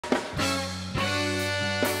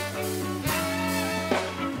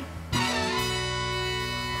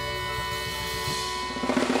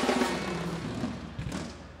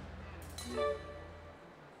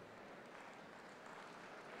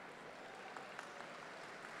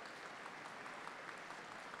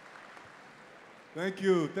Thank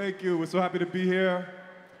you, thank you. We're so happy to be here.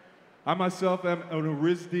 I myself am an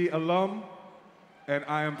RISD alum, and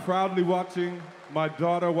I am proudly watching my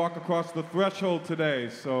daughter walk across the threshold today.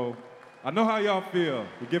 So I know how y'all feel.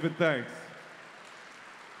 We're giving thanks.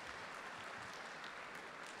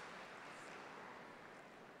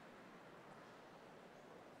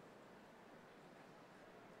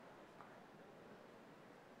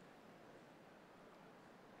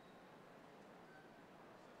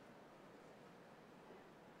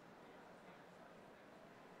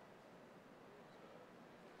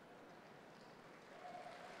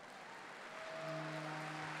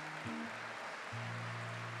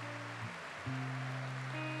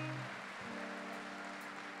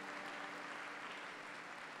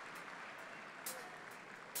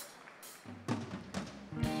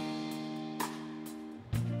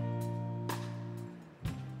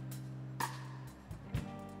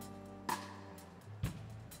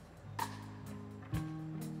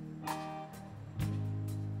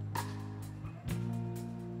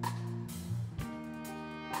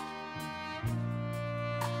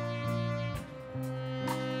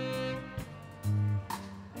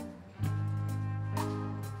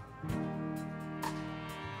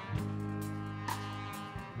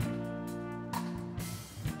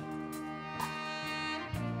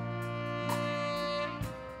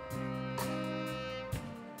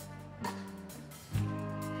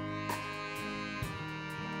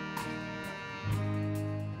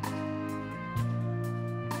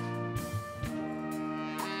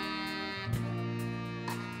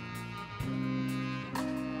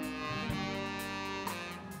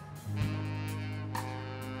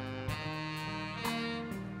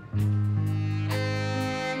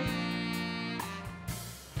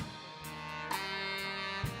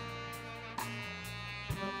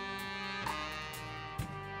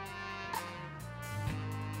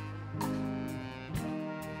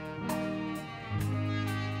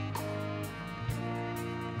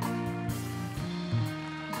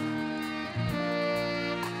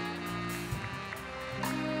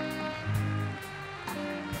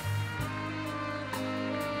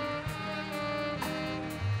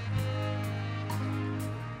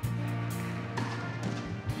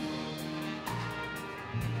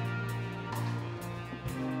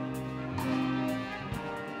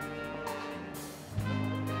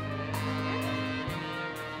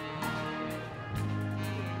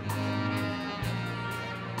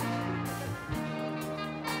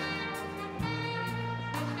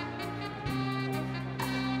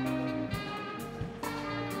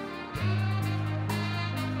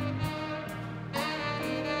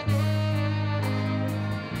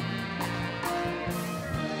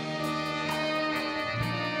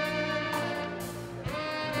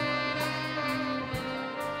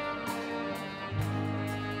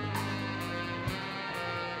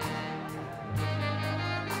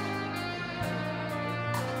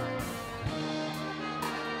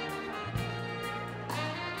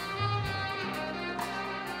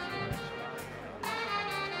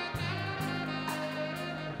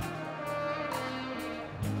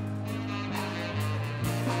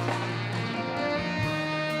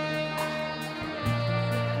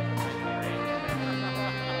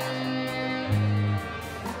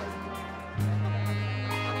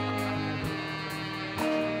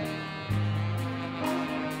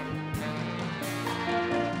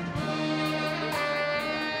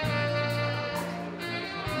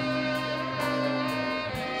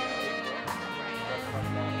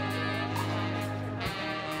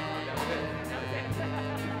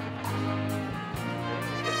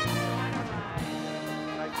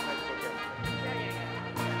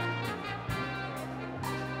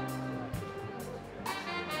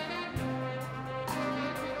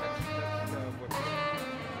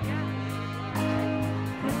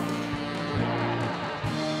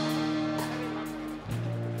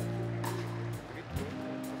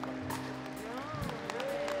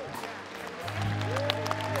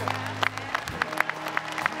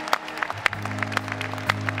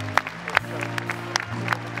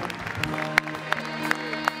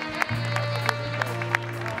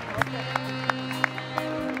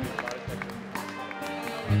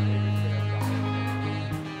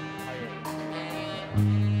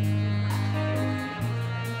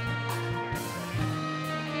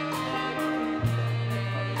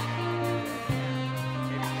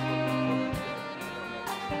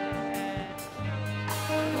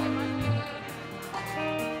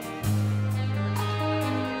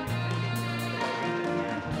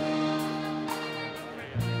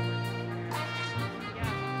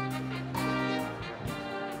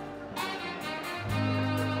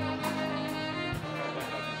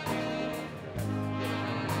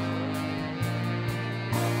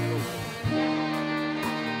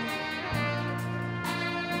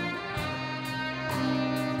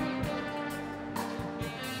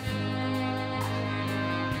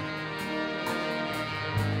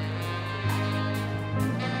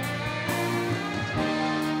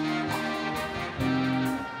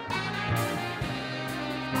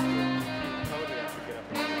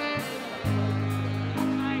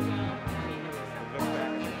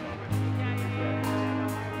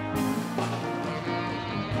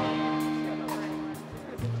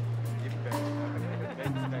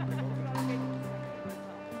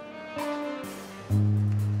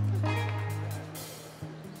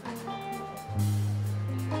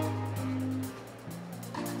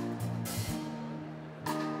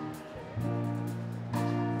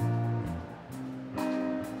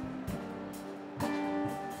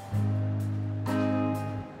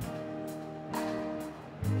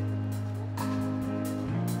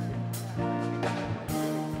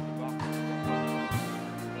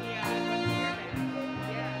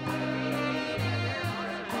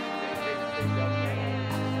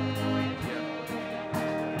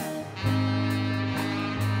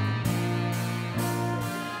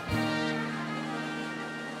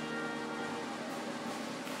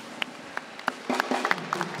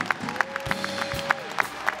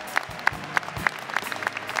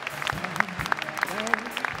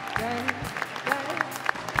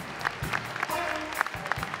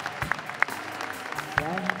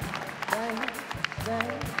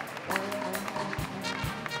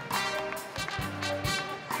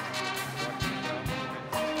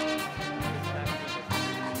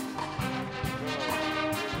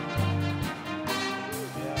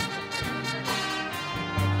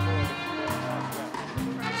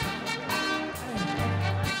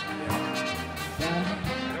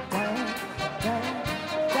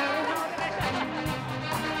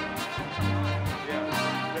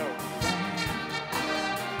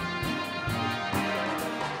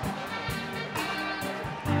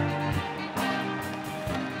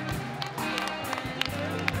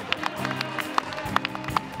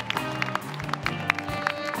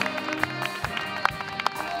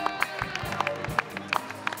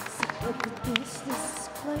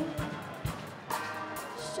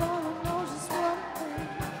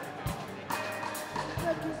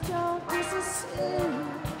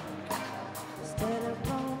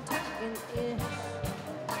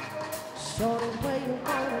 Shorty, where you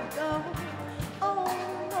wanna go? Oh,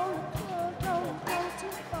 don't go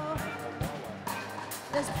too far.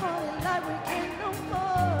 Let's party like we can't no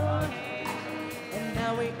more. And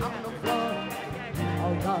now we on the floor.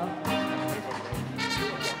 Oh, God.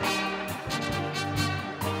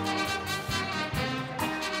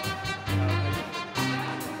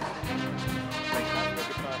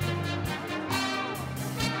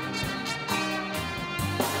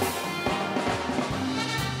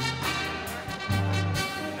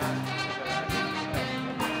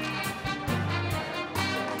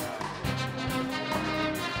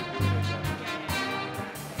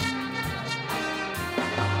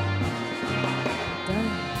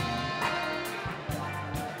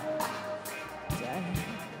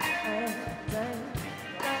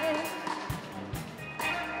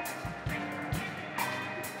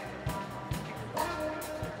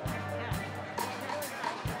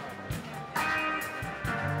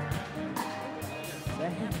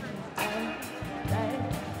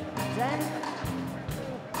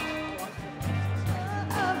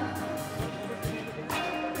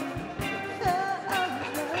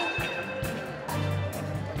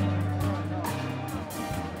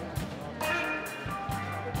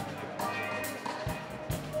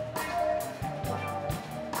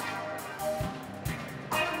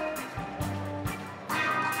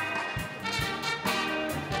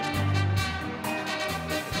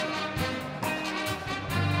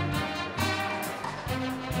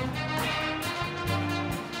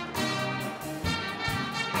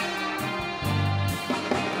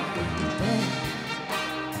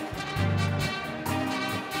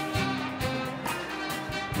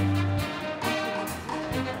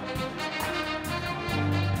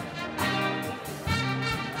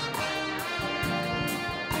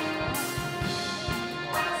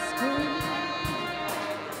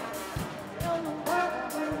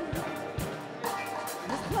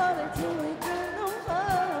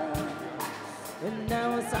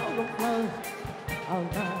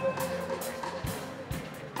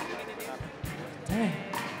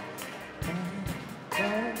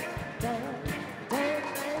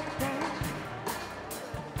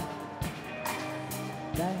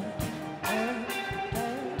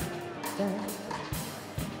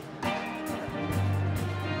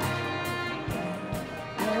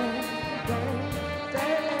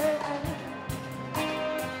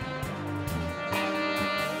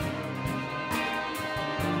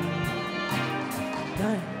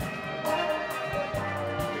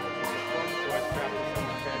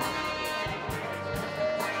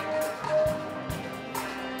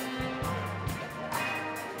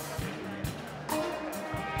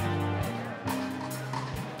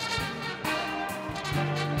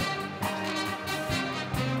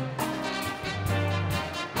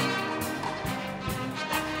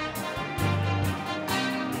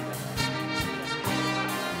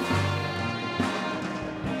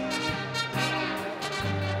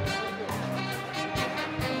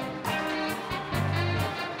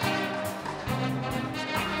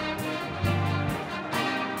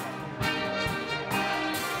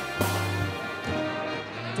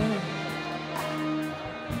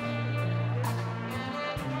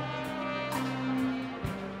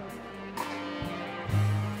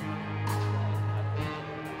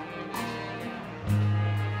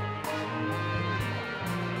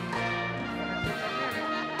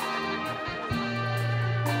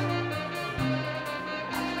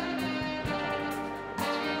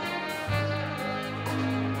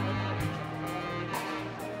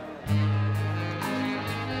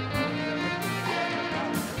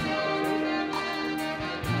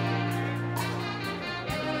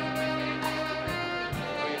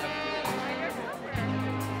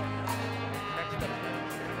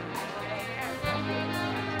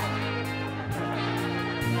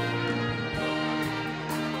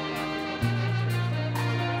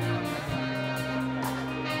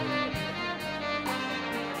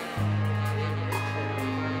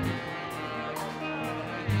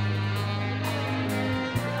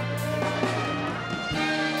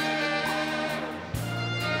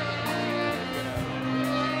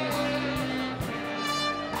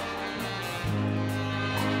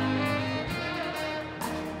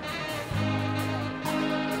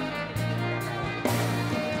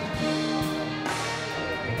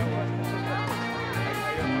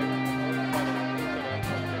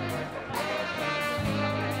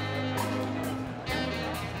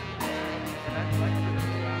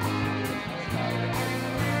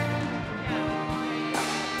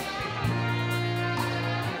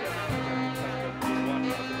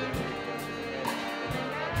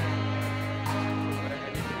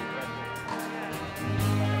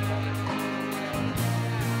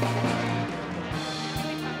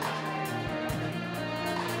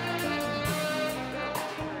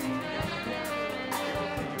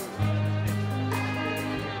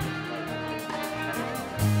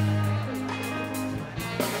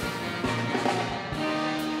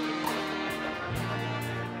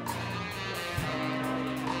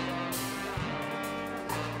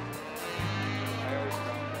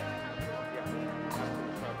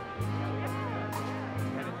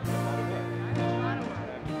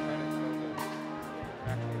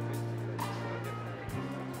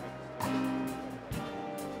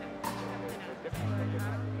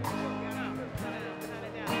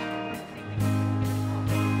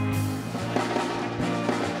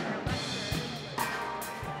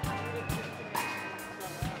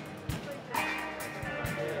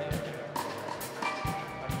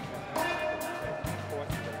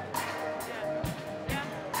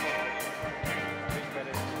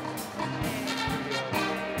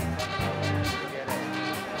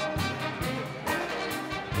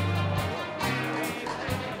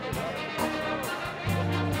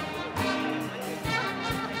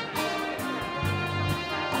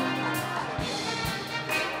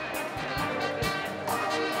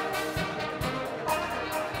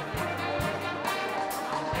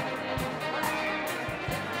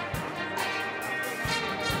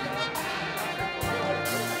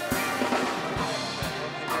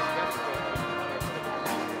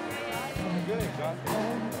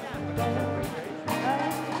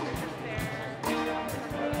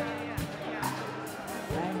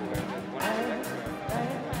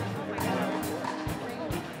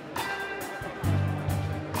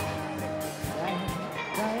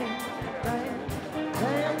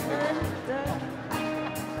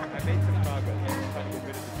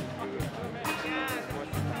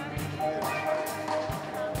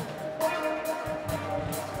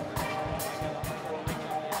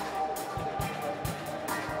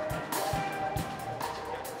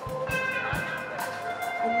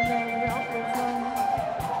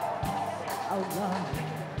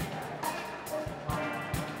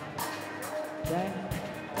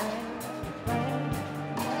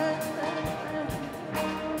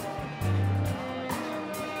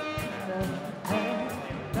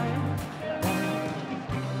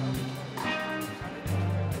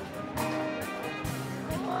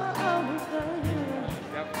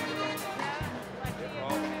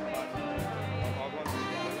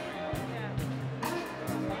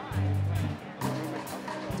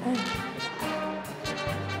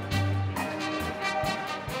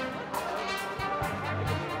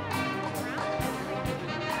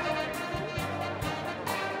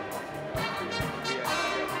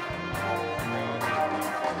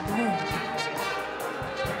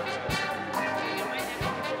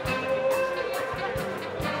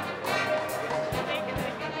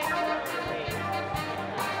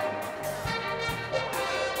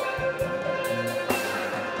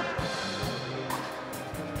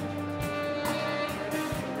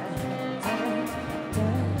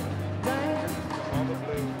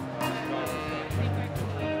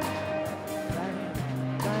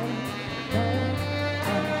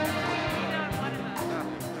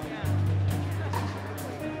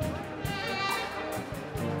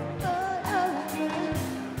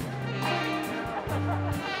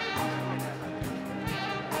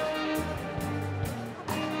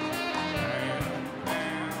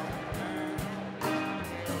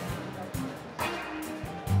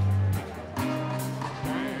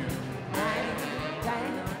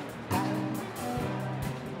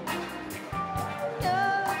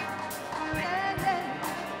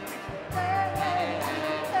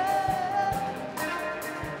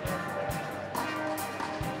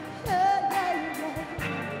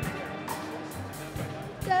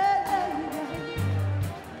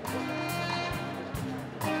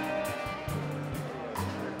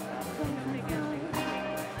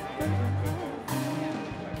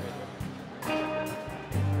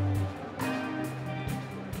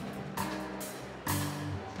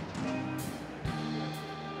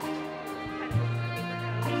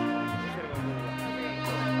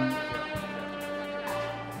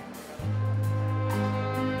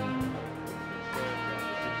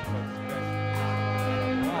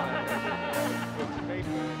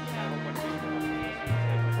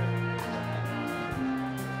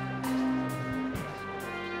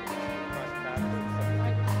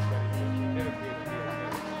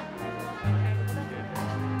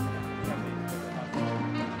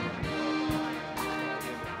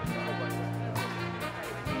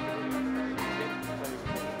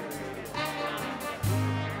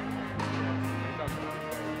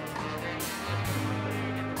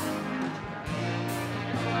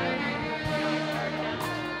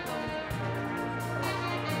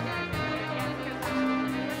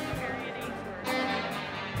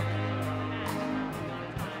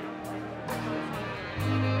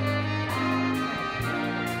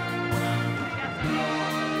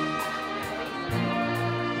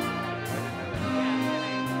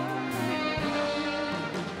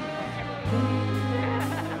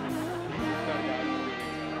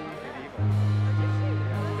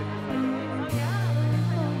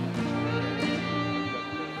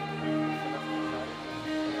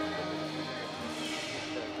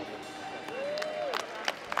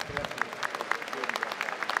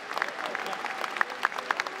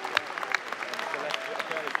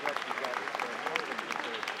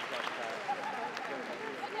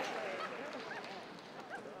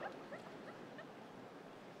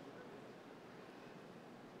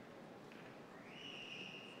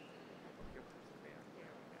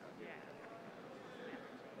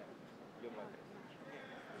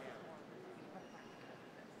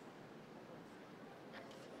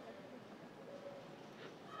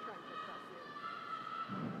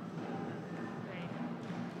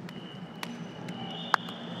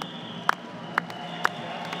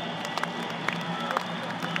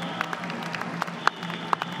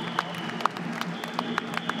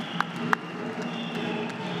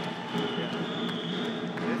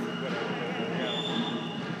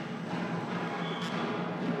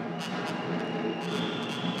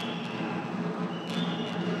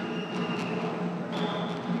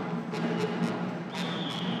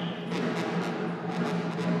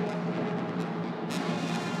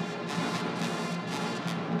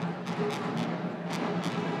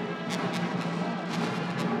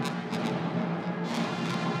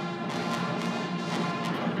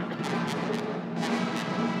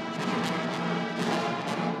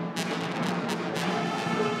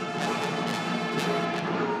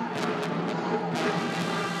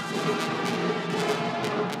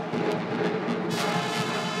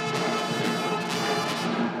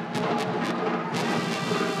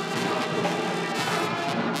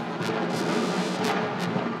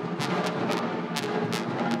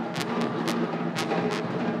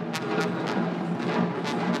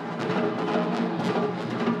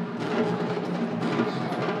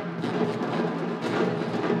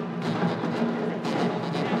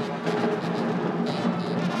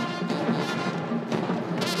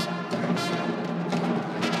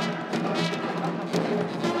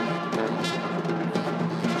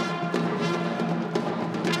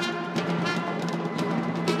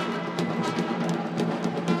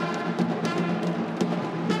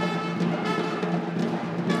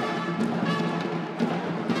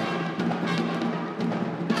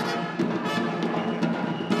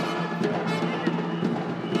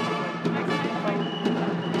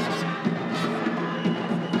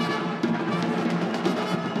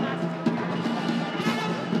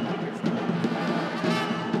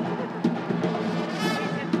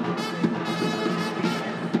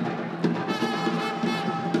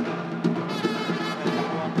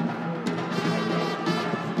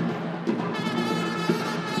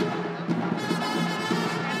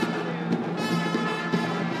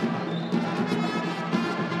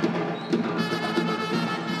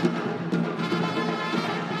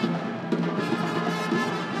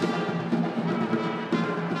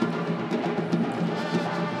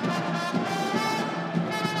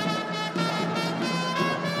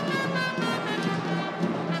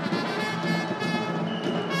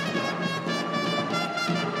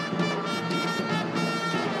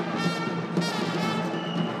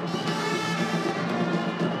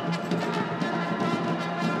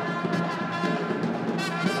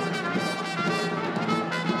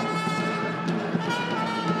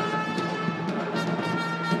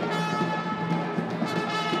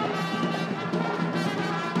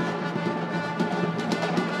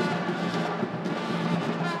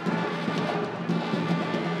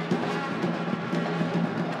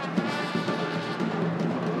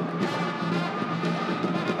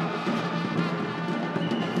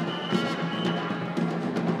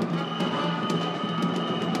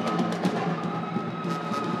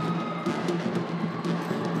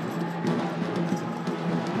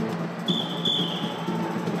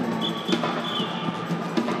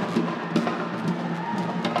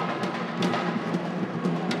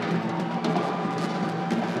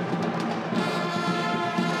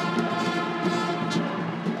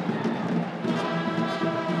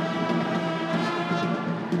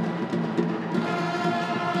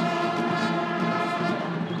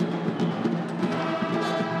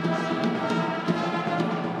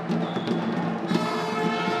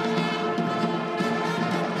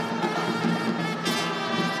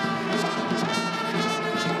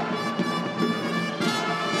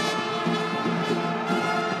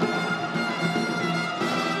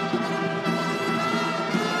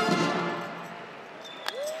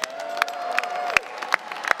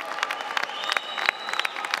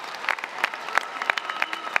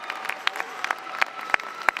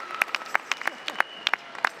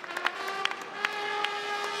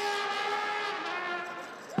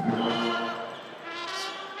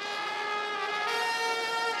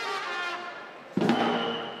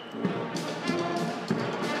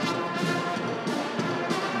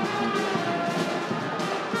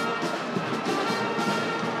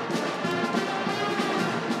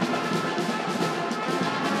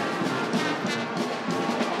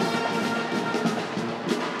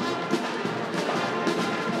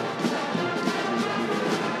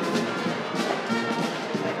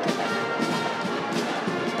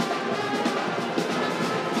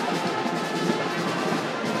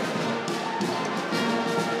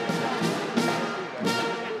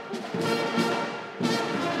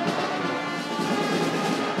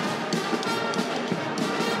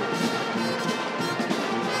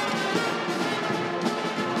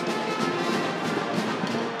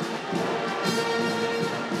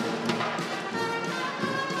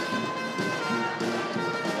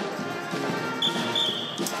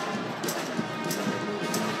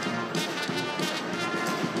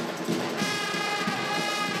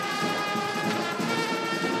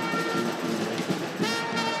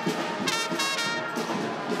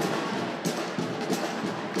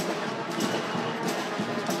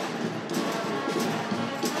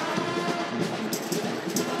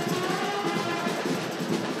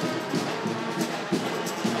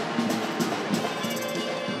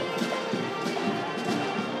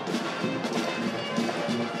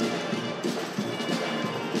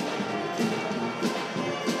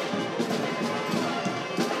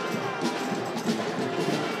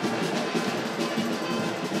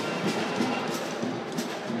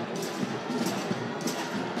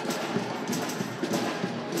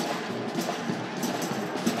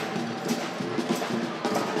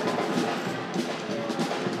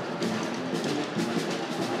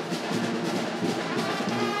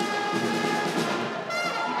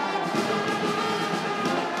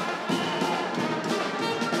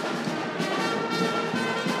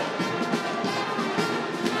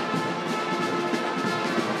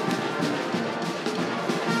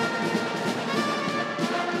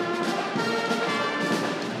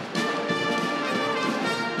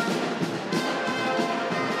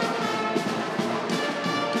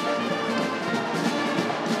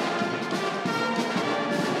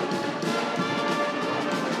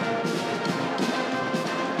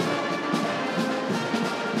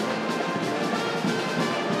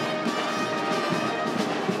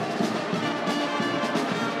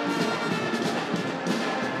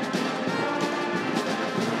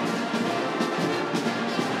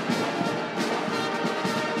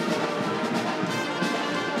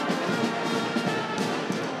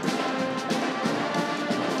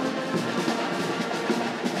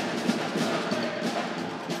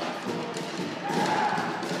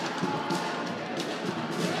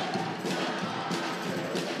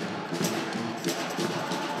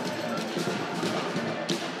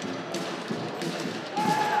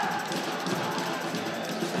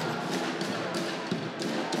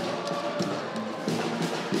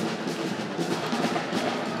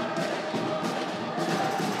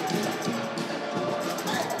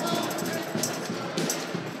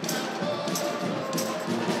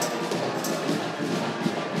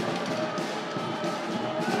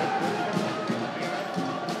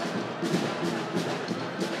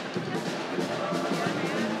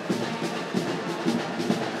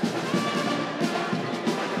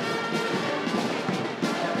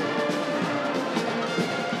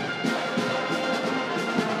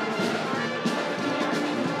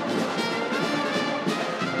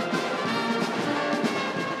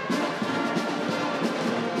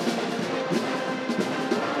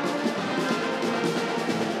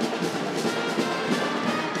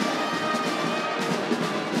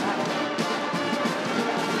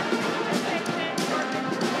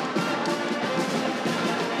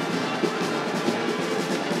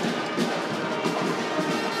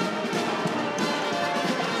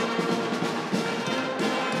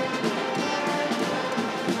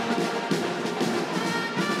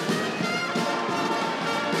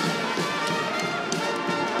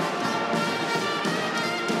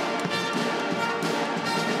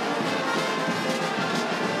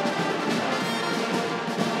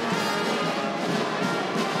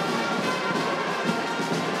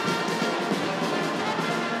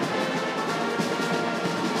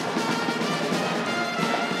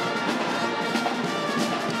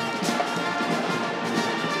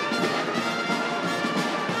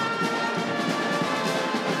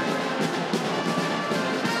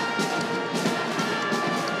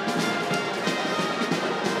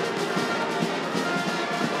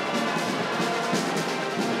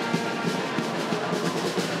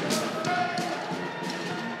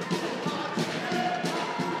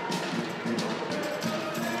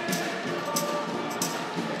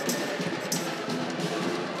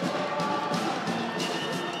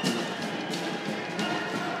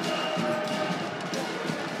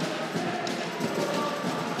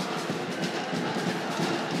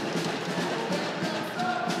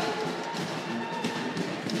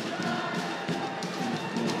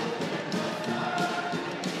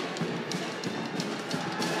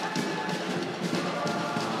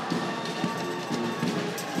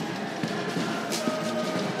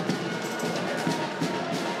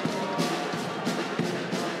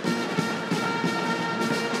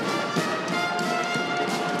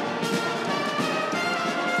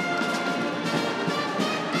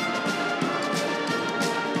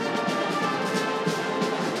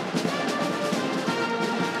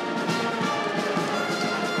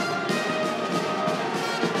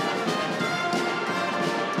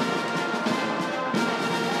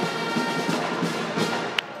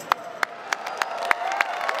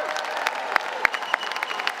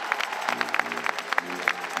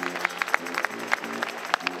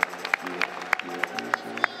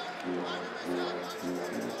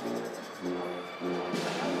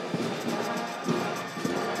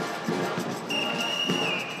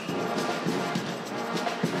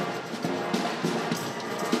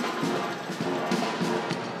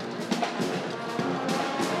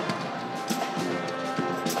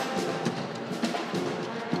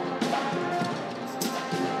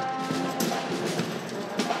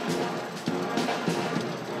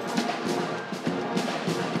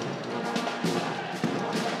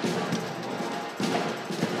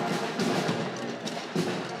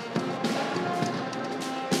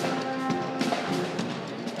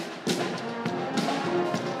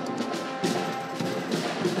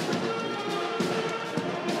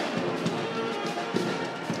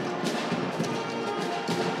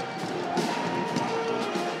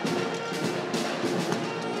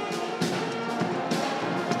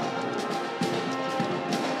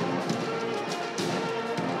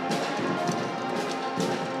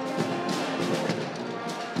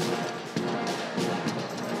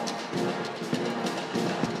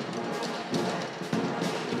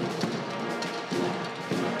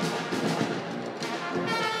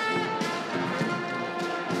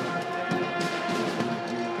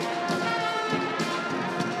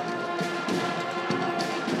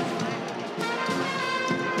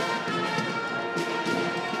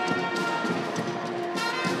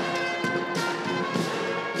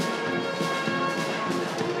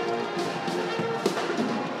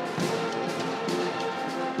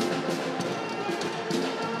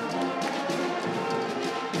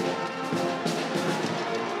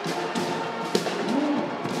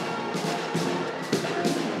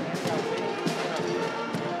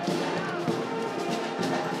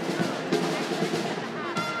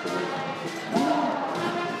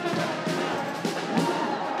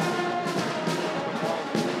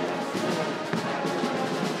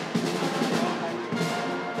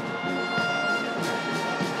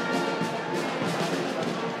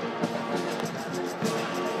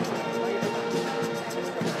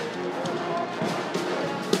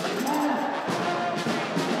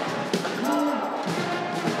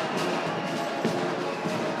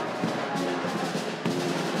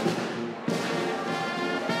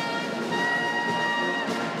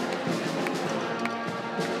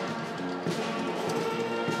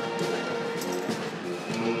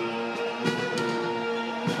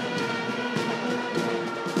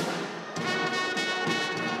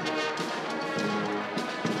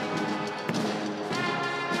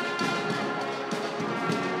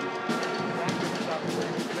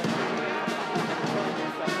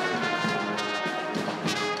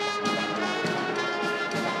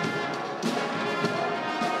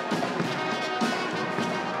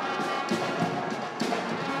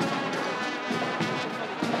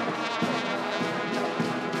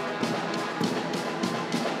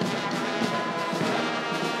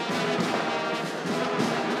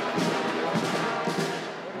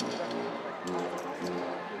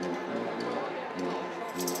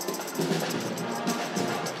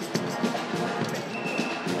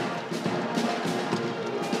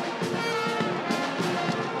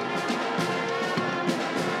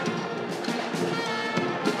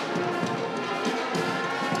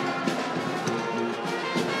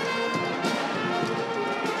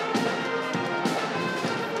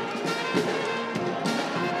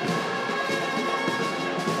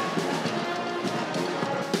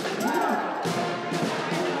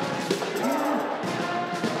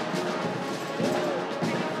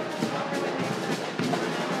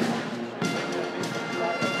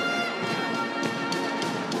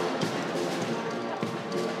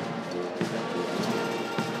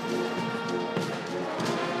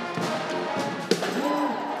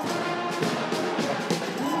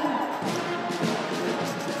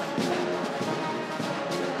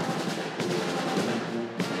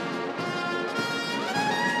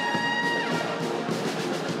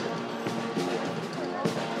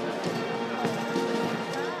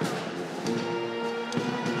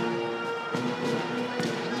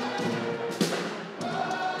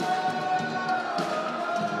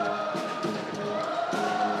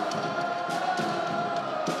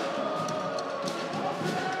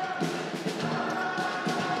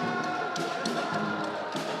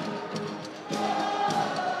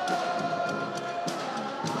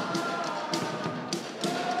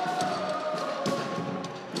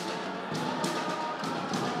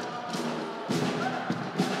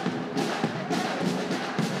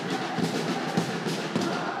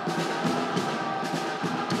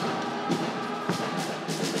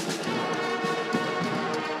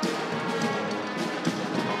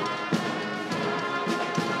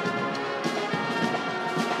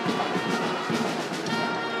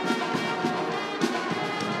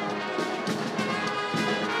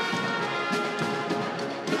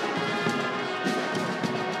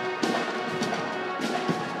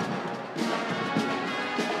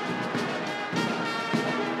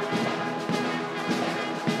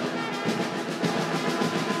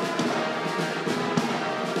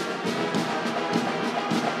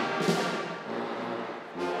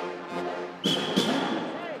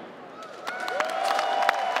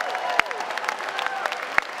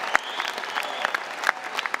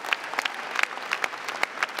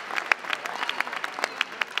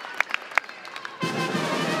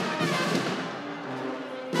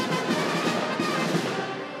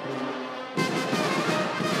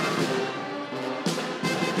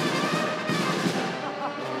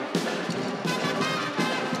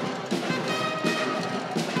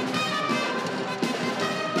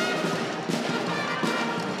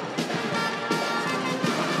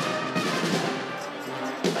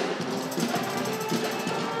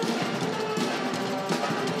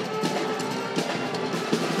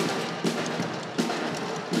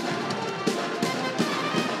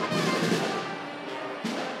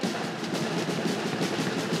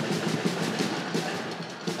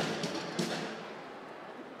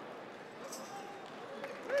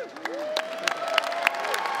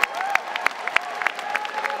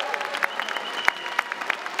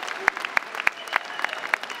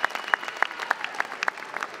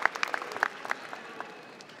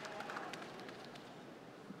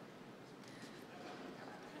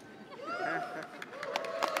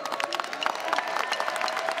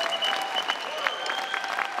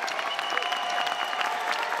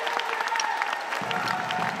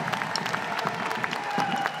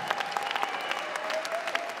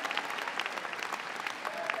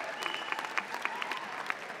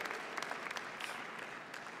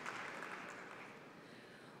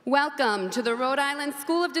 Welcome to the Rhode Island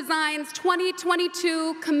School of Design's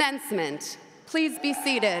 2022 Commencement. Please be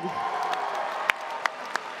seated.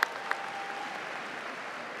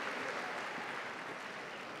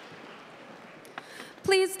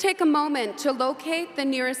 Please take a moment to locate the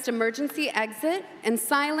nearest emergency exit and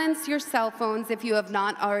silence your cell phones if you have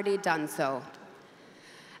not already done so.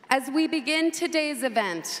 As we begin today's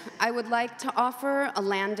event, I would like to offer a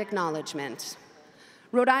land acknowledgement.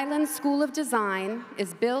 Rhode Island School of Design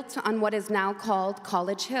is built on what is now called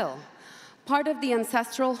College Hill, part of the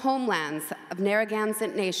ancestral homelands of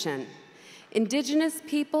Narragansett Nation. Indigenous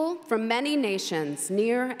people from many nations,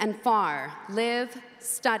 near and far, live,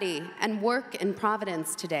 study, and work in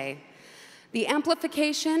Providence today. The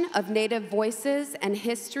amplification of Native voices and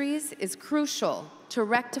histories is crucial to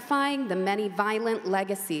rectifying the many violent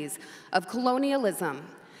legacies of colonialism,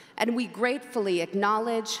 and we gratefully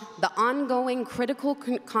acknowledge the ongoing critical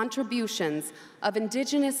contributions of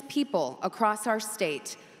Indigenous people across our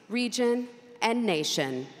state, region, and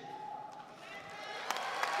nation.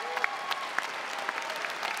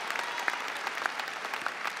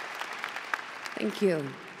 Thank you.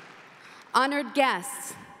 Honored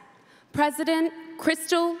guests, President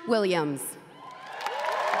Crystal Williams.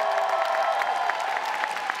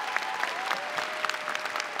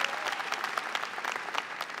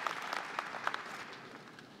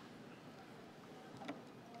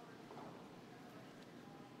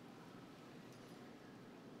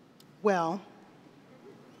 Well,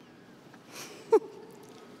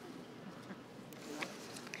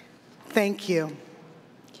 thank you.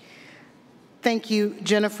 Thank you,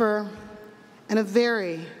 Jennifer, and a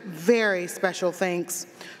very, very special thanks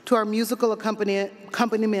to our musical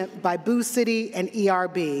accompaniment by Boo City and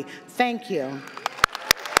ERB. Thank you.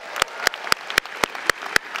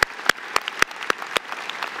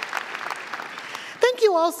 Thank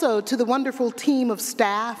you also to the wonderful team of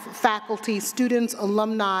staff, faculty, students,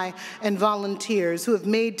 alumni, and volunteers who have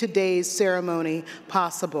made today's ceremony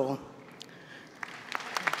possible.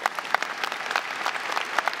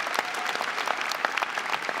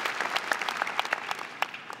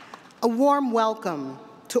 A warm welcome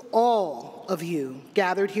to all of you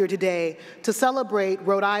gathered here today to celebrate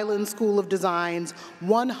Rhode Island School of Design's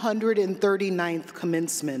 139th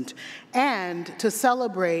commencement and to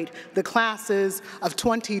celebrate the classes of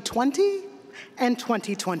 2020 and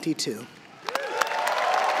 2022.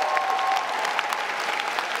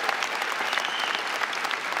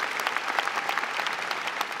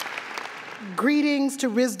 Greetings to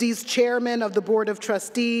RISD's chairman of the Board of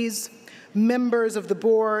Trustees, members of the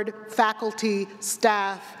board, faculty,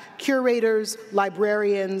 staff, curators,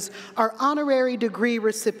 librarians, our honorary degree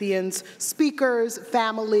recipients, speakers,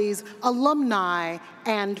 families, alumni,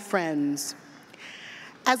 and friends.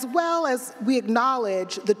 As well as we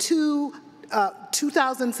acknowledge the two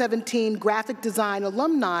 2017 graphic design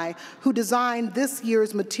alumni who designed this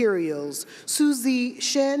year's materials, Suzie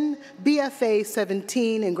Shin, BFA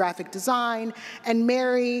 17 in graphic design, and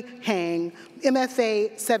Mary Hang,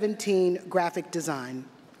 MFA 17 graphic design.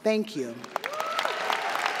 Thank you.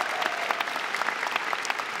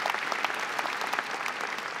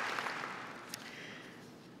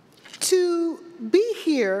 To be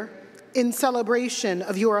here in celebration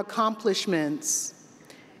of your accomplishments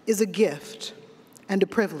is a gift and a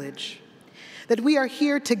privilege. That we are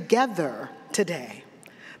here together today.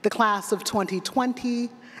 The class of 2020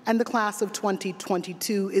 and the class of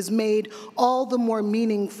 2022 is made all the more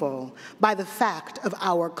meaningful by the fact of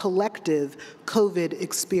our collective COVID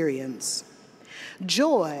experience.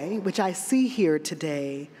 Joy, which I see here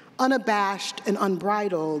today, unabashed and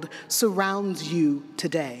unbridled, surrounds you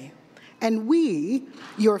today. And we,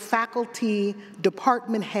 your faculty,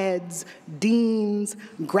 department heads, deans,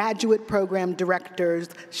 graduate program directors,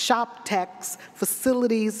 shop techs,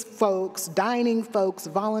 facilities folks, dining folks,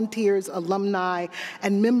 volunteers, alumni,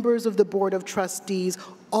 and members of the Board of Trustees,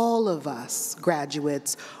 all of us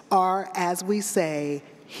graduates are, as we say,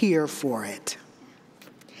 here for it.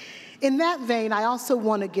 In that vein, I also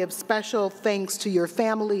want to give special thanks to your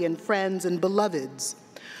family and friends and beloveds,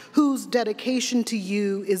 whose dedication to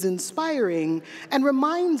you is inspiring and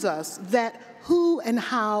reminds us that who and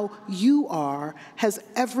how you are has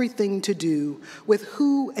everything to do with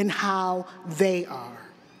who and how they are.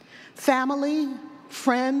 Family,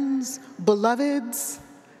 friends, beloveds,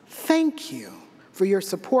 thank you for your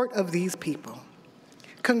support of these people.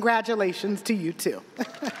 Congratulations to you too.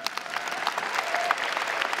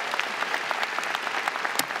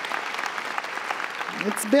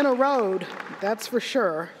 It's been a road, that's for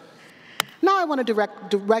sure. Now I want to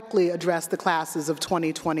directly address the classes of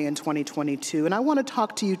 2020 and 2022, and I want to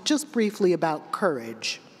talk to you just briefly about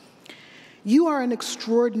courage. You are an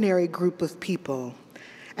extraordinary group of people,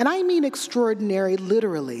 and I mean extraordinary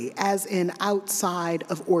literally, as in outside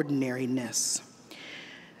of ordinariness.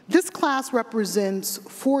 This class represents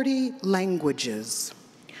 40 languages,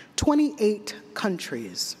 28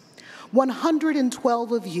 countries.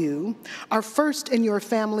 112 of you are first in your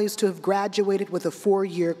families to have graduated with a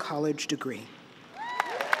 4-year college degree.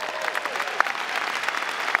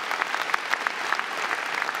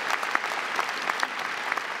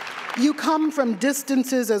 You come from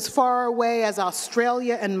distances as far away as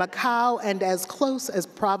Australia and Macau and as close as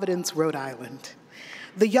Providence, Rhode Island.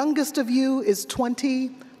 The youngest of you is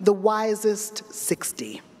 20, the wisest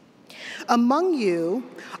 60. Among you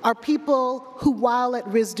are people who, while at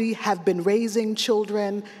RISD, have been raising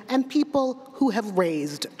children and people who have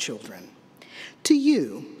raised children. To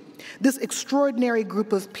you, this extraordinary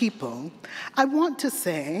group of people, I want to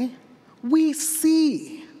say, we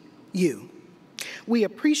see you. We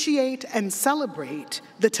appreciate and celebrate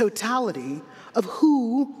the totality of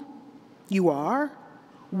who you are,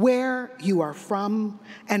 where you are from,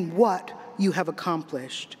 and what you have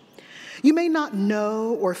accomplished. You may not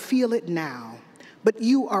know or feel it now, but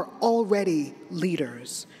you are already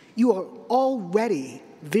leaders. You are already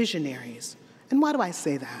visionaries. And why do I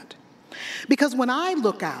say that? Because when I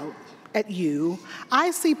look out at you,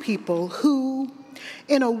 I see people who,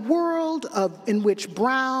 in a world in which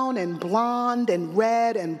brown and blonde and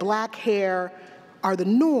red and black hair are the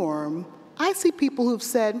norm, I see people who've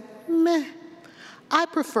said, meh, I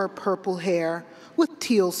prefer purple hair with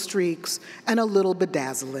teal streaks and a little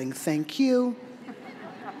bedazzling, thank you.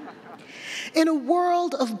 In a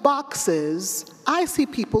world of boxes, I see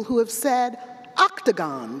people who have said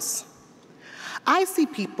octagons. I see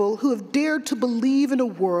people who have dared to believe in a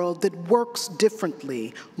world that works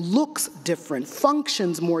differently, looks different,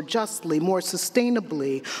 functions more justly, more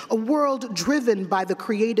sustainably, a world driven by the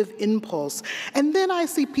creative impulse. And then I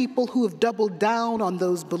see people who have doubled down on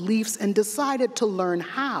those beliefs and decided to learn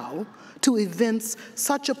how to evince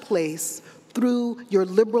such a place through your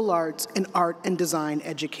liberal arts and art and design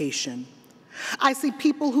education. I see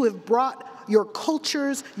people who have brought your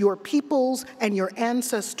cultures, your peoples, and your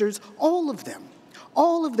ancestors, all of them,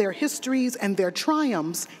 all of their histories and their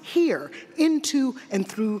triumphs here into and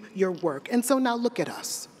through your work. And so now look at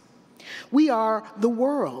us. We are the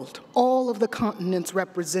world, all of the continents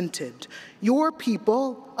represented, your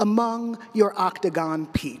people among your octagon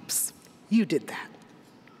peeps. You did that.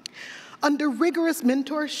 Under rigorous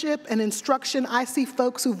mentorship and instruction, I see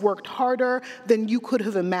folks who've worked harder than you could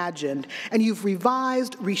have imagined, and you've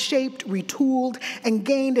revised, reshaped, retooled, and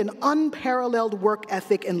gained an unparalleled work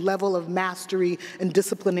ethic and level of mastery and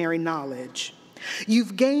disciplinary knowledge.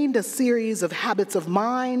 You've gained a series of habits of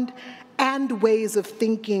mind and ways of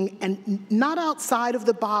thinking, and not outside of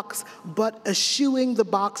the box, but eschewing the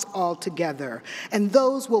box altogether. And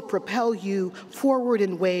those will propel you forward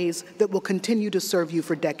in ways that will continue to serve you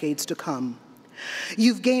for decades to come.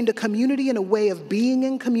 You've gained a community and a way of being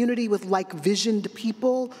in community with like-visioned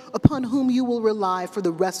people upon whom you will rely for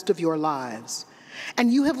the rest of your lives.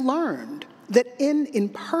 And you have learned that in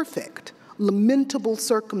imperfect, lamentable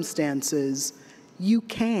circumstances, you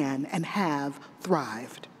can and have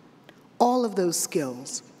thrived. All of those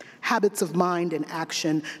skills, habits of mind and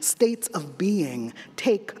action, states of being,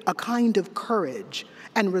 take a kind of courage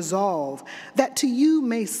and resolve that to you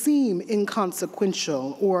may seem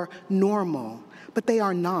inconsequential or normal, but they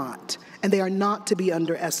are not, and they are not to be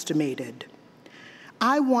underestimated.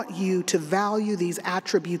 I want you to value these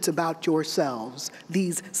attributes about yourselves,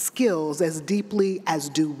 these skills, as deeply as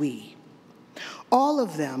do we. All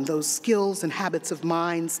of them, those skills and habits of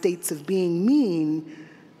mind, states of being, mean,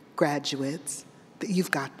 graduates, that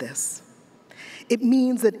you've got this. It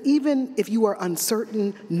means that even if you are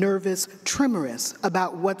uncertain, nervous, tremorous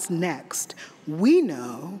about what's next, we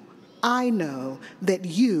know, I know, that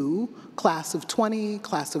you, class of 20,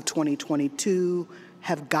 class of 2022,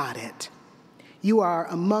 have got it. You are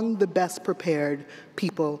among the best prepared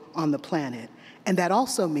people on the planet. And that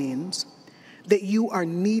also means that you are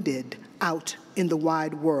needed out in the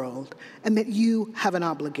wide world, and that you have an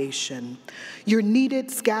obligation. You're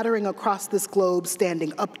needed scattering across this globe,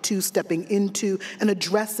 standing up to, stepping into, and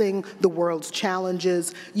addressing the world's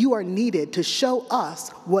challenges. You are needed to show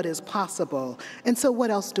us what is possible. And so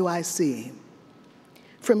what else do I see?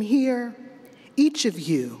 From here, each of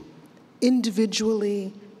you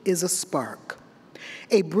individually is a spark,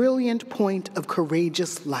 a brilliant point of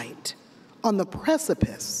courageous light on the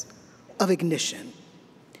precipice of ignition.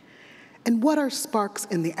 And what are sparks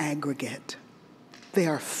in the aggregate? They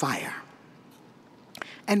are fire.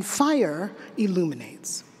 And fire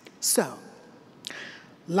illuminates. So,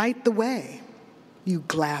 light the way you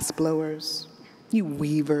glass blowers, you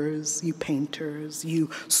weavers, you painters, you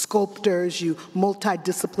sculptors, you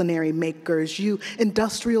multidisciplinary makers, you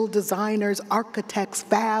industrial designers, architects,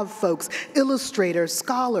 fab folks, illustrators,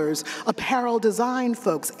 scholars, apparel design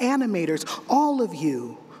folks, animators, all of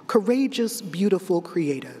you, courageous, beautiful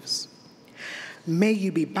creatives. May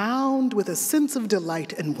you be bound with a sense of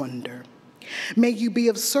delight and wonder. May you be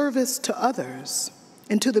of service to others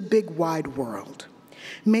and to the big wide world.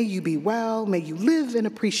 May you be well, may you live in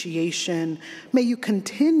appreciation, may you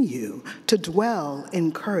continue to dwell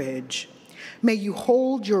in courage. May you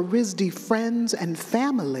hold your RISD friends and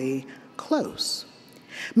family close.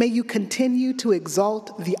 May you continue to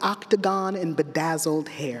exalt the octagon and bedazzled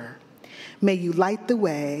hair. May you light the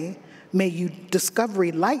way, may you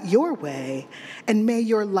discovery light your way, and may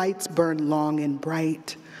your lights burn long and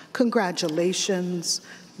bright. Congratulations.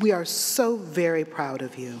 We are so very proud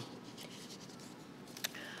of you.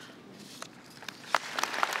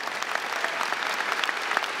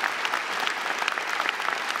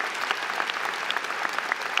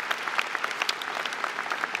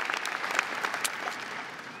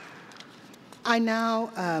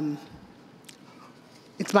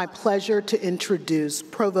 It's my pleasure to introduce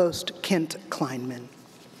Provost Kent Kleinman.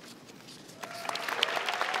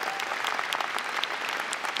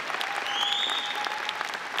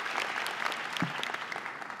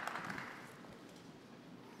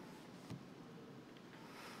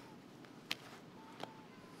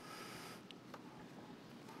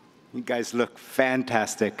 You guys look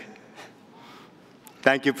fantastic.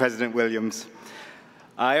 Thank you, President Williams.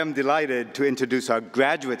 I am delighted to introduce our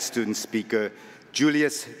graduate student speaker,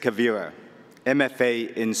 Julius Cavira,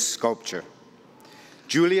 MFA in Sculpture.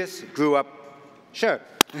 Julius grew up, sure.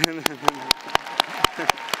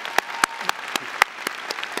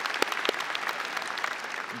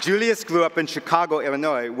 Julius grew up in Chicago,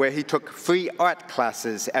 Illinois, where he took free art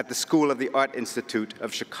classes at the School of the Art Institute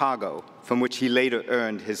of Chicago, from which he later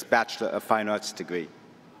earned his Bachelor of Fine Arts degree.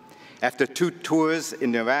 After 2 tours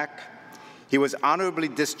in Iraq, he was honorably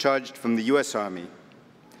discharged from the U.S. Army.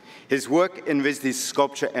 His work in RISD's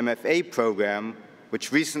Sculpture MFA program,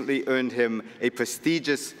 which recently earned him a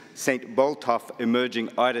prestigious St. Botolph Emerging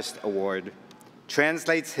Artist Award,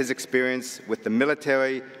 translates his experience with the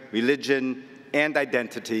military, religion, and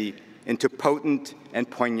identity into potent and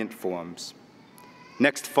poignant forms.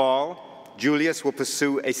 Next fall, Julius will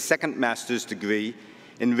pursue a second master's degree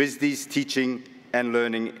in RISD's Teaching and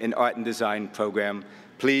Learning in Art and Design program.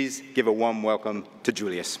 Please give a warm welcome to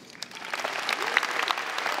Julius.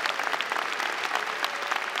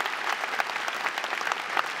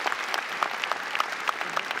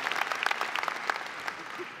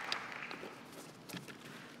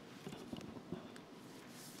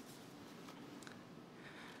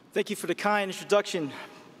 Thank you for the kind introduction,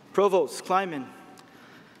 Provost Kleinman.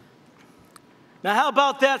 Now how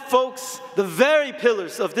about that, folks? The very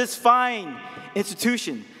pillars of this fine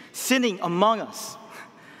institution sitting among us,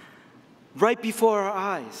 right before our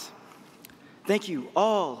eyes. Thank you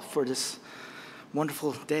all for this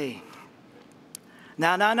wonderful day.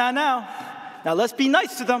 Now, let's be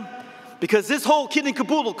nice to them, because this whole kit and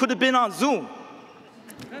caboodle could have been on Zoom.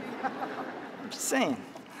 I'm just saying.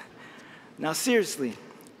 Now, seriously,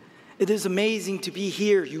 it is amazing to be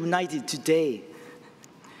here united today.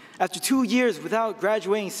 After 2 years without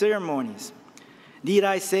graduating ceremonies, need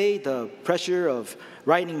I say the pressure of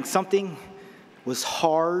writing something was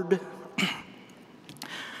hard?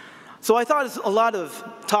 So I thought of a lot of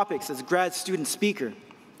topics as a grad student speaker.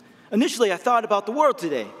 Initially, I thought about the world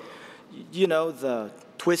today. You know, the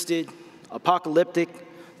twisted, apocalyptic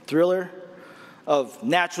thriller of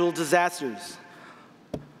natural disasters,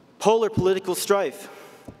 polar political strife,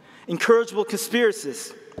 incorrigible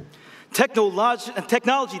conspiracies,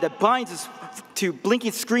 technology that binds us to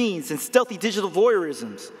blinking screens and stealthy digital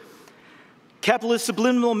voyeurisms, capitalist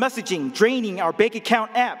subliminal messaging draining our bank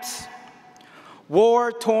account apps,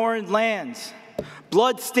 war-torn lands,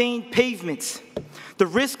 blood-stained pavements, the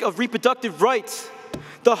risk of reproductive rights,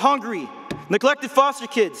 the hungry, neglected foster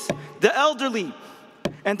kids, the elderly,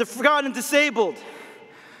 and the forgotten disabled,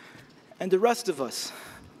 and the rest of us,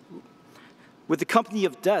 with the company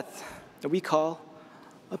of death that we call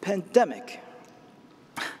a pandemic.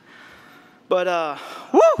 But,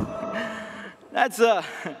 woo! That's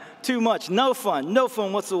too much. No fun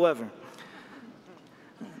whatsoever.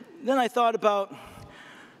 Then I thought about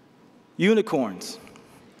unicorns.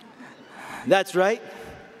 That's right,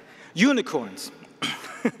 unicorns.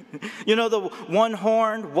 You know, the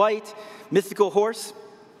one-horned, white, mythical horse?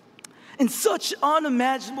 In such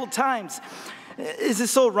unimaginable times, is it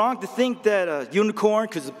so wrong to think that a unicorn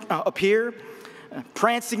could appear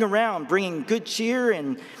prancing around, bringing good cheer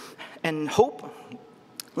and hope,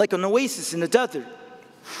 like an oasis in the desert.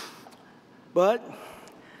 But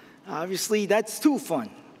obviously, that's too fun.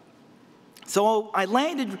 So I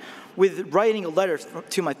landed with writing a letter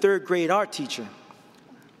to my third grade art teacher,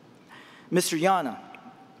 Mr. Yana.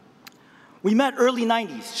 We met early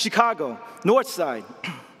 90s, Chicago, North Side.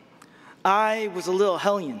 I was a little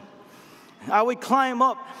hellion. I would climb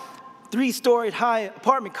up 3-story high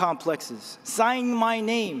apartment complexes, signing my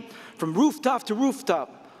name from rooftop to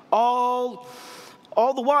rooftop, all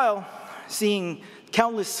the while seeing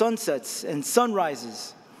countless sunsets and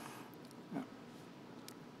sunrises.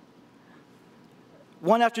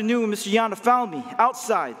 One afternoon, Mr. Yana found me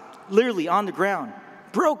outside, literally on the ground,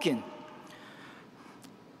 broken,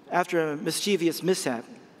 after a mischievous mishap.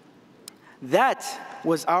 That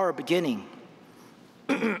was our beginning.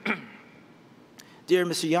 Dear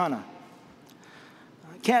Mr. Yana,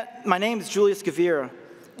 my name is Julius Cavira,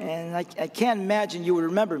 and I can't imagine you would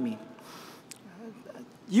remember me.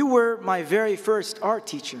 You were my very first art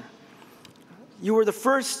teacher. You were the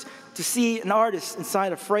first to see an artist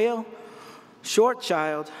inside a frail, short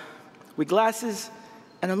child with glasses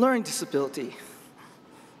and a learning disability.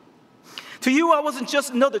 To you, I wasn't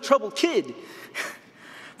just another troubled kid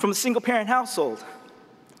from a single-parent household.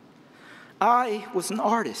 I was an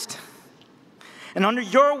artist. And under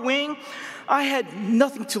your wing, I had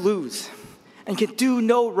nothing to lose and could do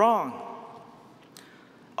no wrong.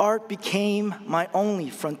 Art became my only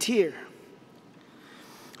frontier.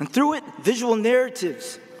 And through it, visual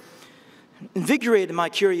narratives invigorated my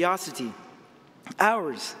curiosity.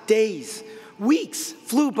 Hours, days, weeks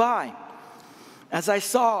flew by as I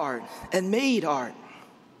saw art and made art.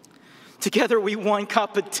 Together we won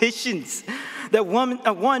competitions that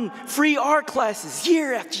won free art classes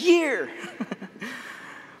year after year.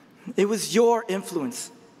 It was your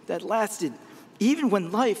influence that lasted even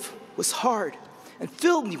when life was hard and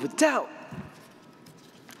filled me with doubt.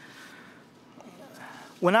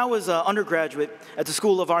 When I was an undergraduate at the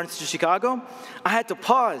School of Arts in Chicago, I had to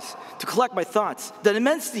pause to collect my thoughts. The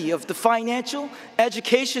immensity of the financial,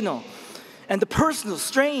 educational, and the personal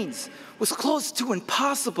strains was close to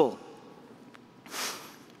impossible.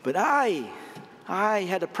 But I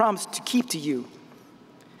had a promise to keep to you,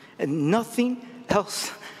 and nothing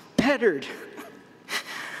else mattered.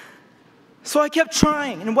 So I kept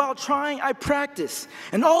trying, and while trying, I practiced.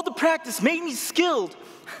 And all the practice made me skilled,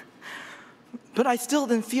 but I still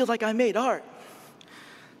didn't feel like I made art.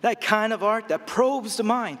 That kind of art that probes the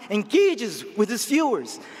mind, engages with its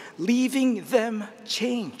viewers, leaving them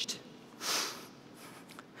changed.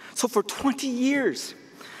 So for 20 years,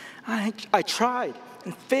 I tried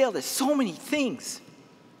and failed at so many things.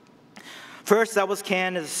 First, I was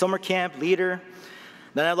canned as a summer camp leader.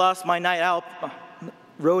 Then I lost my night out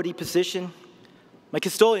roadie position. My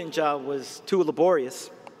custodian job was too laborious.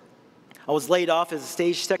 I was laid off as a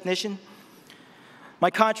stage technician. My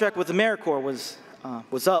contract with AmeriCorps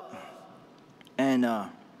was up, and I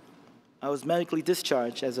was medically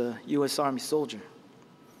discharged as a U.S. Army soldier.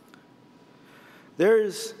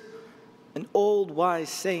 There's an old wise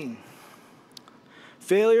saying,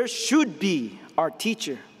 failure should be our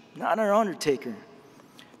teacher, not our undertaker.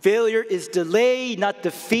 Failure is delay, not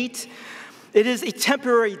defeat. It is a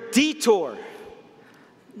temporary detour,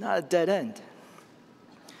 not a dead end.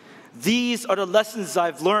 These are the lessons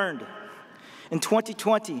I've learned. In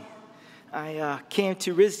 2020, I came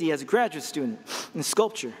to RISD as a graduate student in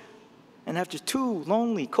sculpture. And after 2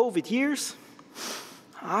 lonely COVID years,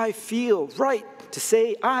 I feel right to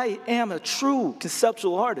say I am a true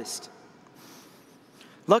conceptual artist.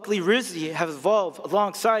 Luckily, RISD has evolved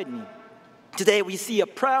alongside me. Today, we see a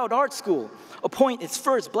proud art school appoint its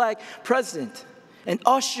first Black president and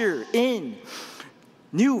usher in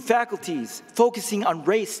new faculties focusing on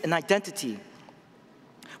race and identity.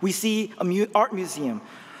 We see an art museum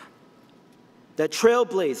that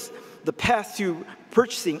trailblazed the path to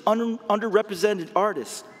purchasing underrepresented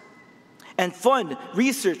artists and fund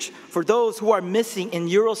research for those who are missing in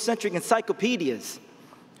Eurocentric encyclopedias.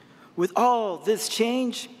 With all this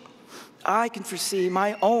change, I can foresee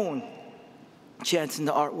my own chance in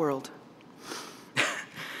the art world.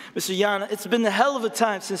 Mr. Yana, it's been a hell of a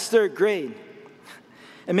time since 3rd grade.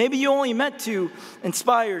 And maybe you only meant to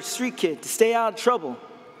inspire a street kid to stay out of trouble,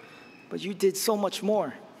 but you did so much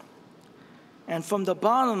more. And from the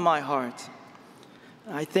bottom of my heart,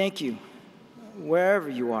 I thank you, wherever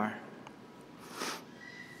you are.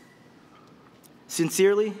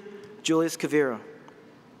 Sincerely, Julius Cavira.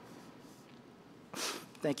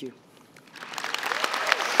 Thank you.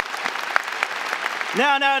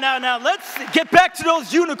 Now, let's get back to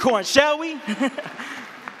those unicorns, shall we?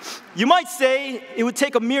 You might say it would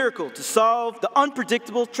take a miracle to solve the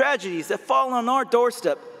unpredictable tragedies that fall on our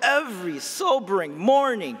doorstep every sobering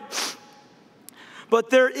morning. But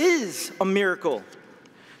there is a miracle.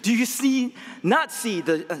 Do you not see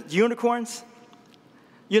the unicorns?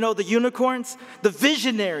 You know, the unicorns, the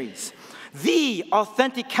visionaries, the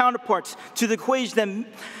authentic counterparts to the equation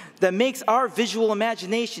that makes our visual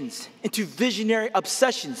imaginations into visionary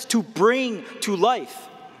obsessions to bring to life.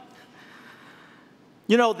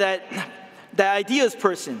 You know, that ideas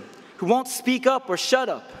person who won't speak up or shut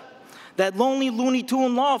up. That lonely Looney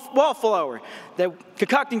Tune wallflower that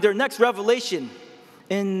concocting their next revelation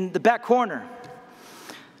in the back corner.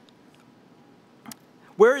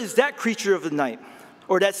 Where is that creature of the night?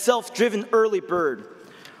 Or that self-driven early bird?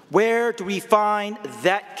 Where do we find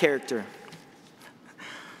that character?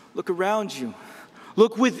 Look around you.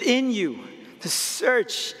 Look within you. The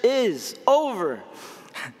search is over.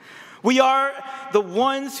 We are the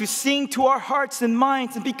ones who sing to our hearts and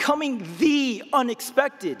minds and becoming the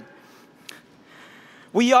unexpected.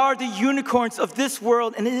 We are the unicorns of this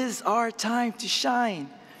world, and it is our time to shine.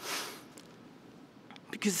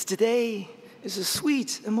 Because today is a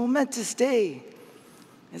sweet and momentous day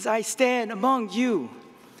as I stand among you,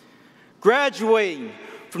 graduating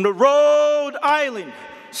from the Rhode Island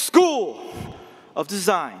School of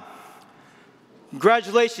Design.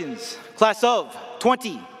 Congratulations, class of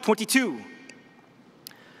 2022.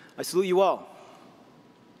 I salute you all.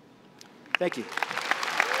 Thank you.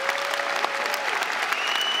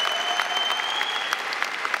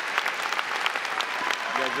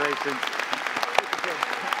 Congratulations.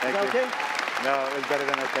 Thank you. Okay? No, it was better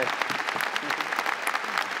than okay.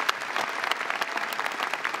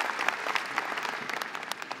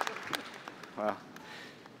 Wow.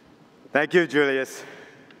 Thank you, Julius.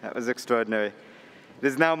 That was extraordinary. It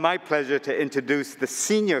is now my pleasure to introduce the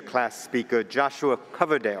senior class speaker, Joshua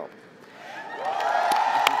Coverdale.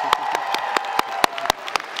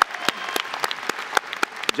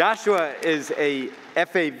 Joshua is a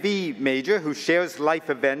FAV major who shares life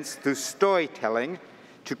events through storytelling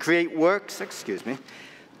to create works,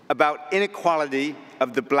 about inequality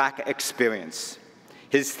of the Black experience.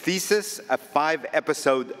 His thesis, a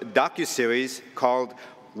 5-episode docuseries called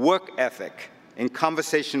Work Ethic, in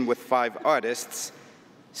conversation with 5 artists,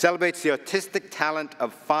 celebrates the artistic talent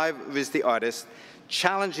of 5 RISD artists,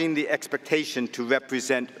 challenging the expectation to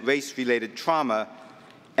represent race-related trauma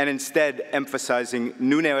and instead emphasizing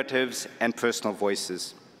new narratives and personal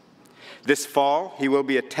voices. This fall, he will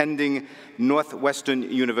be attending Northwestern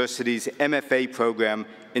University's MFA program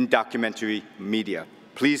in documentary media.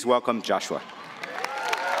 Please welcome Joshua.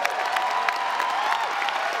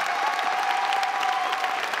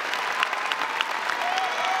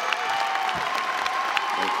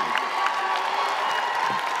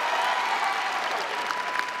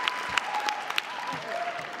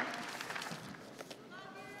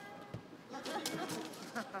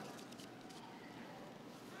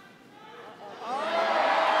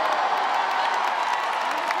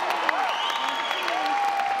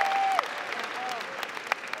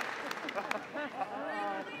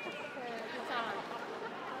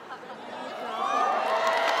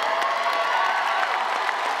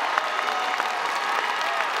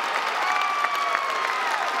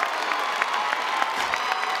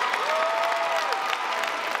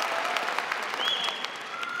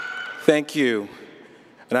 Thank you,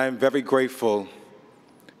 and I am very grateful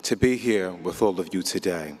to be here with all of you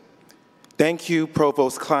today. Thank you,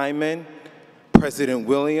 Provost Kleinman, President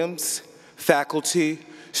Williams, faculty,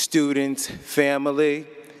 students, family,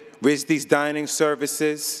 RISD's dining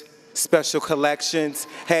services, special collections.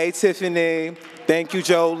 Hey, Tiffany. Thank you,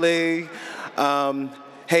 Jolie.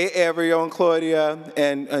 Hey, Ariel and Claudia,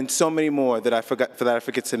 and so many more that I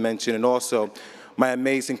forget to mention, and also my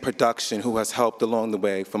amazing production who has helped along the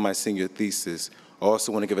way for my senior thesis. I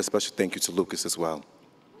also want to give a special thank you to Lucas as well.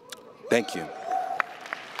 Thank you.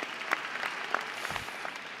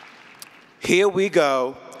 Here we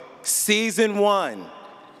go, Season 1,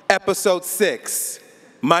 Episode 6,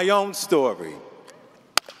 my own story,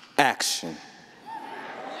 action.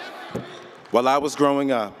 While I was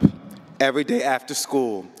growing up, every day after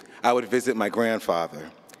school, I would visit my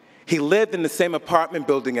grandfather. He lived in the same apartment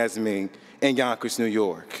building as me in Yonkers, New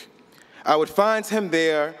York. I would find him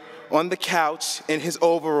there on the couch in his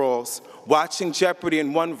overalls, watching Jeopardy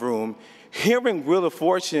in one room, hearing Wheel of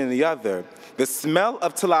Fortune in the other, the smell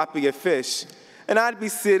of tilapia fish, and I'd be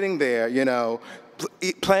sitting there, you know,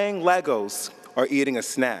 playing Legos or eating a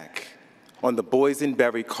snack on the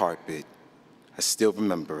boysenberry carpet. I still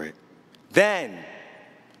remember it. Then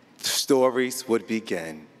the stories would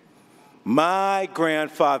begin. My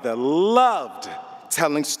grandfather loved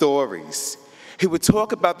telling stories. He would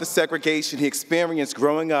talk about the segregation he experienced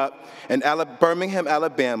growing up in Birmingham,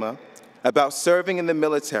 Alabama, about serving in the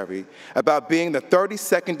military, about being the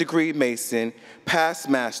 32nd degree Mason, past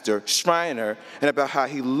master, Shriner, and about how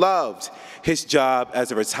he loved his job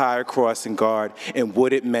as a retired crossing guard and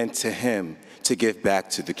what it meant to him to give back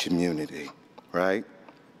to the community, right?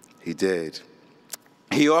 He did.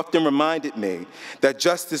 He often reminded me that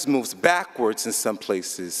justice moves backwards in some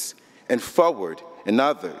places and forward in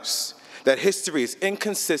others, that history is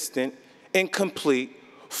inconsistent, incomplete,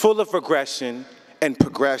 full of regression and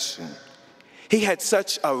progression. He had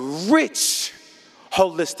such a rich,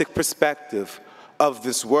 holistic perspective of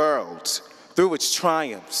this world through its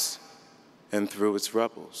triumphs and through its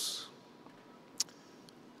rebels.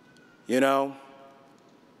 You know,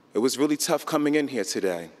 it was really tough coming in here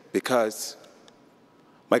today because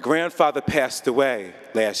my grandfather passed away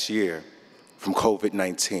last year from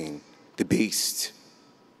COVID-19, the beast.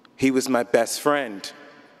 He was my best friend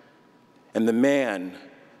and the man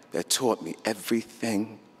that taught me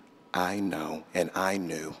everything I know and I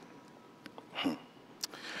knew.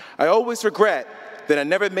 I always regret that I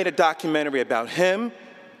never made a documentary about him,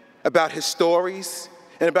 about his stories,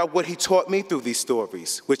 and about what he taught me through these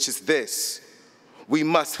stories, which is this: we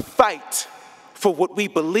must fight for what we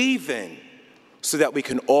believe in so that we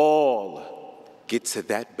can all get to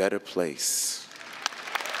that better place.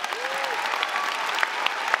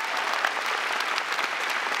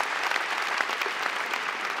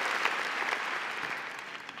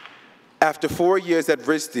 After 4 years at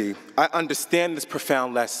RISD, I understand this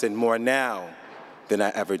profound lesson more now than I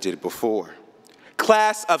ever did before.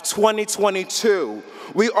 Class of 2022,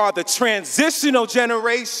 we are the transitional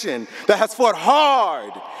generation that has fought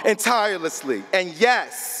hard and tirelessly. And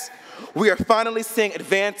yes, we are finally seeing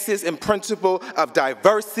advances in principle of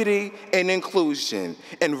diversity and inclusion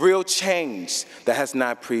and real change that has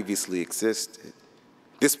not previously existed.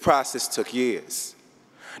 This process took years.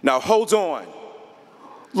 Now hold on.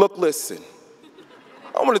 Look, listen,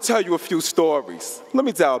 I want to tell you a few stories. Let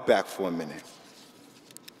me dial back for a minute.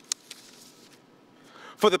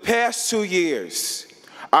 For the past 2 years,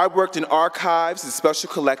 I worked in archives and special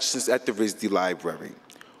collections at the RISD Library.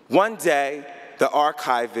 One day, the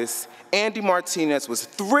archivist, Andy Martinez, was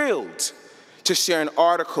thrilled to share an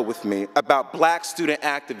article with me about Black student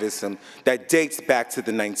activism that dates back to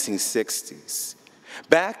the 1960s.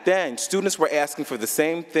 Back then, students were asking for the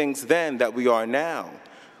same things then that we are now,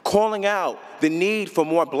 calling out the need for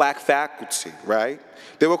more Black faculty, right?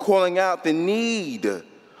 They were calling out the need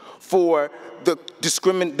for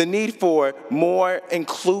the need for more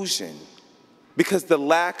inclusion because the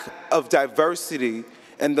lack of diversity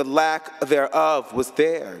and the lack thereof was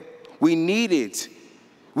there. We needed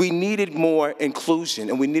more inclusion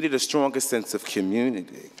and we needed a stronger sense of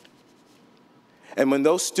community. And when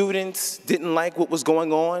those students didn't like what was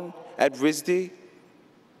going on at RISD,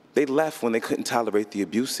 they left when they couldn't tolerate the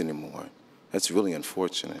abuse anymore. That's really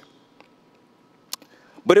unfortunate.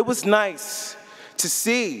 But it was nice to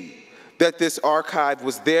see that this archive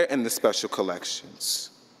was there in the special collections.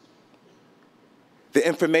 The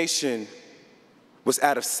information was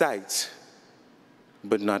out of sight,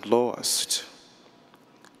 but not lost.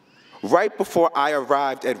 Right before I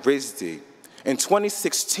arrived at RISD, in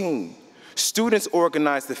 2016, students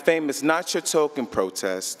organized the famous Not Your Token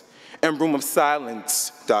protest and Room of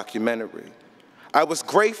Silence documentary. I was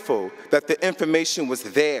grateful that the information was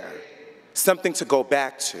there, something to go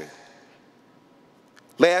back to.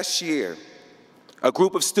 Last year, a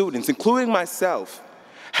group of students, including myself,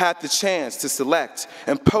 had the chance to select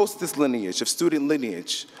and post this lineage of student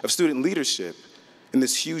leadership in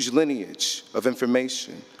this huge lineage of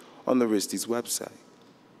information on the RISD's website.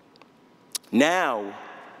 Now,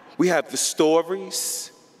 we have the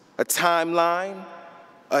stories, a timeline,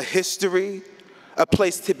 a history, a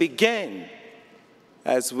place to begin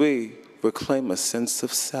as we reclaim a sense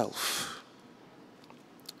of self.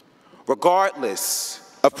 Regardless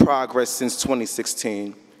of progress since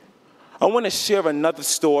 2016, I want to share another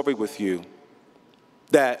story with you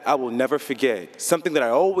that I will never forget, something that I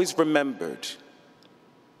always remembered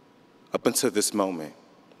up until this moment.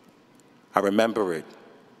 I remember it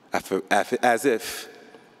as if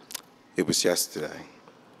it was yesterday.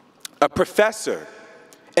 A professor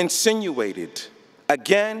insinuated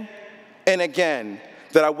again and again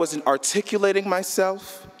that I wasn't articulating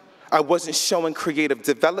myself, I wasn't showing creative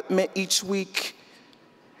development each week,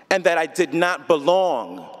 and that I did not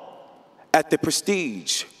belong at the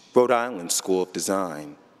prestige Rhode Island School of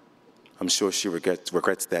Design. I'm sure she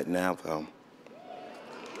regrets that now, though.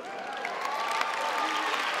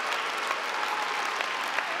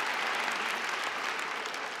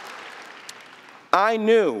 I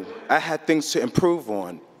knew I had things to improve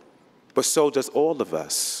on, but so does all of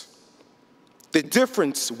us. The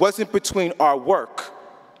difference wasn't between our work,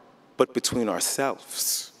 but between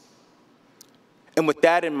ourselves. And with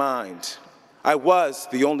that in mind, I was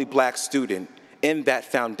the only black student in that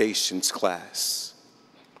foundations class.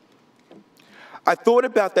 I thought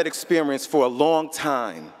about that experience for a long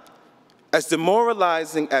time. As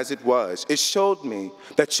demoralizing as it was, it showed me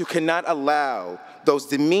that you cannot allow those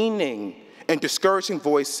demeaning and discouraging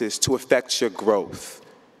voices to affect your growth.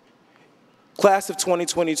 Class of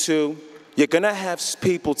 2022, you're gonna have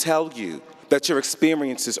people tell you that your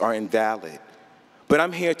experiences are invalid. But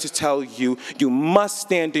I'm here to tell you, you must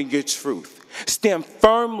stand in your truth. Stand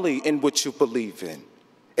firmly in what you believe in.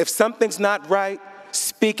 If something's not right,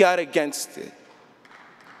 speak out against it.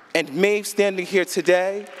 And me standing here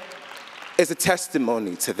today is a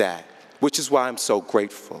testimony to that, which is why I'm so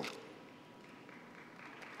grateful.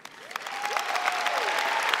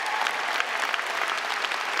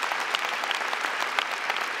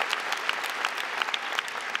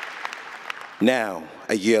 Now,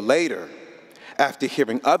 a year later, after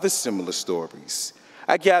hearing other similar stories,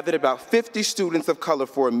 I gathered about 50 students of color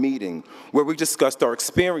for a meeting where we discussed our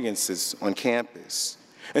experiences on campus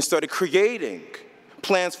and started creating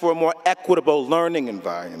plans for a more equitable learning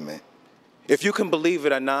environment. If you can believe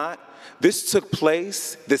it or not, this took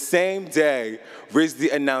place the same day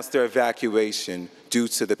RISD announced their evacuation due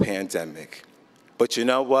to the pandemic. But you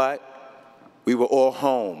know what? We were all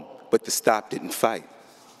home, but the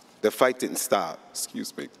fight didn't stop,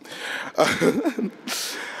 excuse me.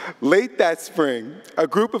 Late that spring, a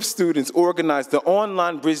group of students organized the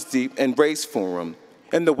online RISD and Race Forum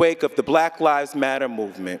in the wake of the Black Lives Matter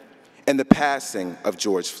movement and the passing of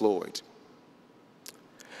George Floyd.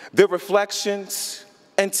 Their reflections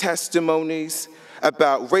and testimonies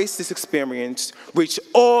about racist experience reached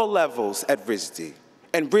all levels at RISD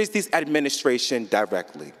and RISD's administration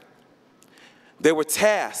directly. They were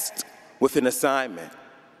tasked with an assignment.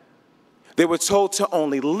 They were told to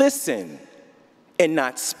only listen and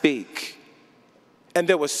not speak. And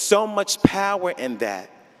there was so much power in that,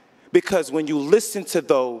 because when you listen to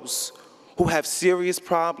those who have serious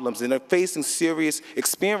problems and are facing serious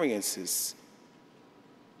experiences,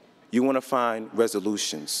 you want to find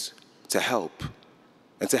resolutions to help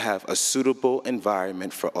and to have a suitable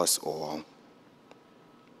environment for us all.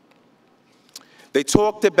 They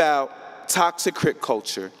talked about toxic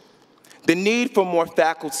culture, the need for more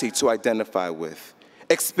faculty to identify with,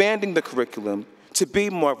 expanding the curriculum to be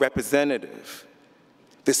more representative.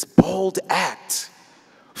 This bold act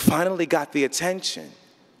finally got the attention.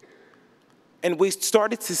 And we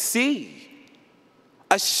started to see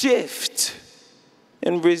a shift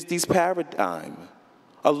in RISD's paradigm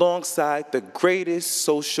alongside the greatest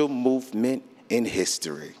social movement in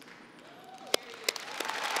history.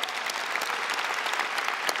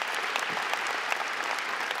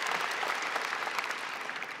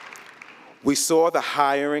 We saw the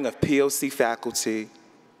hiring of POC faculty,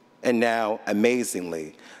 and now,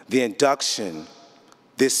 amazingly, the induction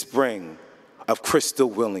this spring of Crystal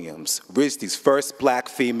Williams, RISD's first Black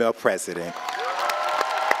female president.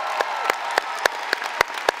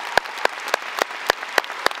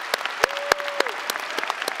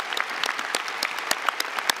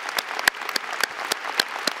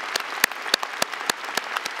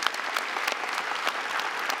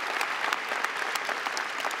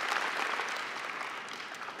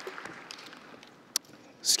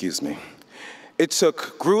 Excuse me. It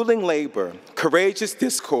took grueling labor, courageous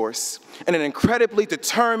discourse, and an incredibly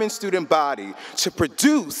determined student body to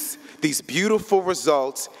produce these beautiful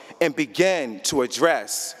results and begin to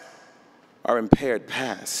address our impaired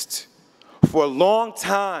past. For a long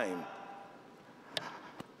time,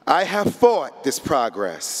 I have fought this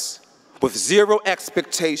progress with zero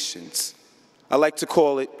expectations. I like to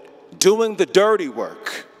call it doing the dirty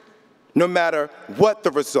work, no matter what the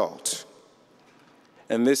result.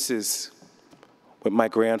 And this is what my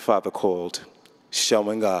grandfather called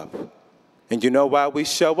showing up. And you know why we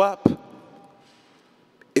show up?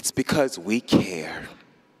 It's because we care.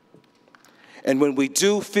 And when we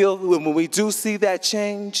do see that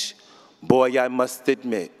change, boy, I must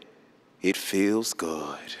admit, it feels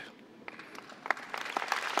good.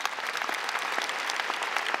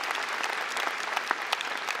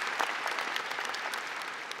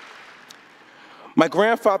 My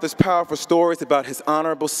grandfather's powerful stories about his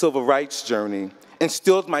honorable civil rights journey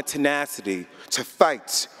instilled my tenacity to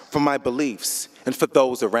fight for my beliefs and for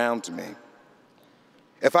those around me.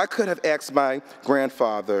 If I could have asked my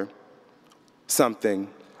grandfather something,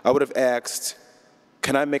 I would have asked,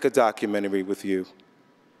 can I make a documentary with you?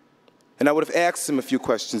 And I would have asked him a few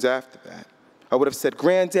questions after that. I would have said,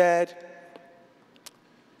 Granddad,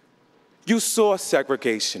 you saw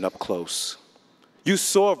segregation up close. You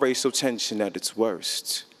saw racial tension at its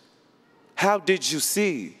worst. How did you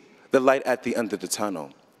see the light at the end of the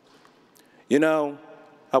tunnel? You know,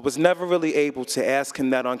 I was never really able to ask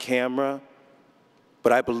him that on camera,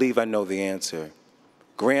 but I believe I know the answer.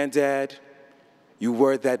 Granddad, you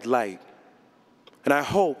were that light. And I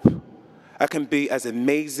hope I can be as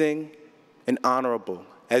amazing and honorable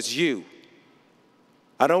as you.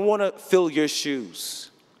 I don't want to fill your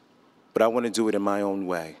shoes, but I want to do it in my own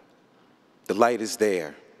way. The light is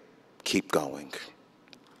there. Keep going.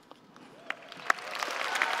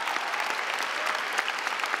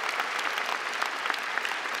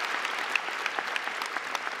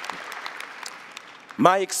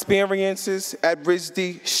 My experiences at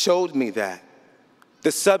RISD showed me that.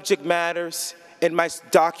 The subject matters in my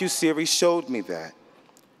docuseries showed me that.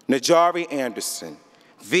 Najari Anderson,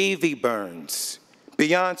 Vivi Burns,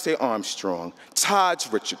 Beyonce Armstrong, Taj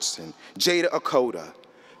Richardson, Jada Akota,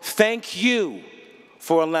 thank you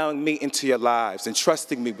for allowing me into your lives and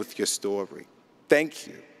trusting me with your story. Thank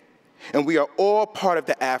you. And we are all part of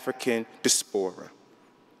the African diaspora.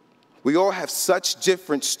 We all have such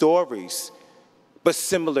different stories, but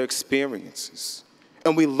similar experiences.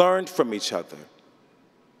 And we learned from each other.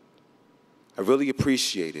 I really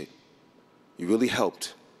appreciate it. You really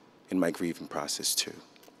helped in my grieving process too.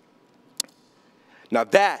 Now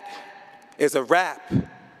that is a wrap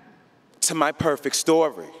to my perfect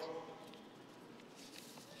story.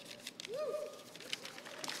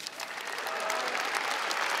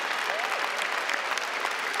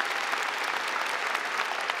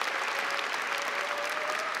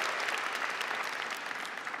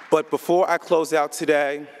 But before I close out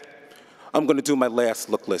today, I'm going to do my last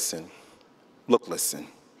look, listen. Look, listen.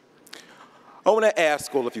 I want to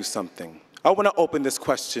ask all of you something. I want to open this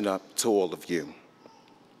question up to all of you.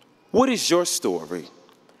 What is your story?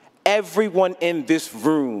 Everyone in this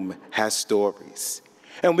room has stories,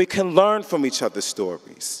 and we can learn from each other's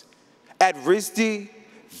stories. At RISD,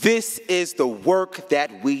 this is the work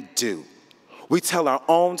that we do. We tell our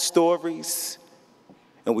own stories,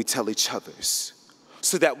 and we tell each other's,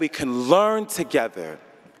 so that we can learn together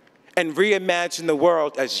and reimagine the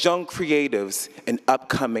world as young creatives and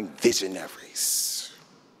upcoming visionaries.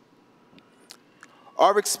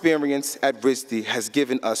 Our experience at RISD has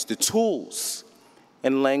given us the tools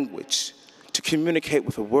and language to communicate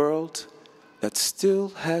with a world that still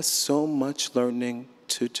has so much learning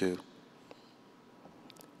to do.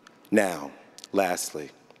 Now, lastly,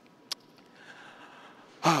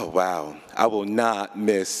 oh, wow, I will not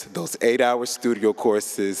miss those 8-hour studio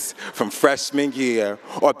courses from freshman year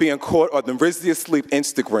or being caught on the RISD Asleep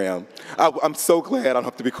Instagram. I'm so glad I don't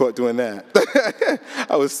have to be caught doing that.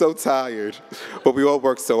 I was so tired, but we all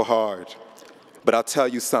worked so hard. But I'll tell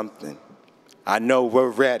you something. I know we're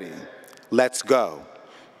ready. Let's go.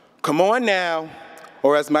 Come on now,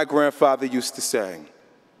 or as my grandfather used to say,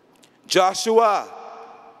 Joshua,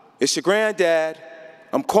 it's your granddad.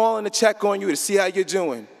 I'm calling to check on you to see how you're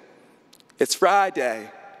doing. It's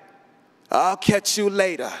Friday. I'll catch you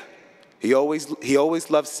later. He always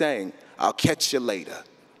loved saying, I'll catch you later.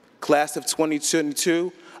 Class of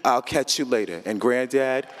 2022, I'll catch you later. And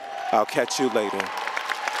Granddad, I'll catch you later.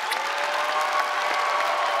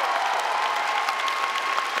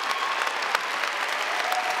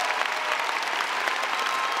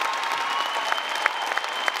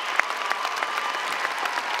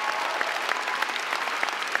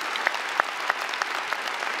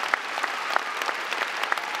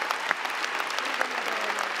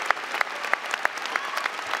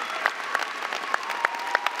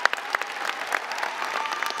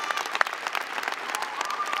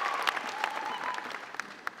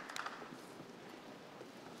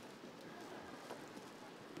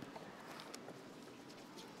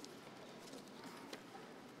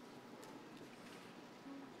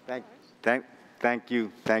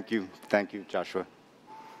 Thank you, Joshua.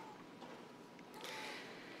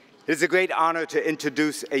 It is a great honor to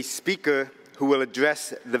introduce a speaker who will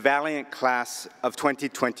address the valiant class of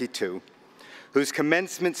 2022, whose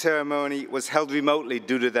commencement ceremony was held remotely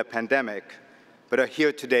due to the pandemic, but are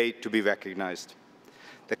here today to be recognized.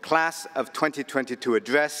 The class of 2022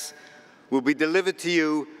 address will be delivered to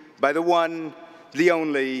you by the one, the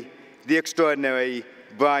only, the extraordinary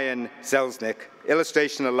Brian Selznick,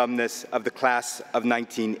 illustration alumnus of the class of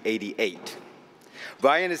 1988.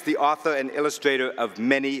 Brian is the author and illustrator of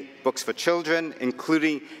many books for children,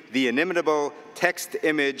 including the inimitable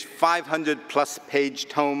text-image 500-plus page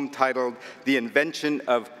tome titled The Invention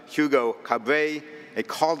of Hugo Cabret, a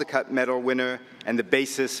Caldecott Medal winner and the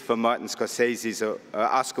basis for Martin Scorsese's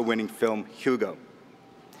Oscar-winning film, Hugo.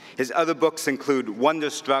 His other books include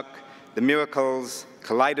Wonderstruck, The Miracles,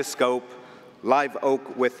 Kaleidoscope, Live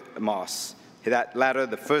Oak with Moss. That latter,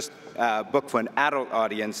 the first book for an adult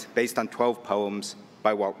audience based on 12 poems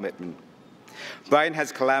by Walt Whitman. Brian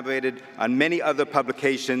has collaborated on many other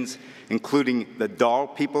publications, including the Doll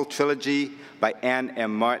People trilogy by Anne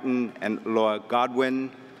M. Martin and Laura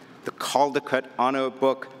Godwin, the Caldecott Honor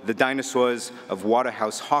book, The Dinosaurs of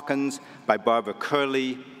Waterhouse Hawkins by Barbara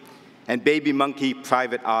Curley, and Baby Monkey,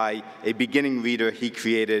 Private Eye, a beginning reader he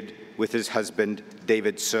created with his husband,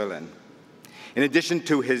 David Serlin. In addition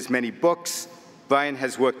to his many books, Brian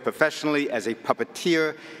has worked professionally as a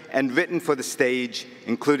puppeteer and written for the stage,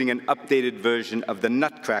 including an updated version of The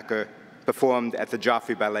Nutcracker performed at the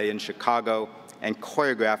Joffrey Ballet in Chicago and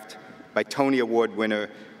choreographed by Tony Award winner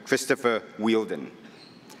Christopher Wheeldon.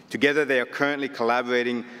 Together, they are currently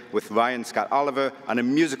collaborating with Ryan Scott Oliver on a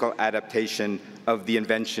musical adaptation of The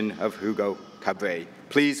Invention of Hugo Cabret.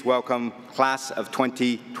 Please welcome Class of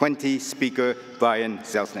 2020 speaker Brian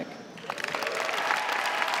Selznick.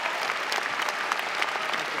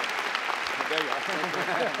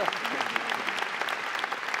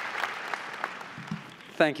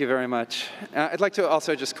 Thank you very much. I'd like to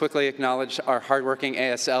also just quickly acknowledge our hardworking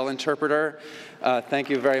ASL interpreter. Thank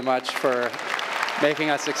you very much for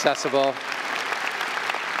making us accessible.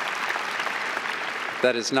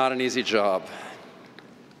 That is not an easy job.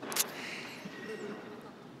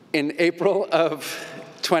 In April of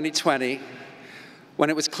 2020,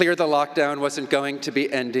 when it was clear the lockdown wasn't going to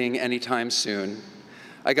be ending anytime soon,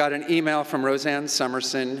 I got an email from Roseanne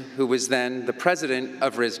Summerson, who was then the president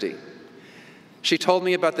of RISD. She told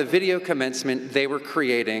me about the video commencement they were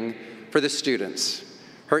creating for the students.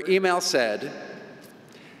 Her email said,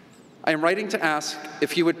 "I am writing to ask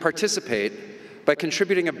if you would participate by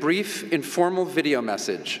contributing a brief, informal video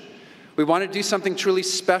message. We want to do something truly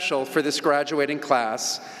special for this graduating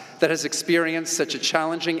class that has experienced such a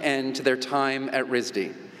challenging end to their time at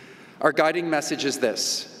RISD. Our guiding message is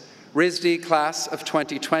this: RISD class of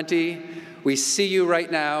 2020, we see you right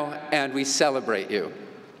now and we celebrate you."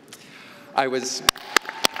 I was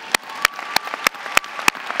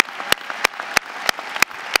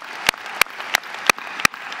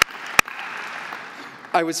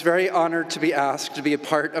very honored to be asked to be a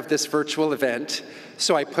part of this virtual event,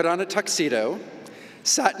 so I put on a tuxedo,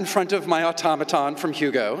 sat in front of my automaton from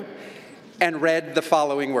Hugo, and read the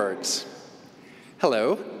following words.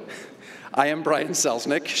 "Hello, I am Brian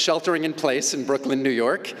Selznick, sheltering in place in Brooklyn, New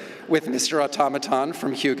York, with Mr. Automaton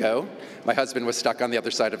from Hugo." My husband was stuck on the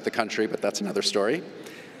other side of the country, but that's another story.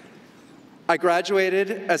 "I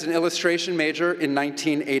graduated as an illustration major in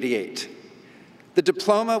 1988. The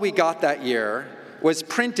diploma we got that year was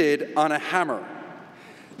printed on a hammer.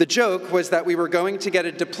 The joke was that we were going to get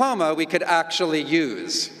a diploma we could actually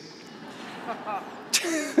use.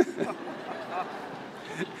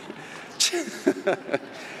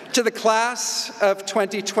 To the class of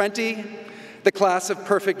 2020, the class of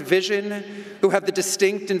perfect vision, who have the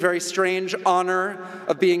distinct and very strange honor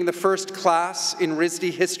of being the first class in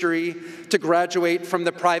RISD history to graduate from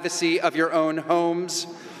the privacy of your own homes.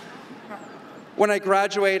 When I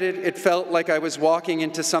graduated, it felt like I was walking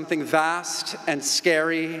into something vast and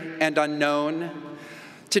scary and unknown.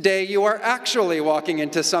 Today, you are actually walking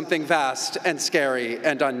into something vast and scary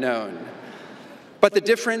and unknown. But the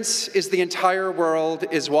difference is the entire world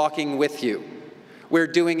is walking with you. We're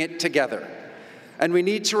doing it together. And we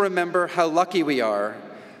need to remember how lucky we are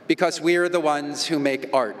because we are the ones who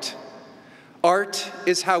make art. Art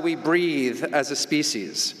is how we breathe as a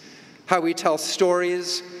species, how we tell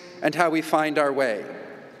stories, and how we find our way."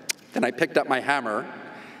 Then I picked up my hammer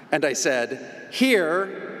and I said,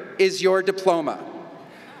 "Here is your diploma.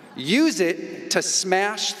 Use it to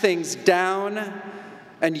smash things down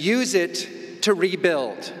and use it to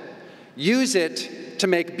rebuild. Use it to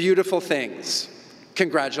make beautiful things.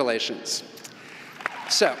 Congratulations."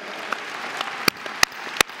 So,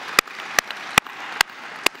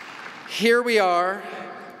 here we are,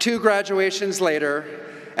 2 graduations later,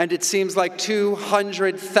 and it seems like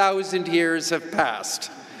 200,000 years have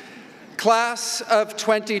passed. Class of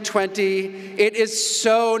 2020, it is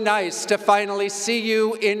so nice to finally see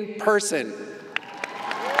you in person.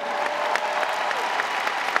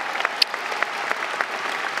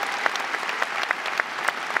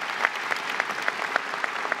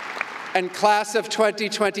 And class of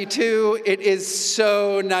 2022, it is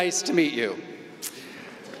so nice to meet you.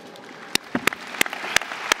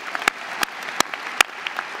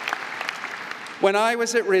 When I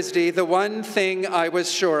was at RISD, the one thing I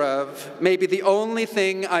was sure of, maybe the only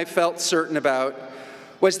thing I felt certain about,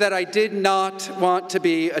 was that I did not want to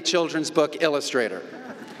be a children's book illustrator.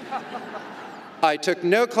 I took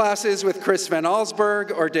no classes with Chris Van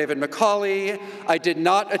Allsburg or David Macaulay. I did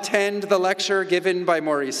not attend the lecture given by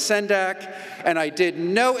Maurice Sendak, and I did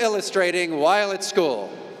no illustrating while at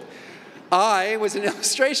school. I was an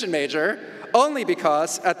illustration major only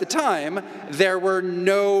because, at the time, there were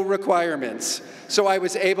no requirements. So I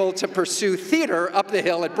was able to pursue theater up the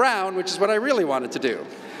hill at Brown, which is what I really wanted to do.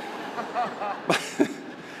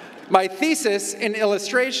 My thesis in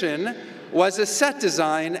illustration was a set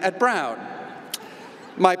design at Brown.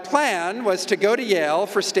 My plan was to go to Yale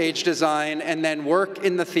for stage design and then work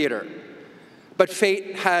in the theater. But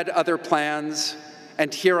fate had other plans,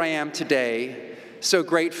 and here I am today, so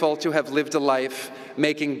grateful to have lived a life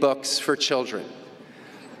making books for children.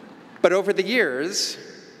 But over the years,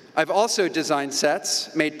 I've also designed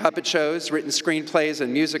sets, made puppet shows, written screenplays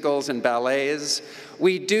and musicals and ballets.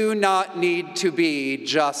 We do not need to be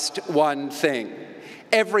just one thing.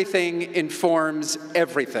 Everything informs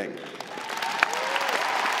everything.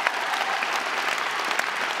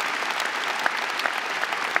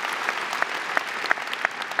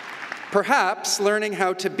 Perhaps learning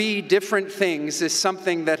how to be different things is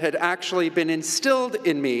something that had actually been instilled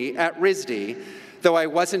in me at RISD, though I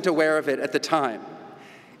wasn't aware of it at the time.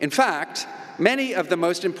 In fact, many of the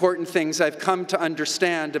most important things I've come to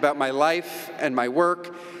understand about my life and my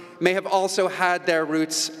work may have also had their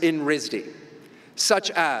roots in RISD,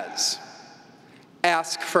 such as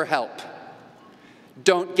ask for help,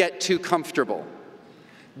 don't get too comfortable,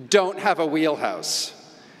 don't have a wheelhouse,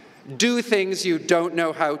 do things you don't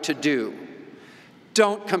know how to do,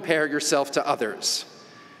 don't compare yourself to others.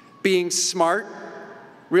 Being smart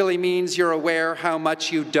really means you're aware how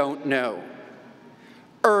much you don't know.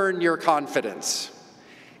 Earn your confidence.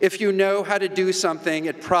 If you know how to do something,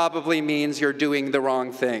 it probably means you're doing the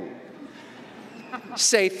wrong thing.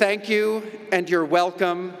 Say thank you and you're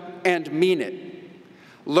welcome and mean it.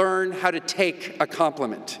 Learn how to take a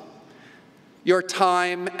compliment. Your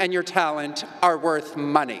time and your talent are worth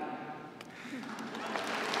money.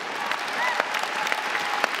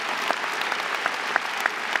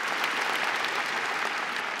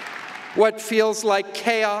 What feels like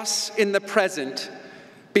chaos in the present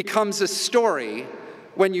becomes a story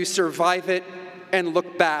when you survive it and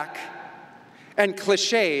look back, and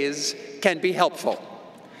cliches can be helpful.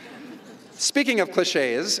 Speaking of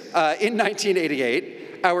cliches, in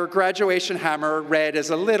 1988, our graduation hammer read as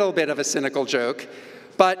a little bit of a cynical joke,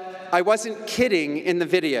 but I wasn't kidding in the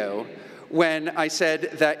video when I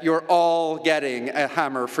said that you're all getting a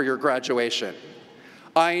hammer for your graduation.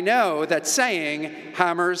 I know that saying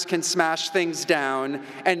hammers can smash things down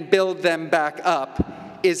and build them back up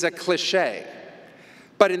is a cliche.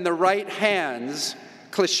 But in the right hands,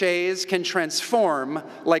 cliches can transform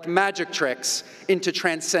like magic tricks into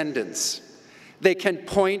transcendence. They can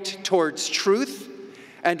point towards truth,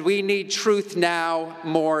 and we need truth now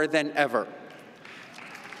more than ever.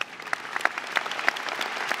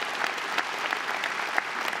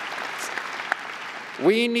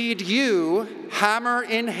 We need you, hammer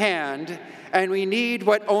in hand, and we need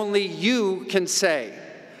what only you can say.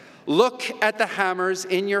 Look at the hammers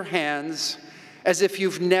in your hands as if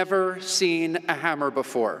you've never seen a hammer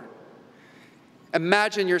before.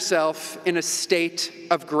 Imagine yourself in a state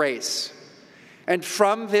of grace. And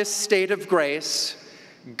from this state of grace,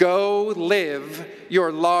 go live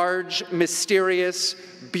your large, mysterious,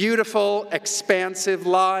 beautiful, expansive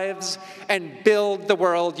lives and build the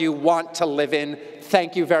world you want to live in.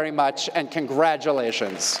 Thank you very much, and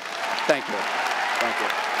congratulations. Thank you. Thank you.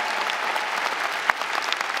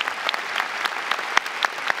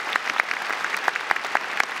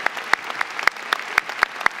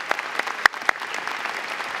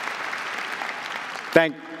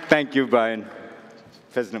 Thank you, Brian.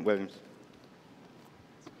 President Williams.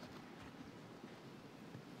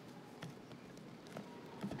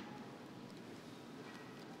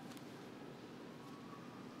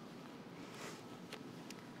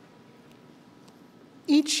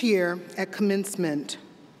 Each year at Commencement,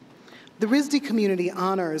 the RISD community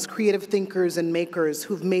honors creative thinkers and makers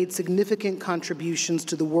who've made significant contributions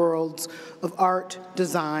to the worlds of art,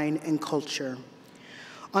 design, and culture.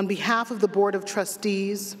 On behalf of the Board of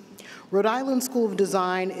Trustees, Rhode Island School of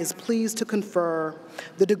Design is pleased to confer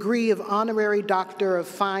the degree of Honorary Doctor of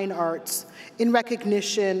Fine Arts in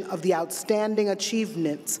recognition of the outstanding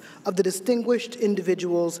achievements of the distinguished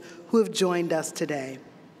individuals who have joined us today.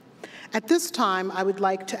 At this time, I would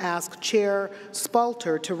like to ask Chair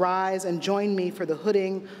Spalter to rise and join me for the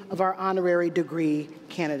hooding of our honorary degree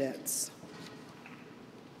candidates.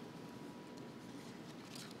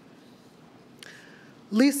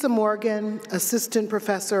 Lisa Morgan, Assistant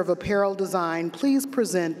Professor of Apparel Design, please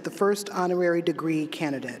present the first honorary degree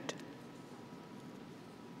candidate.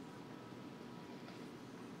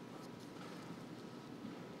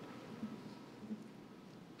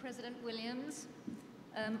 President Williams,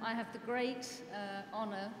 I have the great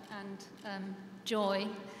honor and joy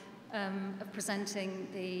of presenting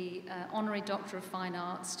the Honorary Doctor of Fine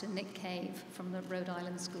Arts to Nick Cave from the Rhode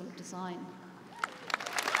Island School of Design.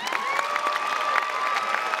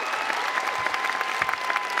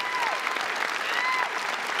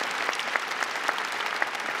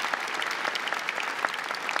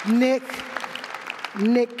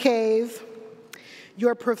 Nick Cave,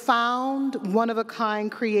 your profound,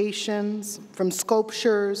 one-of-a-kind creations, from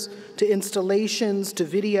sculptures to installations to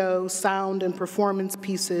video, sound, and performance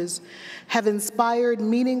pieces, have inspired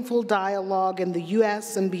meaningful dialogue in the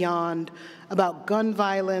U.S. and beyond about gun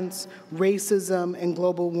violence, racism, and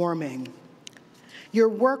global warming. Your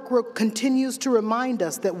work continues to remind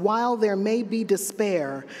us that while there may be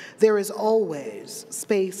despair, there is always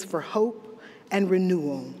space for hope and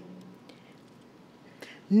renewal.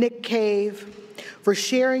 Nick Cave, for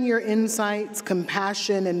sharing your insights,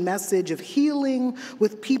 compassion, and message of healing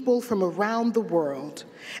with people from around the world,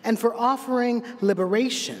 and for offering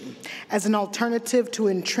liberation as an alternative to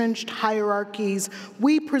entrenched hierarchies,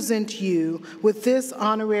 we present you with this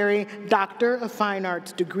honorary Doctor of Fine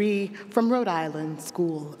Arts degree from Rhode Island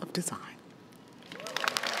School of Design.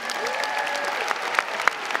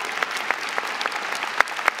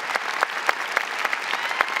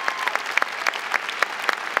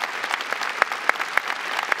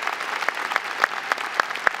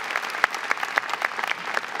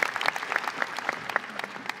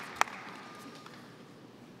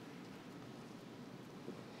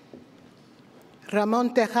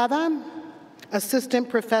 Ramon Tejada, Assistant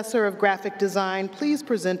Professor of Graphic Design, please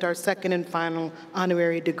present our second and final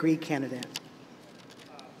honorary degree candidate.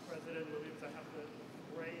 President Williams, I have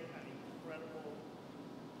the great and incredible...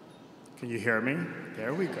 Can you hear me?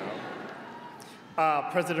 There we go.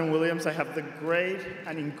 President Williams, I have the great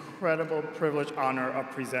and incredible privilege honor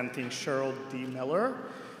of presenting Cheryl D. Miller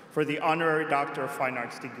for the Honorary Doctor of Fine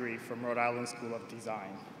Arts degree from Rhode Island School of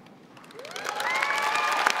Design.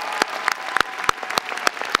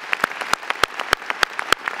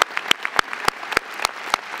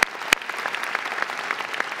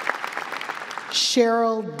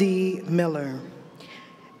 Cheryl D. Miller.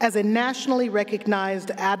 As a nationally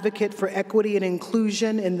recognized advocate for equity and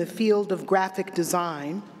inclusion in the field of graphic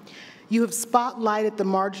design, you have spotlighted the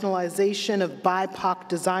marginalization of BIPOC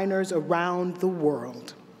designers around the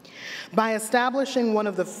world. By establishing one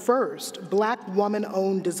of the first Black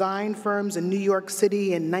woman-owned design firms in New York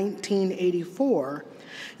City in 1984,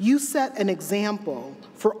 you set an example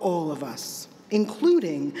for all of us,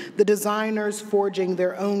 including the designers forging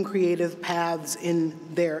their own creative paths in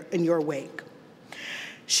your wake.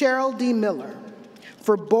 Cheryl D. Miller,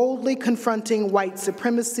 for boldly confronting white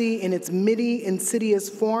supremacy in its many insidious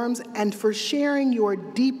forms and for sharing your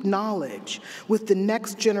deep knowledge with the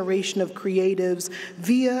next generation of creatives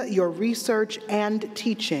via your research and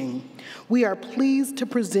teaching. We are pleased to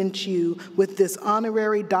present you with this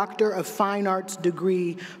honorary Doctor of Fine Arts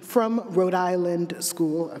degree from Rhode Island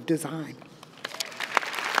School of Design.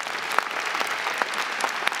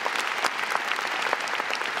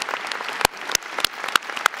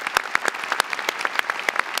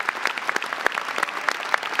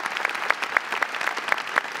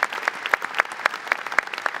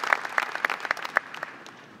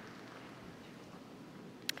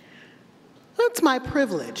 It's my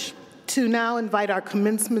privilege to now invite our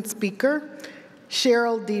commencement speaker,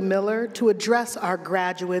 Cheryl D. Miller, to address our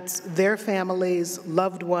graduates, their families,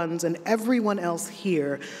 loved ones, and everyone else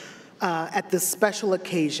here at this special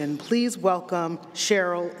occasion. Please welcome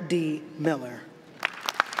Cheryl D. Miller.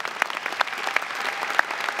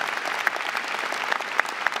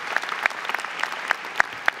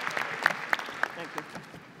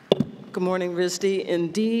 Good morning, RISD.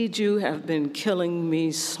 Indeed, you have been killing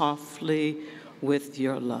me softly with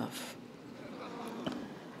your love.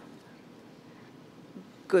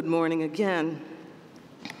 Good morning again.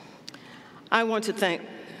 I want to thank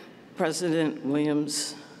President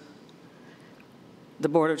Williams, the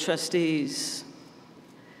Board of Trustees,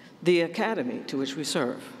 the Academy to which we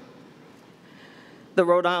serve, the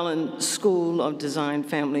Rhode Island School of Design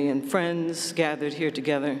family and friends gathered here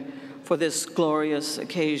together for this glorious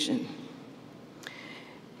occasion.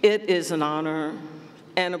 It is an honor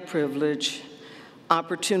and a privilege,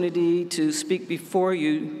 opportunity to speak before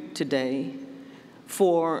you today.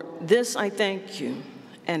 For this, I thank you,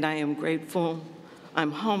 and I am grateful,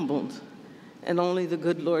 I'm humbled, and only the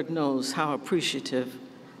good Lord knows how appreciative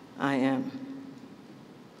I am.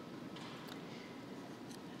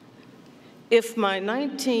 If my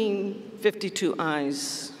 1952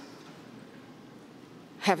 eyes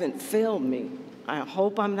haven't failed me, I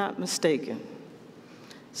hope I'm not mistaken.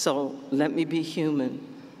 So let me be human.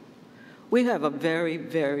 We have a very,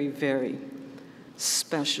 very, very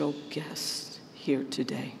special guest here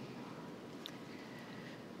today.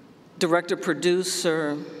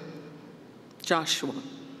 Director-producer Joshua,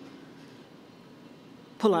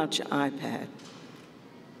 pull out your iPad,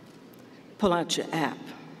 pull out your app.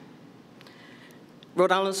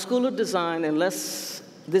 Rhode Island School of Design, unless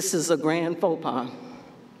this is a grand faux pas,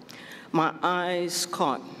 my eyes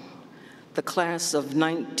caught the class of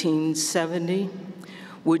 1970.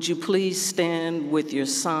 Would you please stand with your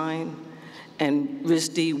sign and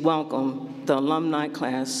RISD welcome the alumni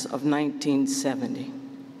class of 1970.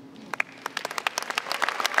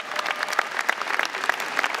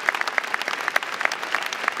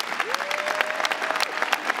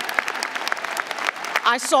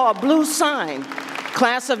 I saw a blue sign.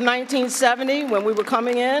 Class of 1970, when we were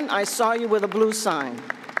coming in, I saw you with a blue sign.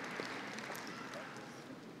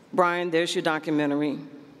 Brian, there's your documentary.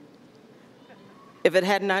 If it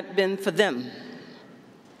had not been for them,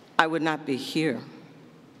 I would not be here.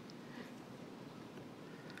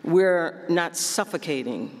 We're not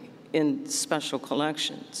suffocating in special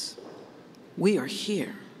collections. We are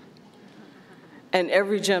here. And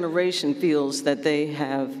every generation feels that they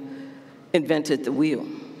have invented the wheel.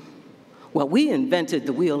 Well, we invented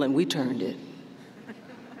the wheel and we turned it.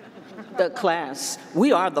 The class,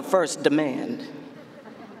 we are the first demand.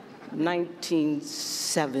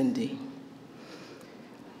 1970.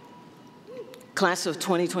 Class of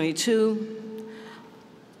 2022,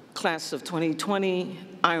 class of 2020,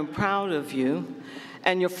 I am proud of you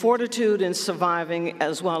and your fortitude in surviving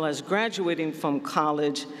as well as graduating from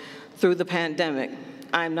college through the pandemic.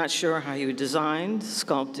 I'm not sure how you designed,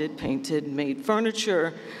 sculpted, painted, made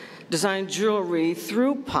furniture, designed jewelry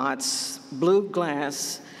through pots, blue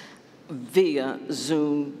glass, via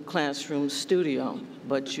Zoom classroom studio,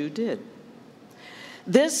 but you did.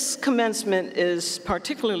 This commencement is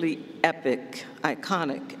particularly epic,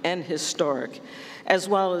 iconic, and historic, as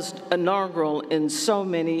well as inaugural in so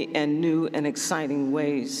many and new and exciting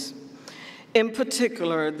ways. In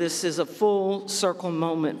particular, this is a full circle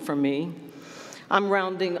moment for me. I'm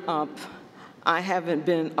rounding up. I haven't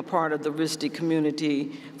been a part of the RISD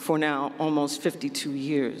community for now almost 52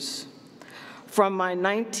 years. From my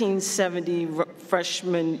 1970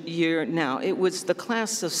 freshman year now, it was the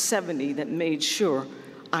class of 70 that made sure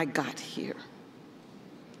I got here.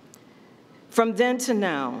 From then to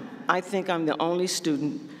now, I think I'm the only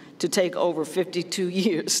student to take over 52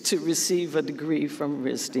 years to receive a degree from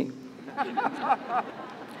RISD.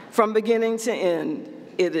 From beginning to end,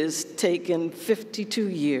 it has taken 52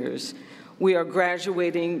 years. We are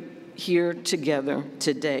graduating here together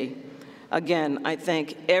today. Again, I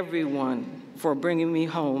thank everyone for bringing me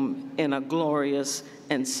home in a glorious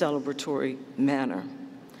and celebratory manner.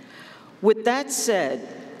 With that said,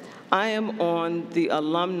 I am on the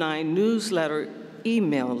alumni newsletter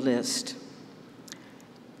email list.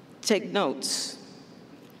 Take notes,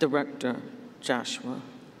 Director Joshua.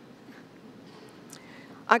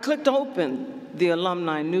 I clicked open the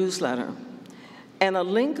alumni newsletter, and a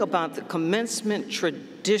link about the commencement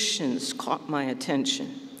traditions caught my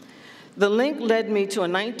attention. The link led me to a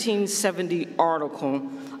 1970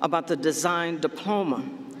 article about the design diploma.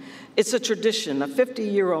 It's a tradition, a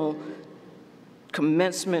 50-year-old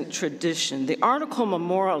commencement tradition. The article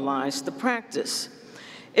memorialized the practice.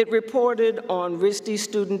 It reported on RISD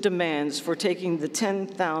student demands for taking the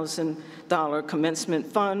 $10,000 commencement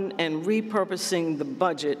fund and repurposing the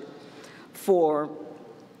budget for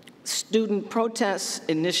student protests,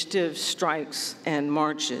 initiatives, strikes, and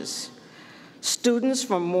marches. Students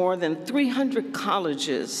from more than 300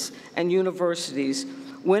 colleges and universities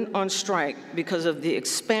went on strike because of the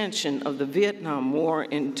expansion of the Vietnam War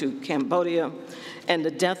into Cambodia and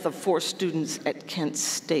the death of 4 students at Kent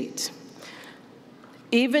State.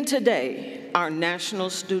 Even today, our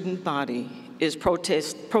national student body is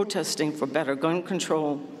protesting for better gun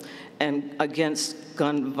control and against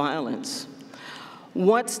gun violence.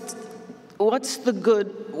 What's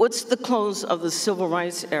the close of the civil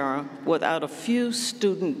rights era without a few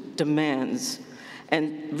student demands?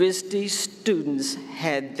 And RISD students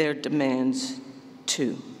had their demands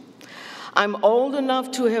too. I'm old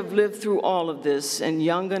enough to have lived through all of this and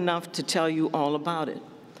young enough to tell you all about it.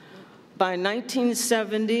 By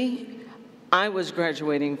 1970, I was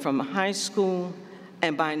graduating from high school,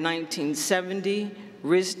 and by 1970,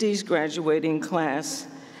 RISD's graduating class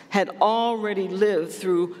had already lived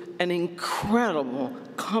through an incredible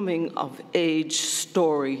coming-of-age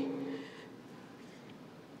story.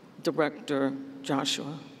 Director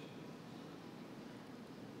Joshua.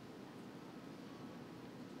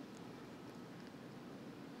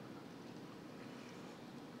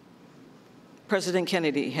 President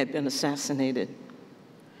Kennedy had been assassinated.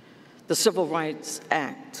 The Civil Rights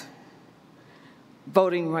Act,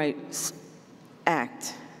 Voting Rights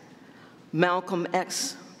Act, Malcolm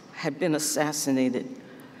X had been assassinated.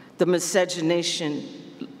 The Miscegenation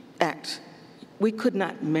Act, we could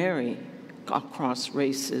not marry across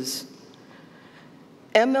races.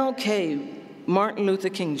 MLK, Martin Luther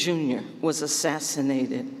King Jr., was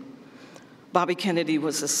assassinated. Bobby Kennedy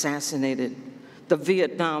was assassinated. The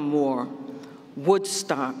Vietnam War,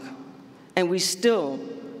 Woodstock, and we still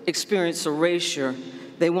experience erasure.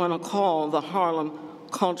 They want to call the Harlem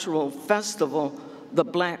Cultural Festival the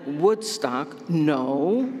Black Woodstock.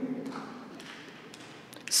 No.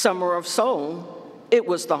 Summer of Soul, it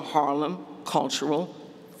was the Harlem Cultural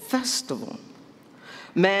Festival.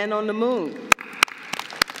 Man on the Moon.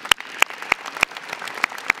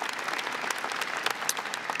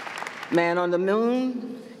 Man on the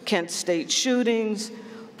Moon, Kent State shootings,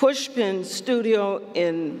 Pushpin Studio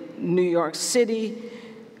in New York City,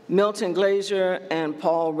 Milton Glaser and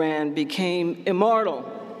Paul Rand became immortal.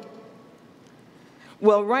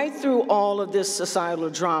 Well, right through all of this societal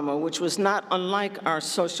drama, which was not unlike our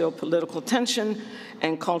socio-political tension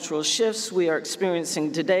and cultural shifts we are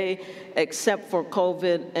experiencing today, except for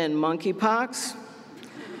COVID and monkeypox,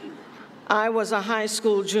 I was a high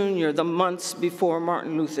school junior the months before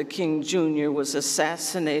Martin Luther King Jr. was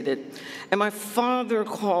assassinated, and my father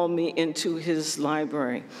called me into his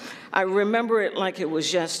library. I remember it like it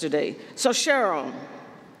was yesterday. So Cheryl,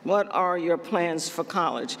 what are your plans for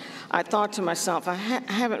college? I thought to myself, I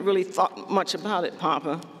haven't really thought much about it,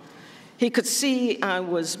 Papa. He could see I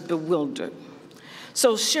was bewildered.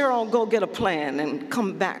 So Cheryl, go get a plan and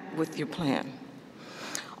come back with your plan.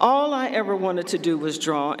 All I ever wanted to do was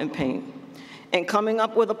draw and paint. And coming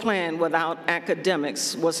up with a plan without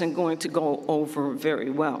academics wasn't going to go over very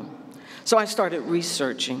well. So I started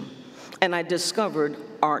researching, and I discovered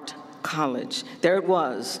art college. There it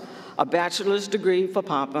was, a bachelor's degree for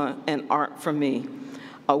Papa and art for me,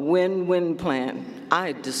 a win-win plan.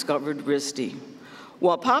 I discovered RISD.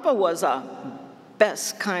 Well, Papa was a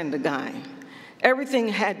best kind of guy. Everything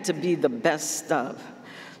had to be the best of.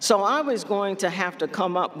 So I was going to have to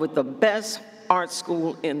come up with the best art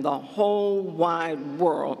school in the whole wide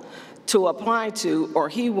world to apply to, or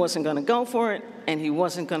he wasn't going to go for it, and he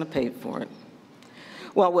wasn't going to pay for it.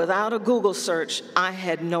 Well, without a Google search, I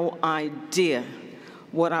had no idea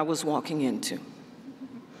what I was walking into.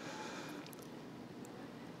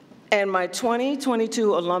 And my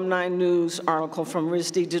 2022 Alumni News article from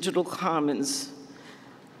RISD Digital Commons,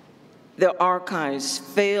 the archives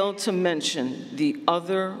failed to mention the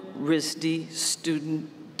other RISD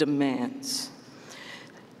student demands.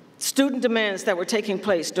 Student demands that were taking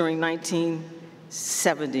place during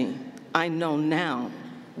 1970. I know now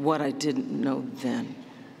what I didn't know then.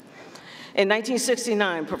 In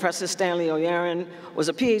 1969, Professor Stanley O'Yarin was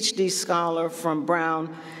a PhD scholar from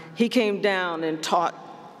Brown. He came down and taught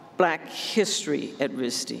Black history at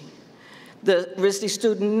RISD. The RISD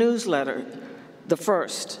student newsletter, the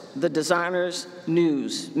first, the Designer's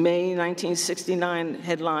News, May 1969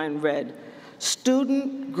 headline read,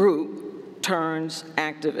 "Student Group Turns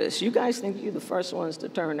Activist." You guys think you're the first ones to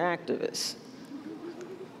turn activists.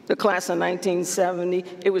 The class of 1970,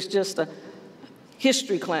 it was just a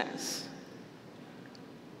history class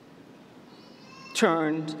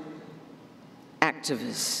turned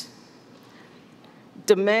activists.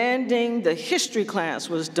 The history class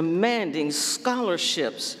was demanding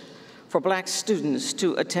scholarships for Black students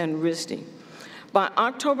to attend RISD. By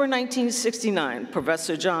October 1969,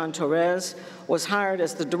 Professor John Torres was hired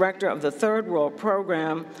as the director of the Third World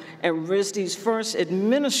Program and RISD's first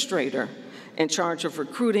administrator in charge of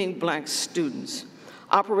recruiting Black students.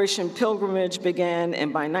 Operation Pilgrimage began,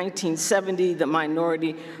 and by 1970, the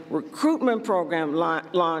Minority Recruitment Program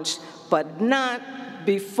launched, but not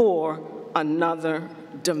before another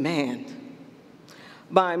demand.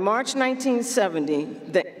 By March 1970,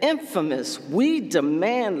 the infamous "We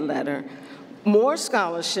Demand" letter, more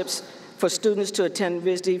scholarships for students to attend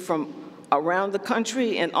RISD from around the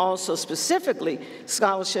country, and also specifically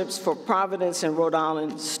scholarships for Providence and Rhode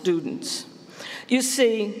Island students. You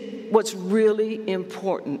see, what's really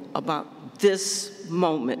important about this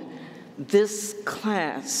moment, this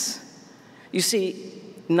class, you see,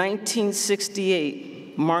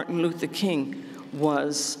 1968, Martin Luther King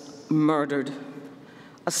was murdered,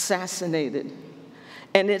 assassinated.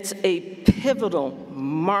 and it's a pivotal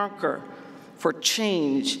marker for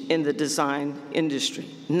change in the design industry,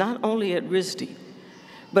 not only at RISD,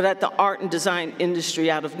 but at the art and design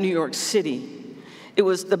industry out of New York City. It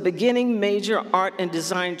was the beginning major art and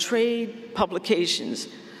design trade publications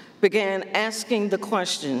began asking the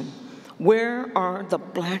question, where are the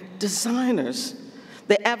Black designers?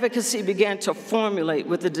 The advocacy began to formulate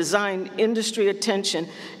with the design industry attention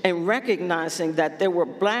and recognizing that there were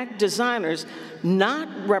Black designers not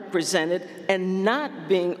represented and not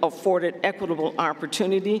being afforded equitable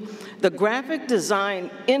opportunity. The graphic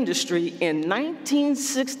design industry in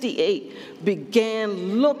 1968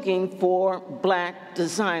 began looking for Black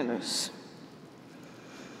designers.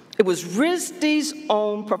 It was RISD's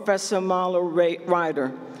own Professor Marla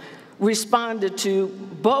Ryder responded to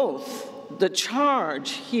both the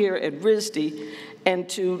charge here at RISD and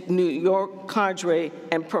to New York cadre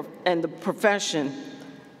and the profession.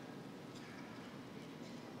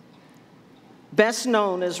 Best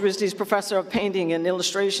known as RISD's Professor of Painting and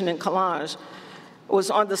Illustration and Collage, was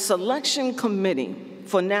on the selection committee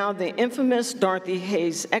for now the infamous Dorothy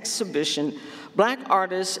Hayes exhibition, Black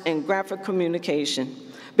Artists in Graphic Communication.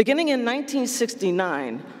 Beginning in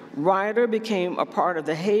 1969, Ryder became a part of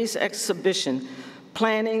the Hayes exhibition,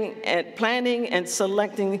 planning and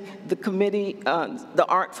selecting the committee, the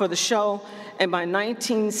art for the show, and by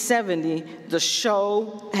 1970, the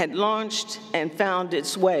show had launched and found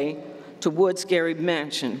its way to Wood's Gary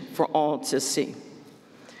Mansion for all to see.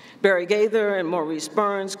 Barry Gaither and Maurice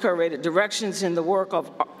Burns curated directions in the work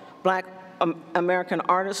of Black American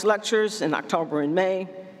Artist Lectures in October and May.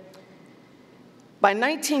 By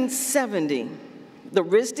 1970, the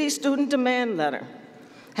RISD student demand letter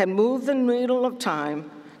had moved the needle of time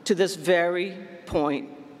to this very point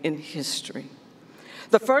in history.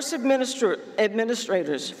 The first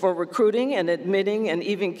administrators for recruiting and admitting and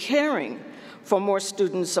even caring for more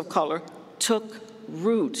students of color took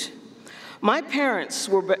root. My parents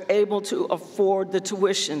were able to afford the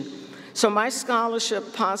tuition, so my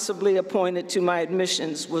scholarship, possibly appointed to my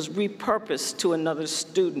admissions, was repurposed to another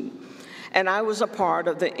student. And I was a part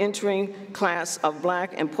of the entering class of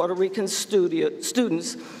Black and Puerto Rican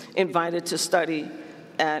students invited to study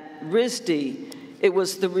at RISD. It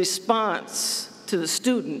was the response to the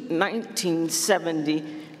student 1970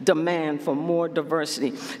 demand for more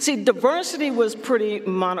diversity. See, diversity was pretty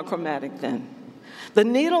monochromatic then. The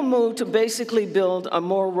needle moved to basically build a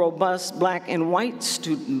more robust Black and white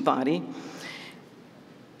student body.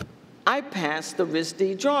 I passed the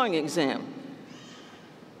RISD drawing exam.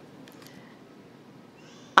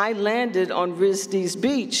 I landed on RISD's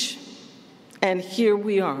beach, and here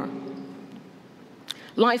we are.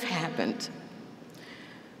 Life happened.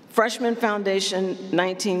 Freshman Foundation,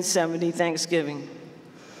 1970, Thanksgiving.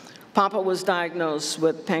 Papa was diagnosed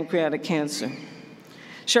with pancreatic cancer.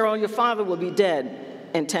 Cheryl, your father will be dead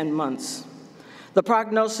in 10 months. The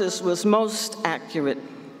prognosis was most accurate.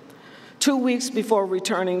 2 weeks before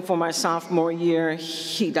returning for my sophomore year,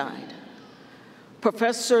 he died.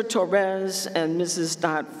 Professor Torres and Mrs.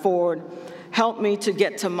 Dodd-Ford helped me to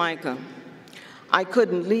get to Micah. I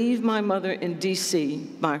couldn't leave my mother in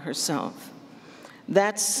DC by herself.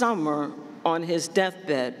 That summer, on his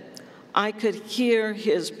deathbed, I could hear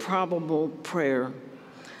his probable prayer.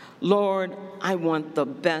 Lord, I want the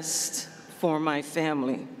best for my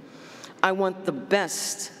family. I want the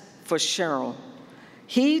best for Cheryl.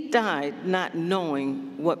 He died not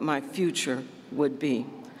knowing what my future would be.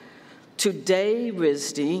 Today,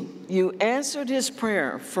 RISD, you answered his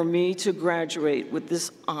prayer for me to graduate with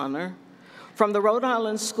this honor from the Rhode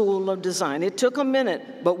Island School of Design. It took a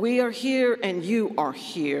minute, but we are here and you are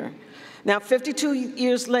here. Now, 52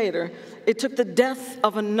 years later, it took the death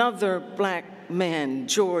of another Black man,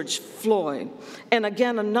 George Floyd, and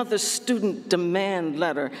again another student demand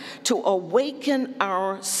letter to awaken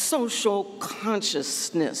our social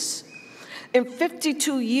consciousness. In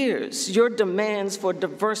 52 years, your demands for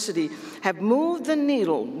diversity have moved the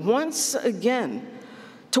needle once again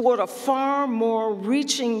toward a far more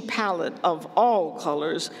reaching palette of all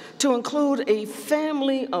colors to include a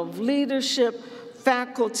family of leadership,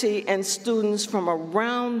 faculty, and students from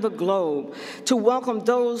around the globe to welcome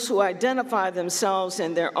those who identify themselves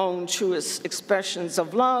in their own truest expressions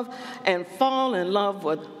of love and fall in love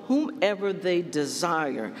with whomever they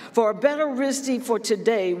desire. For a better RISD for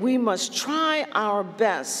today, we must try our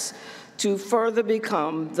best to further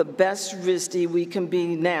become the best RISD we can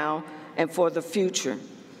be now and for the future.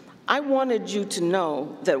 I wanted you to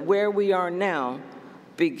know that where we are now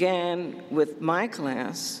began with my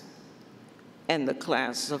class and the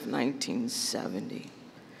class of 1970.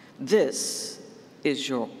 This is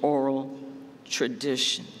your oral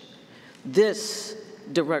tradition. This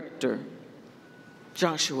director.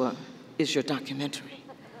 Joshua is your documentary.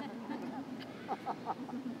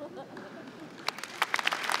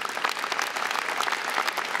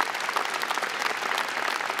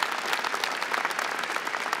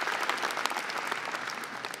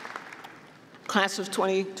 Class of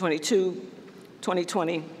 2022,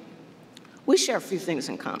 2020, we share a few things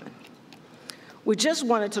in common. We just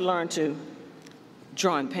wanted to learn to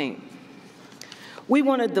draw and paint. We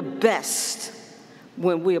wanted the best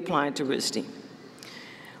when we applied to RISD.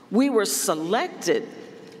 We were selected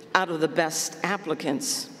out of the best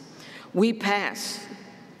applicants. We passed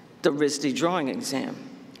the RISD drawing exam.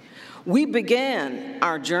 We began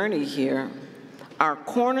our journey here, our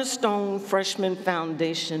cornerstone freshman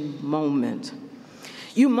foundation moment.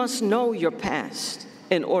 You must know your past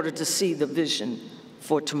in order to see the vision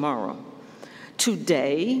for tomorrow.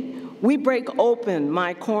 Today, we break open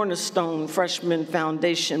my cornerstone freshman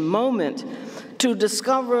foundation moment to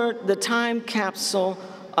discover the time capsule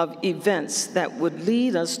of events that would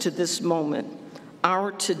lead us to this moment,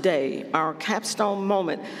 our today, our capstone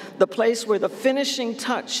moment, the place where the finishing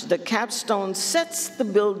touch, the capstone, sets the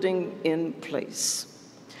building in place.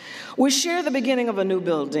 We share the beginning of a new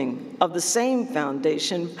building of the same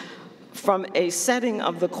foundation from a setting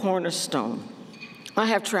of the cornerstone. I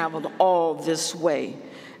have traveled all this way,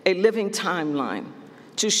 a living timeline,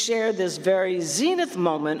 to share this very zenith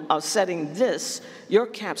moment of setting this, your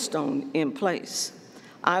capstone, in place.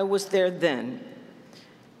 I was there then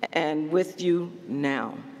and with you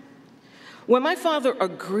now. When my father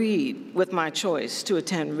agreed with my choice to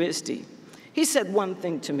attend RISD, he said one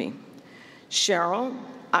thing to me: Cheryl,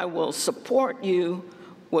 I will support you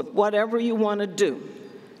with whatever you want to do.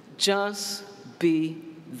 Just be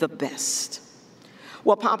the best.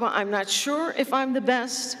 Well, Papa, I'm not sure if I'm the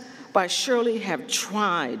best, but I surely have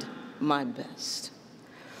tried my best.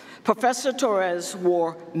 Professor Torres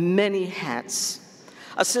wore many hats: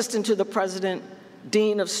 assistant to the president,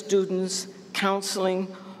 dean of students,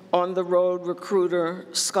 counseling, on-the-road recruiter,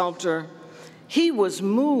 sculptor. He was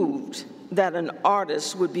moved that an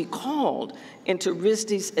artist would be called into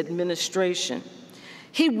RISD's administration.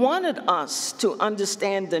 He wanted us to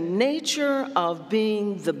understand the nature of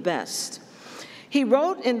being the best. He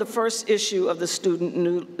wrote in the first issue of the student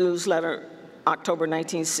newsletter, October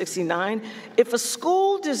 1969, if a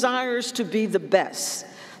school desires to be the best,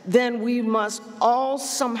 then we must all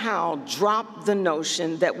somehow drop the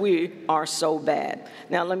notion that we are so bad.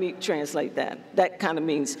 Now let me translate that. That kind of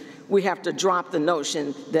means we have to drop the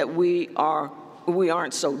notion that we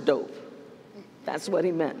aren't so dope. That's what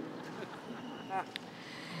he meant.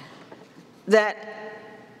 That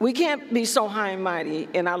we can't be so high and mighty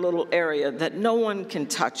in our little area that no one can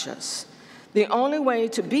touch us. The only way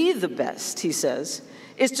to be the best, he says,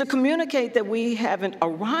 is to communicate that we haven't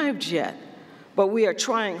arrived yet, but we are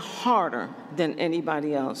trying harder than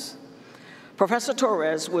anybody else. Professor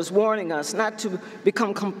Torres was warning us not to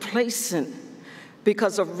become complacent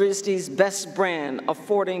because of RISD's best brand,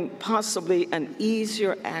 affording possibly an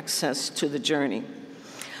easier access to the journey.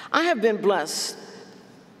 I have been blessed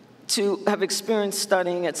to have experienced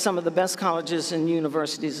studying at some of the best colleges and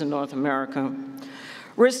universities in North America.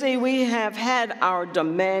 RISD, we have had our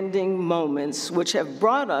demanding moments, which have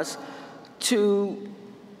brought us to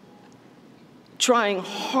trying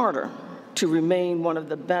harder to remain one of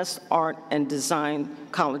the best art and design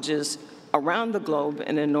colleges around the globe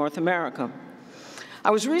and in North America.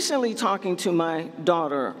 I was recently talking to my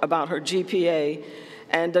daughter about her GPA,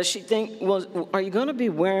 and does she think, well, are you going to be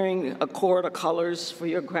wearing a cord of colors for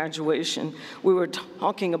your graduation? We were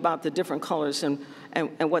talking about the different colors and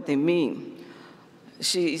what they mean.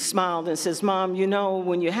 She smiled and says, Mom, you know,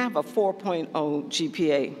 when you have a 4.0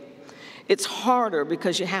 GPA, it's harder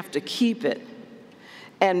because you have to keep it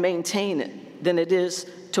and maintain it than it is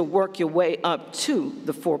to work your way up to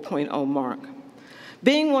the 4.0 mark.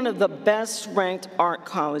 Being one of the best ranked art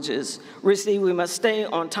colleges, RISD, we must stay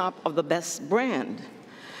on top of the best brand.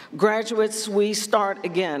 Graduates, we start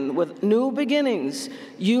again with new beginnings.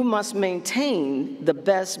 You must maintain the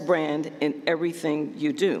best brand in everything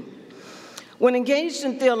you do. When engaged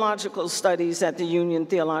in theological studies at the Union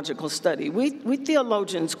Theological Study, we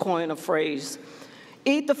theologians coin a phrase,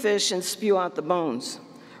 eat the fish and spew out the bones.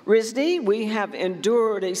 RISD, we have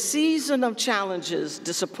endured a season of challenges,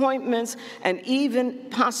 disappointments, and even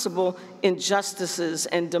possible injustices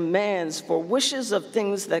and demands for wishes of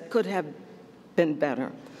things that could have been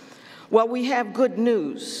better. Well, we have good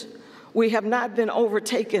news. We have not been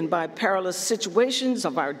overtaken by perilous situations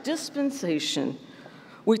of our dispensation.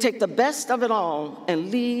 We take the best of it all and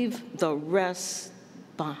leave the rest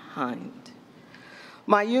behind.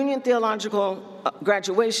 My Union Theological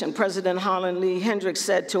graduation, President Holland Lee Hendricks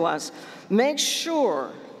said to us, make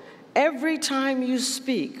sure every time you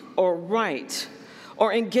speak or write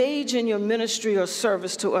or engage in your ministry or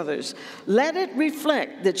service to others, let it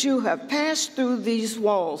reflect that you have passed through these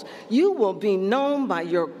walls. You will be known by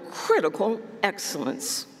your critical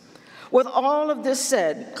excellence. With all of this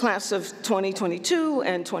said, class of 2022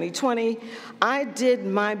 and 2020, I did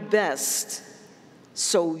my best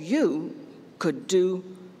so you could do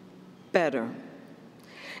better.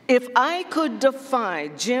 If I could defy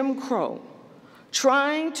Jim Crow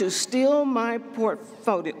trying to steal my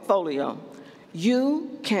portfolio,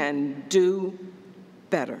 you can do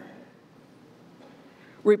better.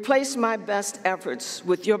 Replace my best efforts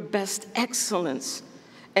with your best excellence,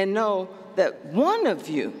 and know that one of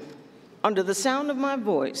you, under the sound of my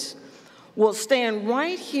voice, will stand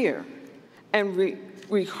right here and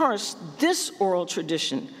rehearse this oral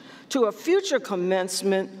tradition to a future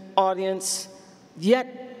commencement audience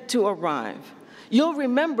yet to arrive. You'll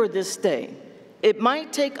remember this day. It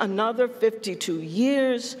might take another 52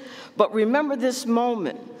 years, but remember this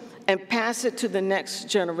moment and pass it to the next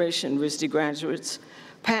generation, RISD graduates.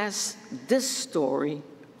 Pass this story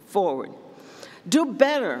forward. Do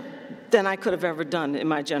better than I could have ever done in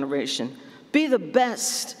my generation. Be the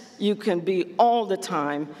best you can be all the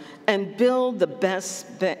time and build the best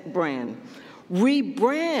brand.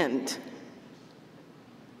 Rebrand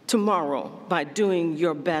tomorrow by doing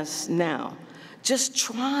your best now. Just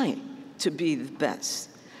try to be the best.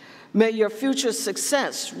 May your future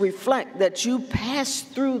success reflect that you passed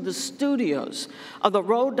through the studios of the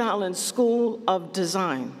Rhode Island School of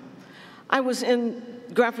Design. I was in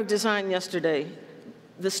graphic design yesterday,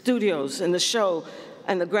 the studios and the show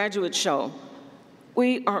and the graduate show.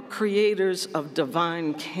 We are creators of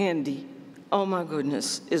divine candy. Oh my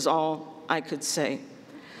goodness, is all I could say.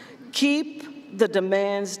 Keep the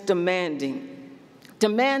demands demanding.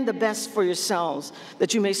 Demand the best for yourselves,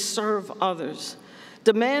 that you may serve others.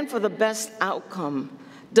 Demand for the best outcome.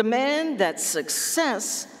 Demand that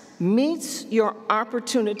success meets your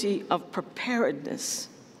opportunity of preparedness.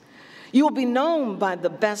 You will be known by the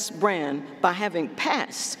best brand by having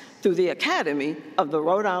passed through the Academy of the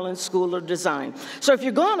Rhode Island School of Design. So if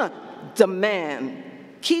you're gonna demand,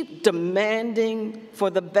 keep demanding for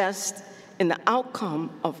the best in the outcome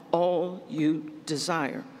of all you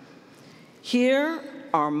desire. Here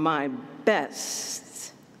are my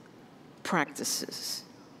best practices.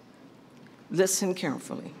 Listen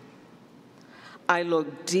carefully. I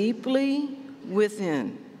look deeply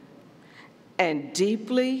within and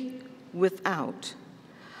deeply without.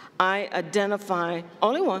 I identify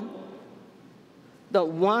only one, the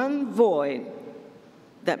one void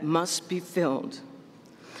that must be filled.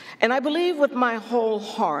 And I believe with my whole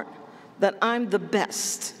heart that I'm the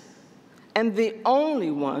best and the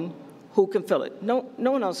only one who can fill it. No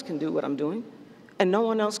one else can do what I'm doing, and no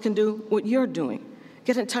one else can do what you're doing.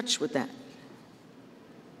 Get in touch with that.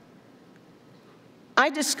 I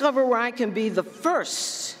discover where I can be the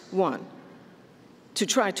first one to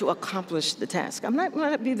try to accomplish the task. I might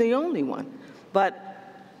not be the only one, but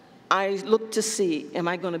I look to see, am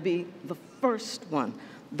I going to be the first one,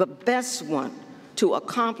 the best one to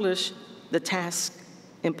accomplish the task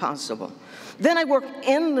impossible? Then I work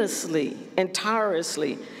endlessly and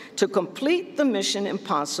tirelessly to complete the mission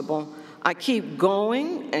impossible. I keep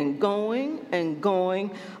going and going and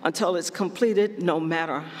going until it's completed, no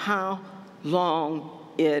matter how long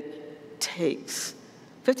it takes.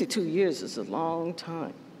 52 years is a long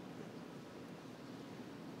time.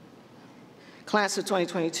 Class of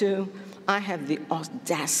 2022, I have the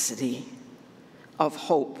audacity of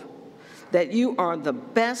hope that you are the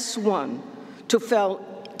best one to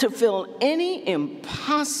fill any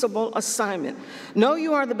impossible assignment. Know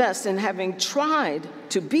you are the best in having tried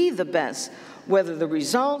to be the best, whether the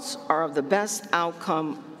results are of the best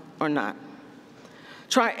outcome or not.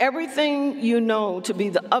 Try everything you know to be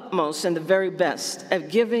the utmost and the very best at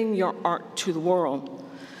giving your art to the world.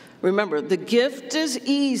 Remember, the gift is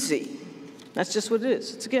easy. That's just what it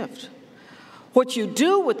is. It's a gift. What you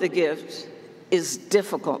do with the gift is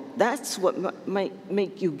difficult. That's what might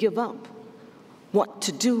make you give up what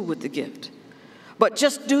to do with the gift. But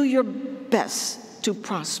just do your best to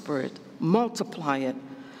prosper it, multiply it.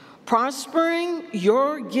 Prospering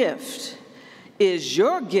your gift is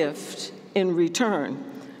your gift in return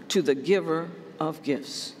to the giver of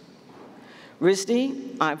gifts.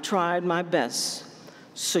 RISD, I've tried my best,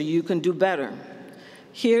 so you can do better.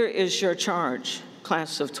 Here is your charge,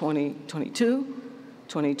 class of 2022,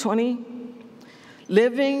 2020.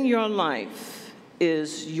 Living your life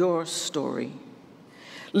is your story.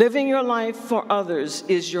 Living your life for others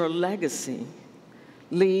is your legacy.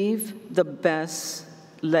 leave the best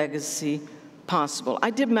legacy possible.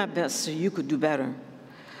 I did my best so you could do better.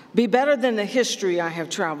 Be better than the history I have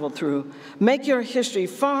traveled through. Make your history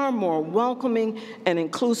far more welcoming and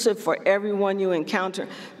inclusive for everyone you encounter.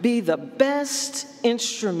 Be the best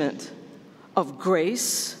instrument of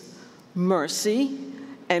grace, mercy,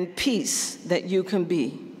 and peace that you can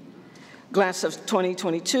be. Class of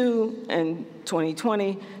 2022 and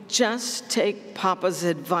 2020, just take Papa's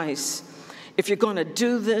advice. If you're going to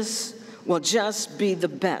do this, well, just be the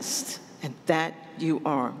best, and that you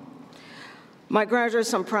are. My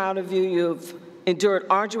graduates, I'm proud of you. You've endured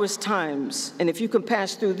arduous times, and if you can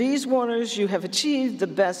pass through these waters, you have achieved the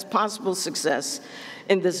best possible success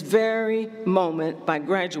in this very moment by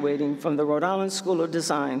graduating from the Rhode Island School of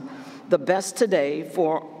Design, the best today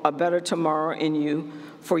for a better tomorrow in you,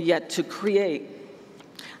 for yet to create.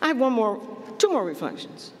 I have two more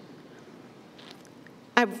reflections.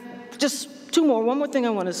 I have just two more, one more thing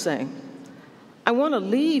I want to say. I want to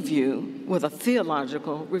leave you with a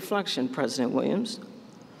theological reflection, President Williams.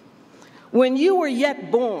 When you were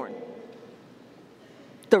yet born,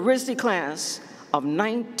 the RISD class of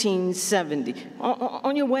 1970,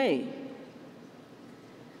 on your way,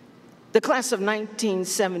 the class of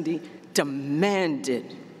 1970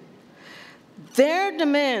 demanded. Their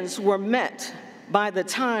demands were met by the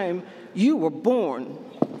time you were born,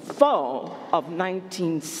 fall of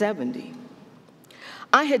 1970.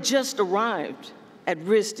 I had just arrived at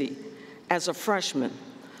RISD as a freshman,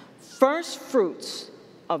 first fruits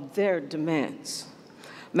of their demands.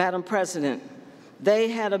 Madam President, they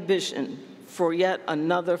had a vision for yet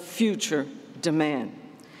another future demand.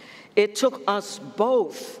 It took us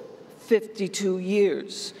both 52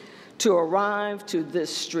 years to arrive to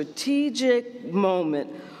this strategic moment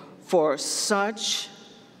for such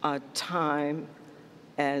a time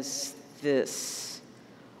as this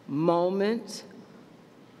moment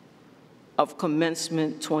of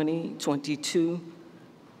commencement 2022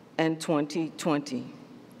 and 2020.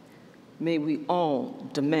 May we all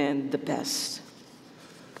demand the best.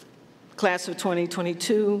 Class of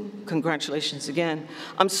 2022, congratulations again.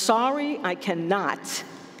 I'm sorry I cannot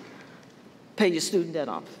pay your student debt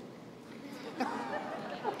off.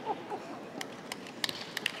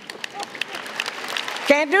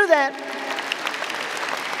 Can't do that.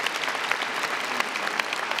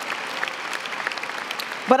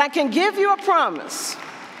 But I can give you a promise.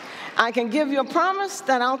 I can give you a promise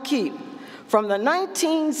that I'll keep. From the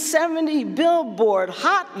 1970 Billboard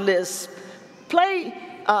Hot List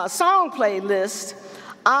song playlist,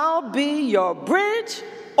 I'll be your bridge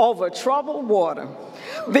over troubled water.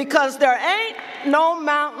 Because there ain't no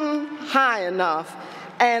mountain high enough.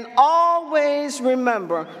 And always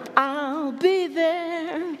remember, I'll be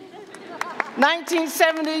there.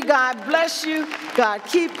 1970, God bless you, God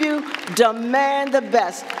keep you, demand the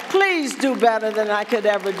best. Please do better than I could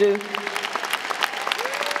ever do.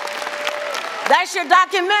 That's your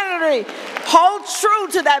documentary. Hold true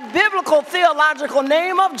to that biblical theological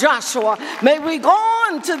name of Joshua. May we go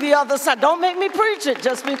on to the other side. Don't make me preach it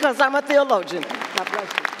just because I'm a theologian. God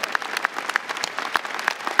bless you.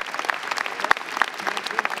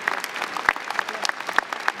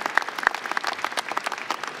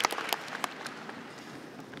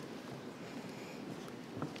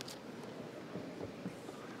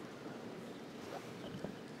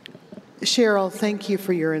 Cheryl, thank you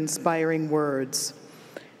for your inspiring words.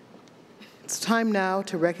 It's time now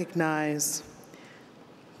to recognize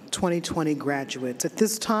 2020 graduates. At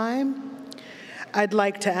this time, I'd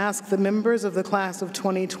like to ask the members of the class of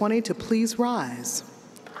 2020 to please rise.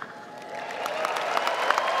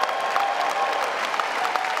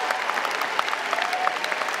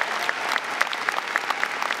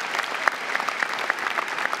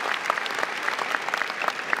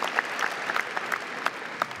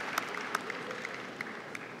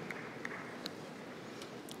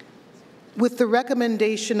 With the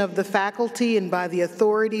recommendation of the faculty and by the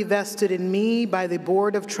authority vested in me by the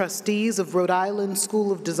Board of Trustees of Rhode Island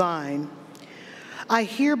School of Design, I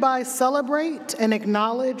hereby celebrate and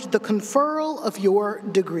acknowledge the conferral of your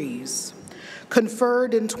degrees,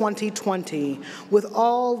 conferred in 2020, with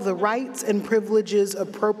all the rights and privileges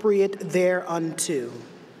appropriate thereunto.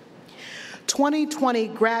 2020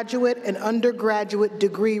 graduate and undergraduate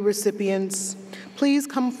degree recipients, please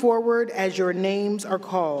come forward as your names are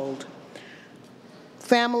called.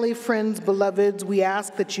 Family, friends, beloveds, we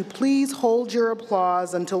ask that you please hold your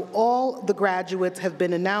applause until all the graduates have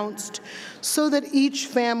been announced so that each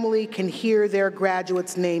family can hear their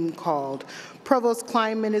graduate's name called. Provost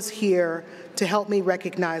Kleinman is here to help me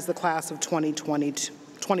recognize the class of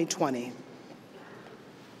 2020.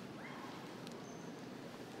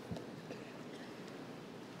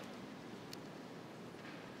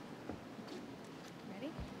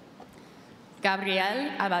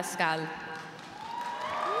 Gabriel Abascal.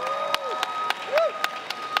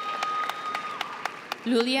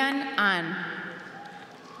 Lulian An.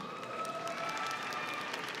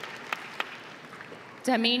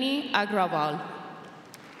 Damini Agrawal.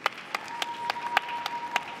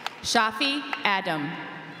 Shafi Adam.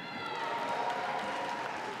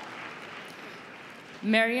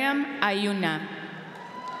 Miriam Ayuna.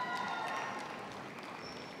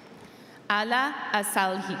 Ala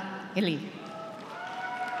Asalhili.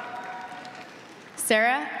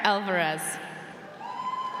 Sarah Alvarez.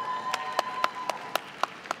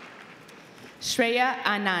 Shreya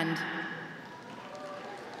Anand.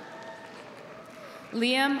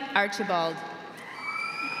 Liam Archibald.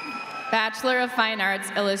 Bachelor of Fine Arts,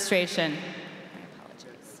 Illustration.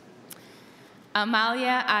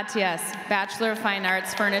 Amalia Atias, Bachelor of Fine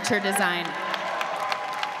Arts, Furniture Design.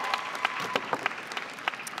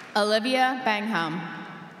 Olivia Bangham.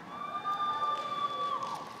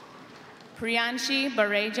 Priyanshi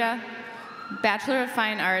Bareja, Bachelor of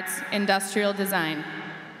Fine Arts, Industrial Design.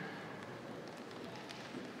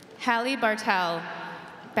 Hallie Bartel,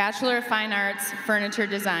 Bachelor of Fine Arts, Furniture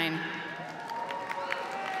Design.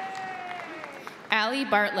 Allie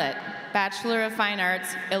Bartlett, Bachelor of Fine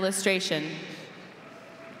Arts, Illustration.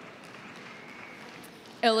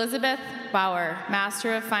 Elizabeth Bauer,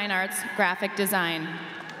 Master of Fine Arts, Graphic Design.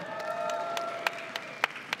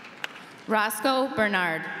 Roscoe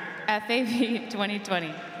Bernard, FAV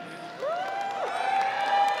 2020.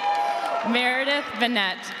 Meredith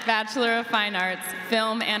Vanette, Bachelor of Fine Arts,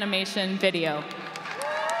 Film, Animation, Video.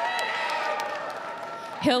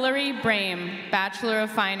 Hillary Brame, Bachelor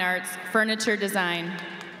of Fine Arts, Furniture Design.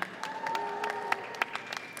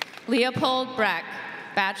 Leopold Breck,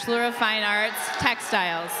 Bachelor of Fine Arts,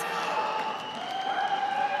 Textiles.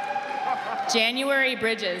 January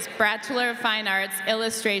Bridges, Bachelor of Fine Arts,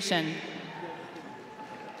 Illustration.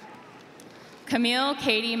 Camille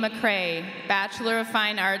Katie McCrae, Bachelor of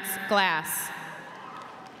Fine Arts, Glass.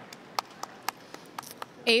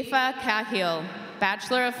 Afa Cahill,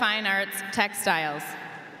 Bachelor of Fine Arts, Textiles.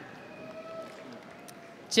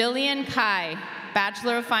 Jillian Kai,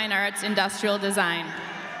 Bachelor of Fine Arts, Industrial Design.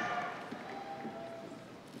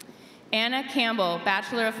 Anna Campbell,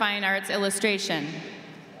 Bachelor of Fine Arts, Illustration.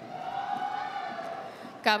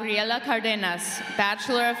 Gabriela Cardenas,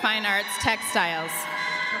 Bachelor of Fine Arts, Textiles.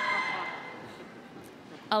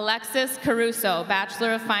 Alexis Caruso,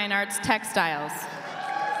 Bachelor of Fine Arts, Textiles.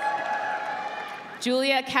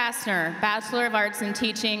 Julia Kastner, Bachelor of Arts in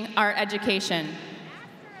Teaching, Art Education.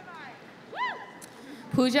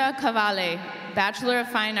 Pooja Kavale, Bachelor of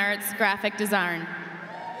Fine Arts, Graphic Design.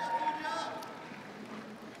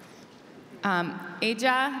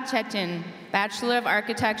 Eja Chetin, Bachelor of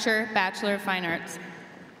Architecture, Bachelor of Fine Arts.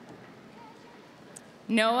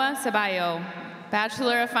 Noah Sabayo,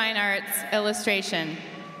 Bachelor of Fine Arts, Illustration.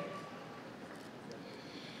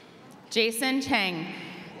 Jason Cheng,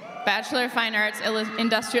 Bachelor of Fine Arts,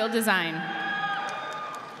 Industrial Design.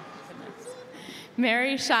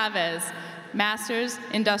 Mary Chavez, Master's,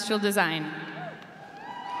 Industrial Design.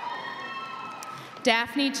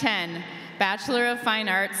 Daphne Chen, Bachelor of Fine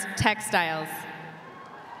Arts, Textiles.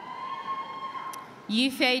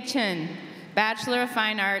 Yifei Chen, Bachelor of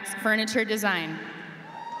Fine Arts, Furniture Design.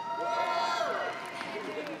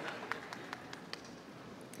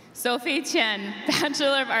 Sophie Chen,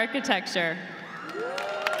 Bachelor of Architecture.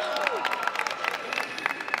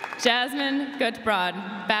 Jasmine Gutbrod,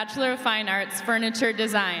 Bachelor of Fine Arts, Furniture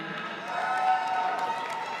Design.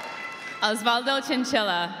 Osvaldo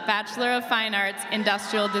Chinchilla, Bachelor of Fine Arts,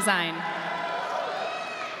 Industrial Design.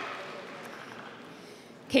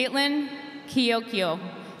 Caitlin Kiyokyo,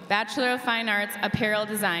 Bachelor of Fine Arts, Apparel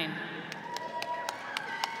Design.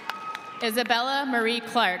 Isabella Marie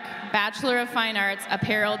Clark, Bachelor of Fine Arts,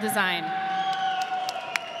 Apparel Design.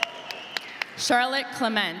 Charlotte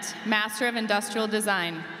Clement, Master of Industrial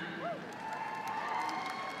Design.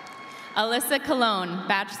 Alyssa Colon,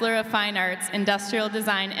 Bachelor of Fine Arts, Industrial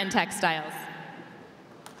Design and Textiles.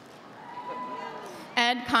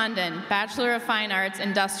 Ed Condon, Bachelor of Fine Arts,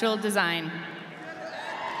 Industrial Design.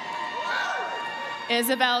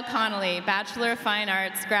 Isabel Connolly, Bachelor of Fine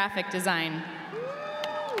Arts, Graphic Design.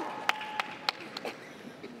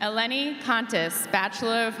 Eleni Contis,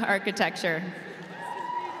 Bachelor of Architecture.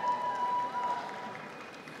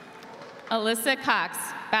 Alyssa Cox,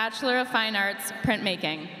 Bachelor of Fine Arts,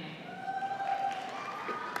 Printmaking.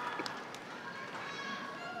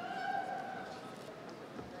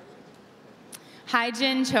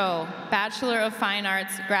 Haijin Cho, Bachelor of Fine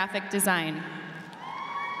Arts, Graphic Design.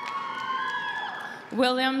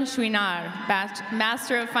 William Schwinar,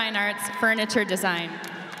 Master of Fine Arts, Furniture Design.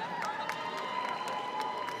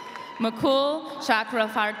 Mukul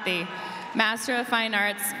Chakravarti, Master of Fine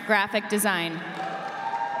Arts, Graphic Design.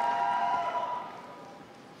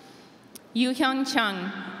 Yu Hyung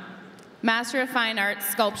Chung, Master of Fine Arts,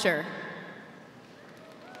 Sculpture.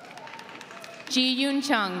 Ji Yoon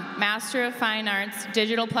Chung, Master of Fine Arts,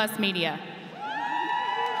 Digital Plus Media.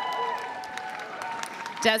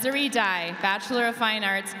 Desiree Dai, Bachelor of Fine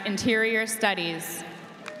Arts, Interior Studies.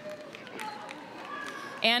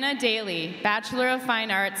 Anna Daly, Bachelor of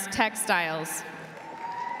Fine Arts, Textiles.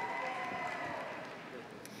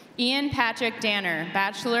 Ian Patrick Danner,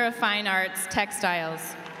 Bachelor of Fine Arts,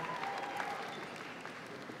 Textiles.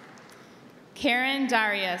 Karen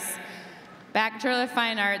Darius, Bachelor of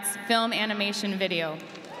Fine Arts, Film, Animation, Video.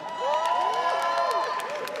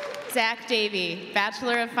 Zach Davey,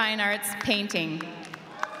 Bachelor of Fine Arts, Painting.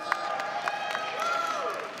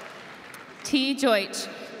 T. Deutsch,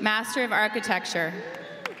 Master of Architecture.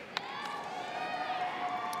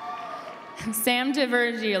 Sam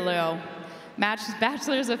DiVirgilio,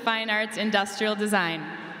 Bachelors of Fine Arts, Industrial Design.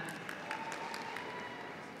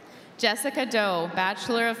 Jessica Doe,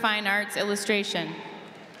 Bachelor of Fine Arts, Illustration.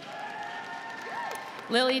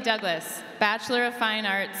 Lily Douglas, Bachelor of Fine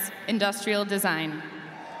Arts, Industrial Design.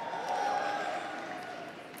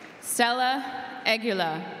 Stella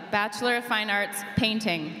Egula, Bachelor of Fine Arts,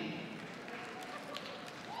 Painting.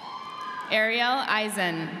 Ariel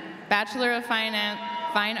Eisen, Bachelor of Fine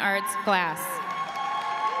Arts, Glass.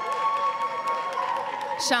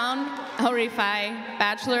 Sean Elrifai,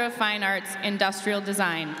 Bachelor of Fine Arts, Industrial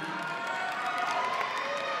Design.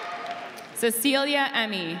 Cecilia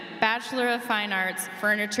Emmy, Bachelor of Fine Arts,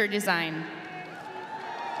 Furniture Design.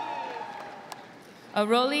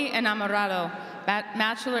 Aroli Enamorado,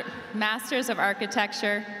 Masters of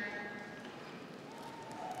Architecture.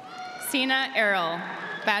 Sina Errol,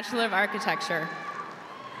 Bachelor of Architecture.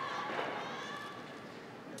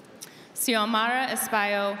 Xiomara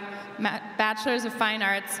Espayo, Bachelors of Fine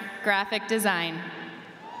Arts, Graphic Design.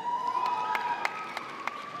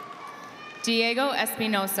 Diego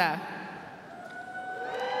Espinosa.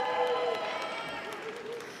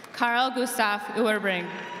 Carl Gustav Uerbring,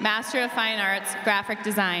 Master of Fine Arts, Graphic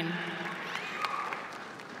Design.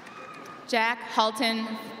 Jack Halton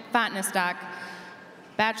Vatnestock,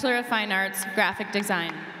 Bachelor of Fine Arts, Graphic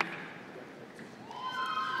Design.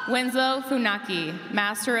 Winslow Funaki,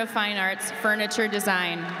 Master of Fine Arts, Furniture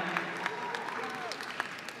Design.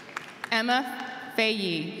 Emma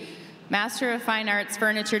Faye, Master of Fine Arts,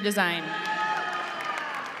 Furniture Design.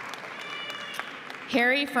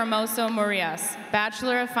 Harry Formoso Murias,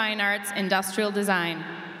 Bachelor of Fine Arts, Industrial Design.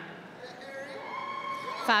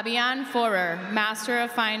 Fabian Forer, Master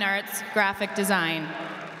of Fine Arts, Graphic Design.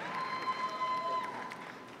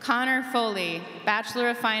 Connor Foley, Bachelor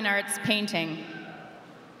of Fine Arts, Painting.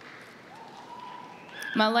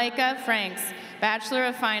 Malaika Franks, Bachelor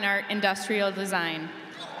of Fine Art, Industrial Design.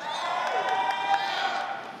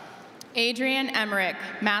 Adrian Emmerich,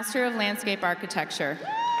 Master of Landscape Architecture.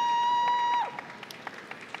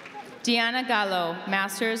 Deanna Gallo,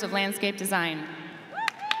 Masters of Landscape Design.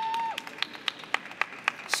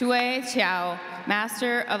 Shui Qiao,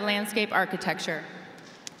 Master of Landscape Architecture.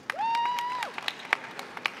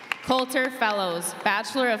 Coulter Fellows,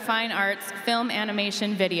 Bachelor of Fine Arts, Film,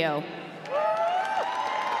 Animation, Video.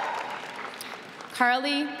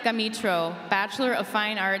 Carly Gamitro, Bachelor of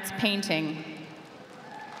Fine Arts, Painting.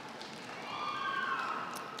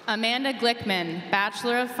 Amanda Glickman,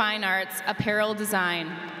 Bachelor of Fine Arts, Apparel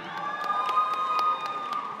Design.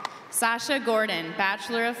 Sasha Gordon,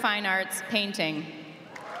 Bachelor of Fine Arts, Painting.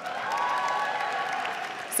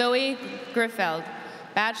 Zoe Griffeld,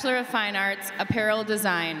 Bachelor of Fine Arts, Apparel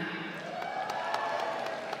Design.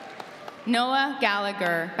 Noah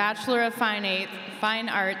Gallagher, Bachelor of Fine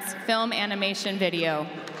Arts, Film, Animation, Video.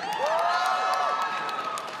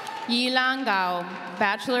 Yilang Gao,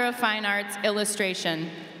 Bachelor of Fine Arts, Illustration.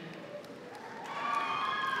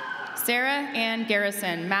 Sarah Ann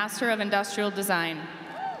Garrison, Master of Industrial Design.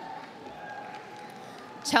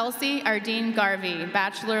 Chelsea Ardeen Garvey,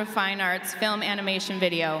 Bachelor of Fine Arts, Film, Animation,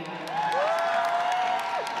 Video.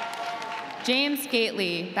 James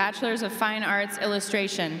Gately, Bachelors of Fine Arts,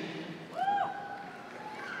 Illustration.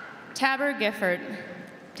 Taber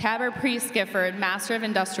Priest Gifford, Master of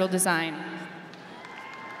Industrial Design.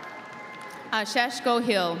 Ashesh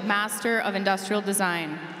Gohil, Master of Industrial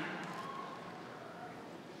Design.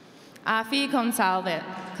 Afi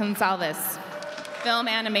Gonsalves, Film,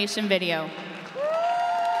 Animation, Video.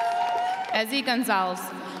 Ezzy Gonzalez,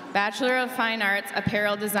 Bachelor of Fine Arts,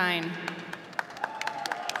 Apparel Design.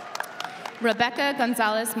 Rebecca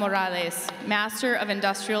Gonzalez Morales, Master of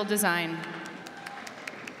Industrial Design.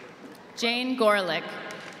 Jane Gorlick,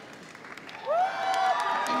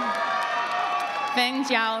 Feng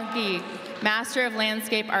Jiao Li, Master of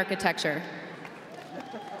Landscape Architecture.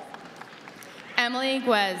 Emily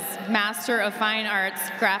Guez, Master of Fine Arts,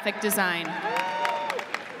 Graphic Design.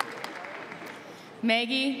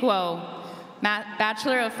 Maggie Guo,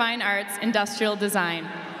 Bachelor of Fine Arts, Industrial Design.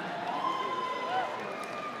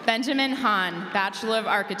 Benjamin Han, Bachelor of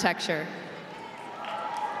Architecture.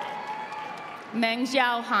 Meng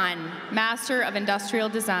Xiao Han, Master of Industrial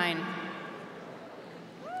Design.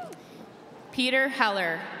 Peter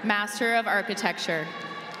Heller, Master of Architecture.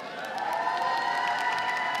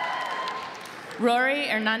 Rory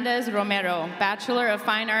Hernandez Romero, Bachelor of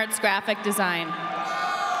Fine Arts, Graphic Design.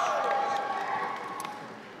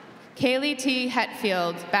 Kaylee T.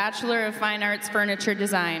 Hetfield, Bachelor of Fine Arts, Furniture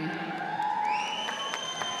Design.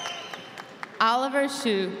 Oliver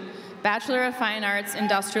Shu, Bachelor of Fine Arts,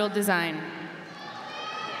 Industrial Design.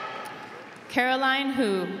 Caroline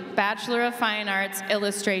Hu, Bachelor of Fine Arts,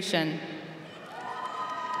 Illustration.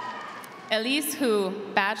 Elise Hu,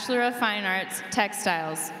 Bachelor of Fine Arts,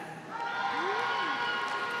 Textiles.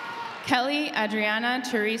 Kelly Adriana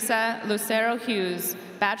Teresa Lucero Hughes,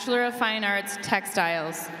 Bachelor of Fine Arts,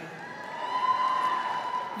 Textiles.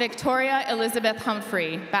 Victoria Elizabeth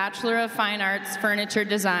Humphrey, Bachelor of Fine Arts, Furniture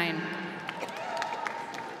Design.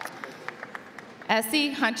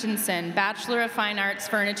 Essie Hutchinson, Bachelor of Fine Arts,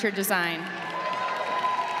 Furniture Design.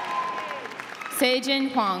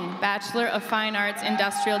 Seijin Huang, Bachelor of Fine Arts,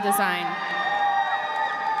 Industrial Design.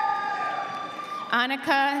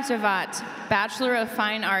 Annika Javat, Bachelor of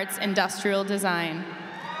Fine Arts, Industrial Design.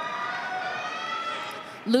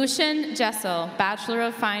 Lucian Jessel, Bachelor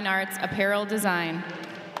of Fine Arts, Apparel Design.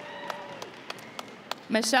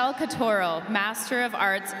 Michelle Catoro, Master of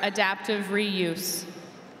Arts, Adaptive Reuse.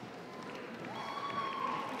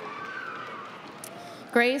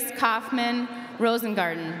 Grace Kaufman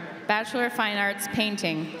Rosengarten, Bachelor of Fine Arts,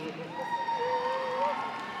 Painting.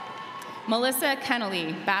 Melissa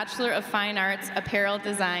Kennelly, Bachelor of Fine Arts, Apparel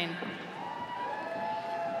Design.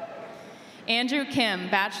 Andrew Kim,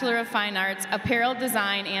 Bachelor of Fine Arts, Apparel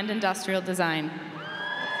Design and Industrial Design.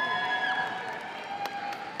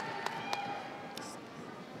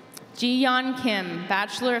 Ji-Yeon Kim,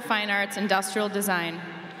 Bachelor of Fine Arts, Industrial Design.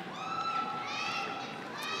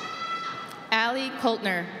 Allie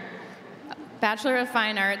Koltner, Bachelor of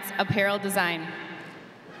Fine Arts, Apparel Design.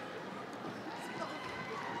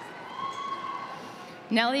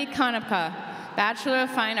 Nellie Konopka, Bachelor of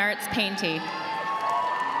Fine Arts, Painting.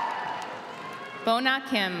 Bona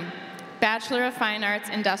Kim, Bachelor of Fine Arts,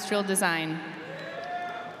 Industrial Design.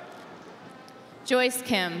 Joyce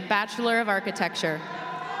Kim, Bachelor of Architecture.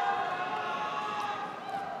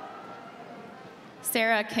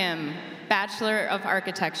 Sarah Kim, Bachelor of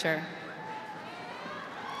Architecture.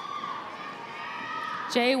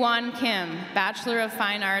 Jae-Won Kim, Bachelor of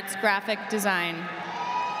Fine Arts, Graphic Design.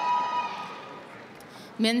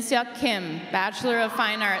 Min-Seok Kim, Bachelor of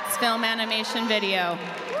Fine Arts, Film Animation Video.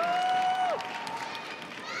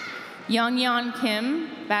 Young-Yeon Kim,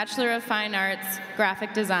 Bachelor of Fine Arts,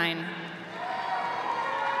 Graphic Design.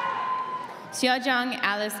 Seojung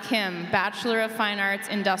Alice Kim, Bachelor of Fine Arts,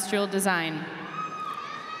 Industrial Design.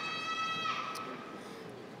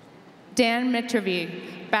 Dan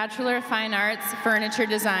Mitrovi, Bachelor of Fine Arts, Furniture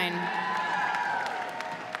Design.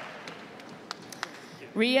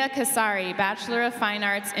 Ria Kasari, Bachelor of Fine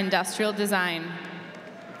Arts, Industrial Design.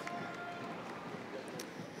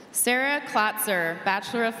 Sarah Klotzer,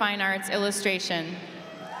 Bachelor of Fine Arts, Illustration.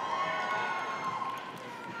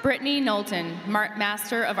 Brittany Knowlton,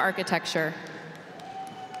 Master of Architecture.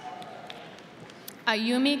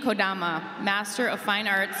 Ayumi Kodama, Master of Fine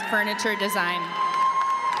Arts, Furniture Design.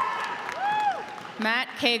 Matt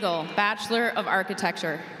Cagle, Bachelor of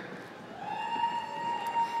Architecture.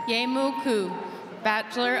 Yemu Ku,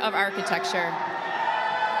 Bachelor of Architecture.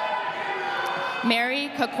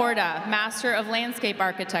 Mary Kakorda, Master of Landscape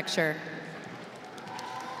Architecture.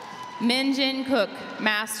 Min Jin Cook,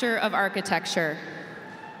 Master of Architecture.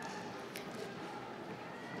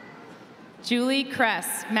 Julie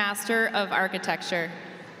Kress, Master of Architecture.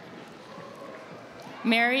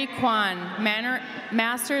 Mary Kwan,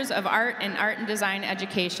 Masters of Art and Art and Design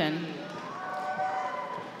Education.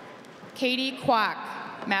 Katie Kwok,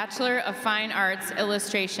 Bachelor of Fine Arts,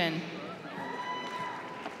 Illustration.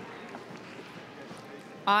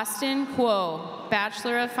 Austin Kuo,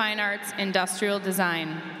 Bachelor of Fine Arts, Industrial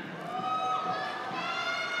Design.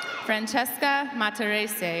 Francesca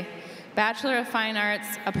Matarese, Bachelor of Fine Arts,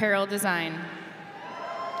 Apparel Design.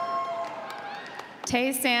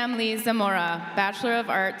 Tae Sam Lee Zamora, Bachelor of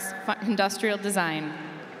Arts, Industrial Design.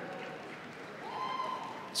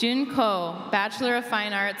 Jun Ko, Bachelor of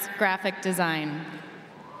Fine Arts, Graphic Design.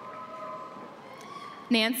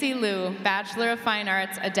 Nancy Liu, Bachelor of Fine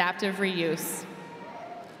Arts, Adaptive Reuse.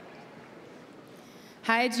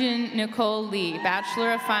 Haijun Nicole Lee,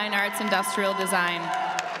 Bachelor of Fine Arts, Industrial Design.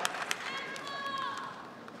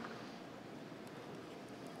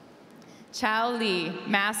 Chao Lee,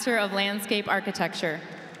 Master of Landscape Architecture.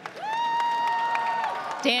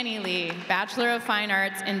 Danny Lee, Bachelor of Fine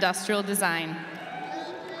Arts, Industrial Design.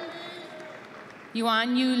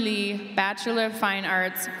 Yuan Yu Lee, Bachelor of Fine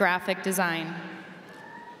Arts, Graphic Design.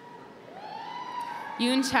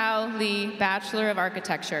 Yoon Chao Lee, Bachelor of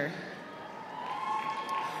Architecture.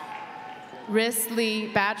 RISD Lee,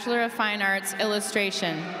 Bachelor of Fine Arts,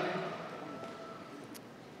 Illustration.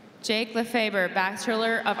 Jake Lefebvre,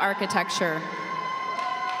 Bachelor of Architecture.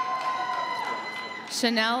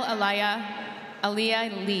 Chanel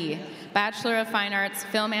Aliyah Lee, Bachelor of Fine Arts,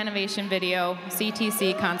 Film Animation Video,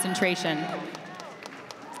 CTC Concentration.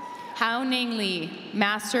 Hao Ning Lee,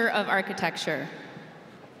 Master of Architecture.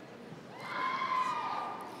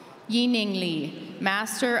 Yi Ning Lee,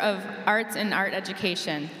 Master of Arts and Art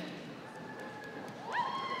Education.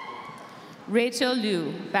 Rachel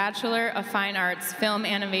Liu, Bachelor of Fine Arts, Film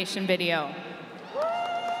Animation Video.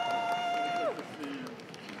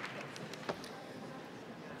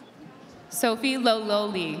 Sophie Lo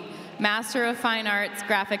Lee, Master of Fine Arts,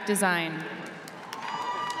 Graphic Design.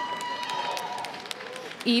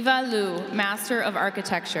 Eva Liu, Master of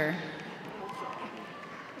Architecture.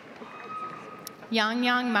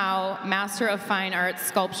 Yang Mao, Master of Fine Arts,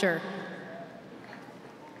 Sculpture.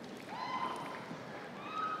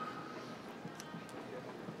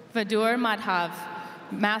 Vadur Madhav,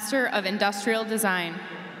 Master of Industrial Design.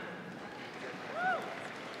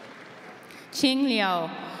 Qing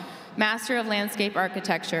Liao, Master of Landscape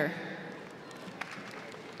Architecture.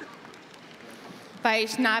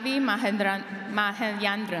 Vaishnavi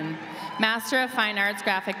Mahendran, Master of Fine Arts,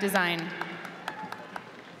 Graphic Design.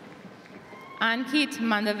 Ankit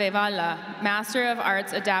Mandavevala, Master of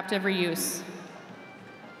Arts, Adaptive Reuse.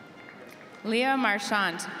 Leah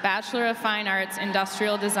Marchant, Bachelor of Fine Arts,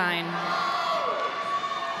 Industrial Design.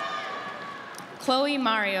 Chloe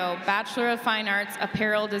Mario, Bachelor of Fine Arts,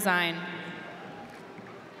 Apparel Design.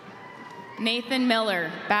 Nathan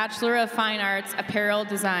Miller, Bachelor of Fine Arts, Apparel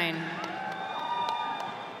Design.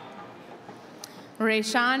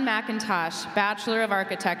 Rayshawn McIntosh, Bachelor of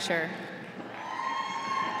Architecture.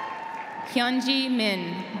 Hyunji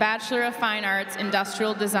Min, Bachelor of Fine Arts,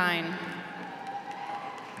 Industrial Design.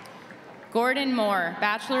 Gordon Moore,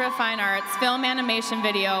 Bachelor of Fine Arts, Film Animation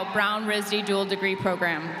Video, Brown RISD Dual Degree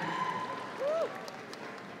Program.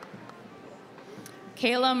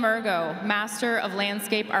 Kayla Murgo, Master of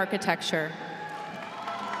Landscape Architecture.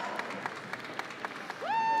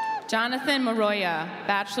 Jonathan Moroya,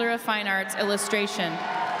 Bachelor of Fine Arts, Illustration.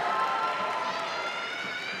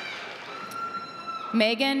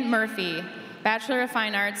 Megan Murphy, Bachelor of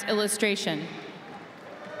Fine Arts, Illustration.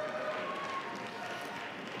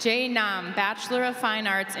 Jay Nam, Bachelor of Fine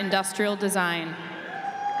Arts, Industrial Design.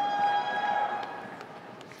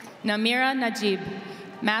 Namira Najib,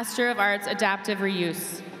 Master of Arts, Adaptive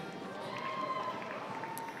Reuse.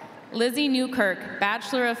 Lizzie Newkirk,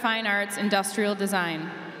 Bachelor of Fine Arts, Industrial Design.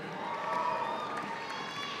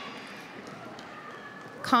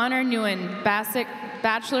 Connor Nguyen,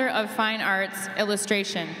 Bachelor of Fine Arts,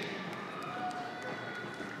 Illustration.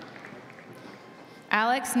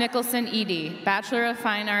 Alex Nicholson Edie, Bachelor of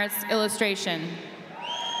Fine Arts, Illustration.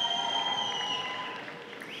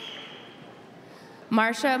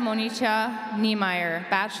 Marcia Monica Niemeyer,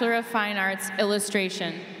 Bachelor of Fine Arts,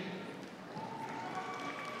 Illustration.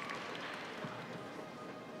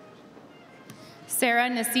 Sarah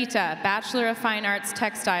Nasita, Bachelor of Fine Arts,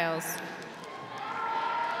 Textiles.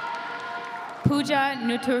 Pooja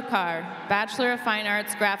Nuturkar, Bachelor of Fine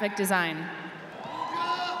Arts, Graphic Design.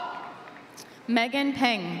 Megan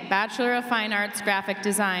Peng, Bachelor of Fine Arts, Graphic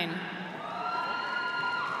Design.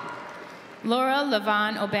 Laura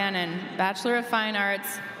Levon O'Bannon, Bachelor of Fine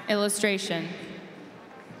Arts, Illustration.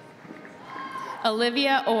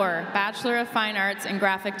 Olivia Orr, Bachelor of Fine Arts and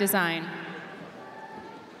Graphic Design.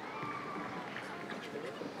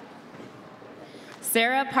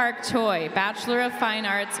 Sarah Park Choi, Bachelor of Fine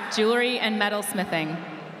Arts, Jewelry and Metalsmithing.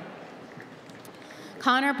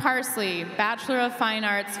 Connor Parsley, Bachelor of Fine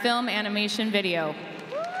Arts, Film Animation Video.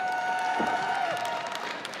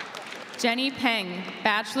 Jenny Peng,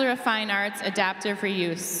 Bachelor of Fine Arts, Adaptive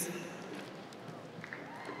Reuse.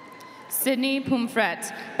 Sydney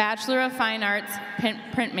Pumfret, Bachelor of Fine Arts,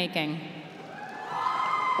 Printmaking.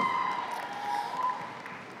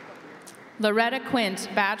 Loretta Quint,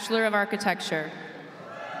 Bachelor of Architecture.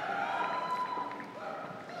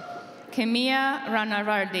 Kimia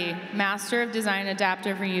Ranavardi, Master of Design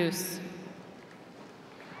Adaptive Reuse.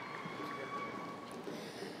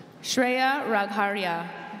 Shreya Ragharia,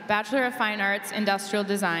 Bachelor of Fine Arts, Industrial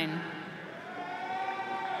Design.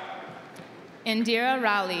 Indira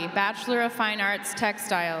Rowley, Bachelor of Fine Arts,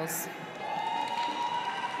 Textiles.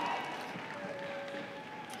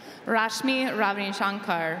 Rashmi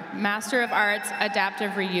Ravishankar, Master of Arts,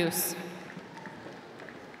 Adaptive Reuse.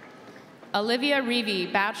 Olivia Reevy,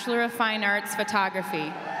 Bachelor of Fine Arts,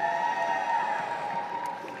 Photography.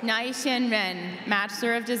 Naishin Ren,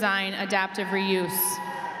 Bachelor of Design, Adaptive Reuse.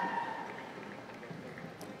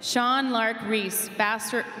 Sean Lark Reese,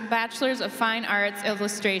 Bachelors of Fine Arts,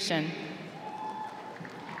 Illustration.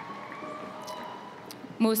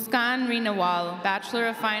 Muskan Rinawal, Bachelor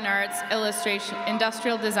of Fine Arts, Illustration,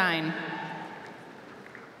 Industrial Design.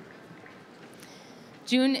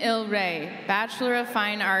 June Il Ray, Bachelor of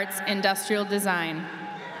Fine Arts, Industrial Design.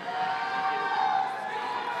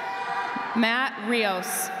 Matt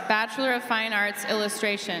Rios, Bachelor of Fine Arts,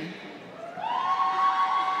 Illustration.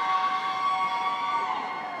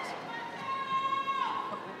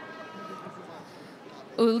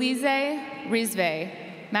 Ulize Rizve,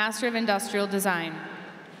 Master of Industrial Design.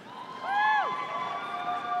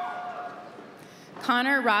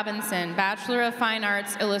 Connor Robinson, Bachelor of Fine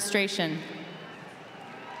Arts, Illustration.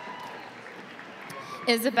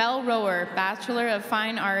 Isabel Rower, Bachelor of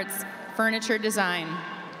Fine Arts, Furniture Design.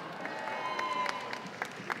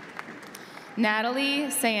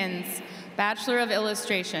 Natalie Sayens, Bachelor of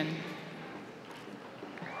Illustration.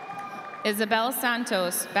 Isabel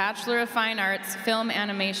Santos, Bachelor of Fine Arts, Film,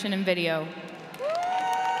 Animation, and Video.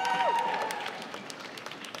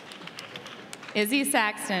 Izzy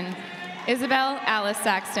Saxton, Isabel Alice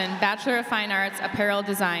Saxton, Bachelor of Fine Arts, Apparel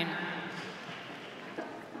Design.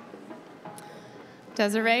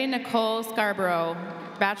 Desiree Nicole Scarborough,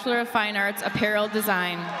 Bachelor of Fine Arts, Apparel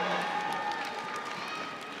Design.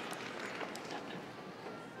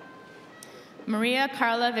 Maria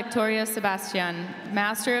Carla Victoria Sebastian,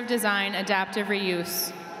 Master of Design, Adaptive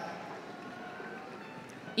Reuse.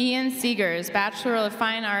 Ian Seegers, Bachelor of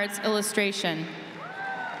Fine Arts, Illustration.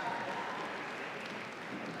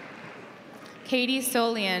 Katie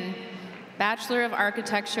Solian, Bachelor of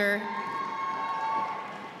Architecture.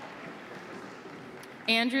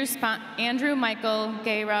 Andrew Michael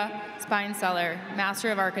Guerra Spineseller,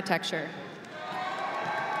 Master of Architecture.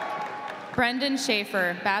 Brendan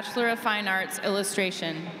Schaefer, Bachelor of Fine Arts,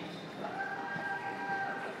 Illustration.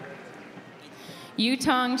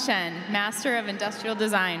 Yutong Shen, Master of Industrial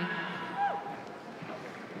Design.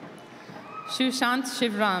 Shushant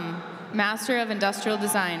Shivram, Master of Industrial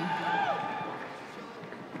Design.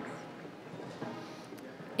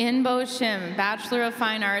 Inbo Shim, Bachelor of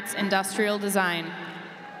Fine Arts, Industrial Design.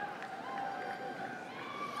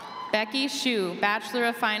 Becky Shu, Bachelor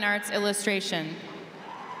of Fine Arts, Illustration.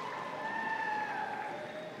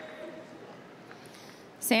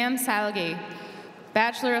 Sam Salge,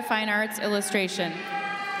 Bachelor of Fine Arts, Illustration.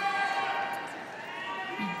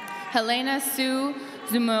 Helena Sue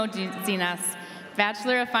Zumodinas,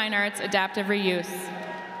 Bachelor of Fine Arts, Adaptive Reuse.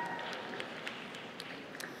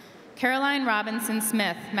 Caroline Robinson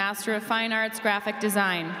Smith, Master of Fine Arts, Graphic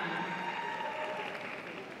Design.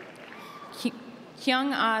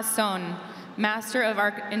 Hyung Ah Son, Master of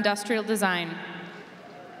Industrial Design.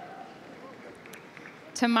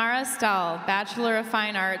 Tamara Stahl, Bachelor of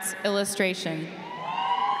Fine Arts, Illustration.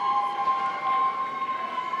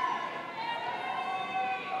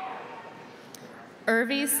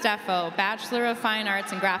 Irvi Steffo, Bachelor of Fine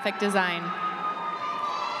Arts and Graphic Design.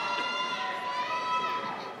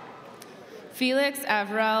 Felix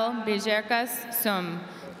Avril Bejerkas Sum,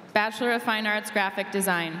 Bachelor of Fine Arts, Graphic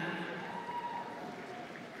Design.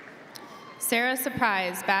 Sarah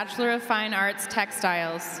Surprise, Bachelor of Fine Arts,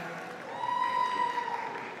 Textiles.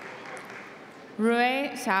 Rui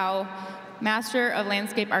Xiao, Master of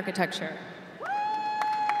Landscape Architecture.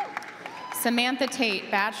 Samantha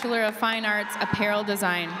Tate, Bachelor of Fine Arts, Apparel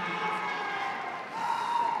Design.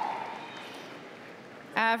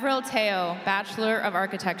 Avril Teo, Bachelor of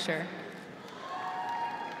Architecture.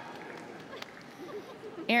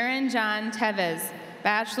 Aaron John Tevez,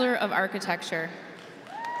 Bachelor of Architecture.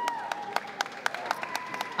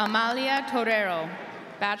 Amalia Torero,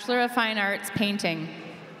 Bachelor of Fine Arts, Painting.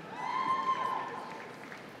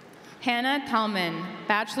 Hannah Talman,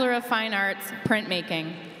 Bachelor of Fine Arts,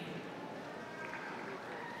 Printmaking.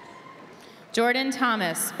 Jordan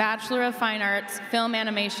Thomas, Bachelor of Fine Arts, Film,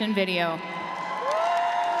 Animation, Video.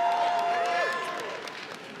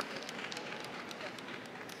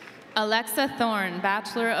 Alexa Thorne,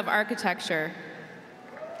 Bachelor of Architecture.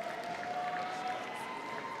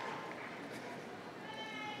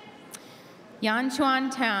 Yan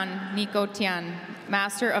Chuan Tan Nico Tian,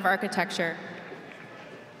 Master of Architecture.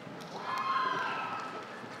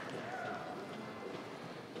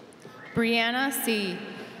 Brianna C.,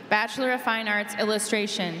 Bachelor of Fine Arts,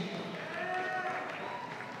 Illustration.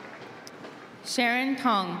 Sharon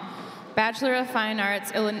Tong, Bachelor of Fine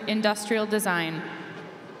Arts, Industrial Design.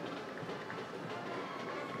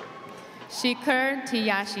 Shikhar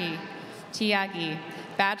Tyagi,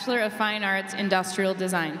 Bachelor of Fine Arts, Industrial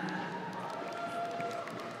Design.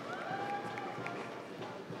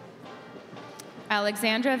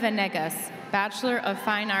 Alexandra Venegas, Bachelor of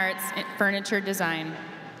Fine Arts, Furniture Design.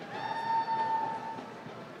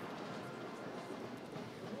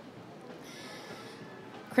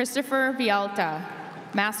 Christopher Vialta,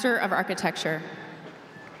 Master of Architecture.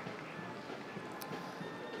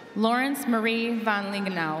 Lawrence Marie van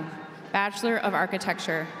Lingenau, Bachelor of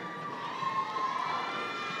Architecture.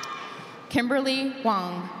 Kimberly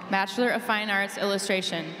Wong, Bachelor of Fine Arts,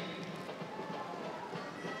 Illustration.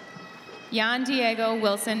 Jan Diego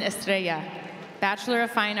Wilson Estrella, Bachelor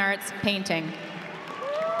of Fine Arts, Painting.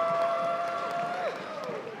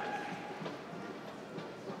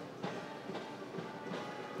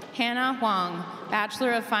 Hannah Huang,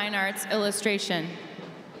 Bachelor of Fine Arts, Illustration.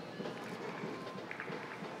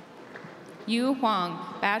 Yu Huang,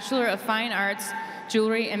 Bachelor of Fine Arts,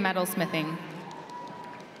 Jewelry and Metalsmithing.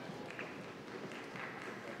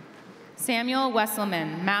 Samuel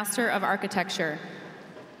Wesselman, Master of Architecture.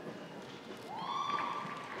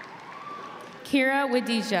 Kira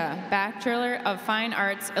Wadija, Bachelor of Fine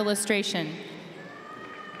Arts, Illustration.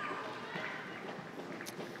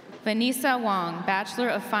 Vanessa Wong, Bachelor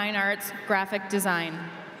of Fine Arts, Graphic Design.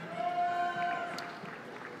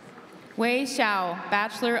 Wei Xiao,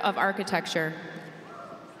 Bachelor of Architecture.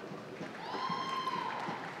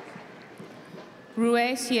 Rue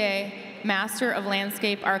Xie, Master of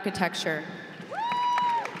Landscape Architecture.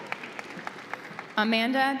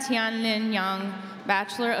 Amanda Tianlin Yang,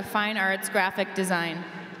 Bachelor of Fine Arts, Graphic Design.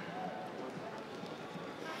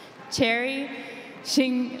 Cherry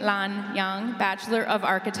Xinglan Yang, Bachelor of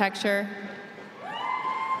Architecture.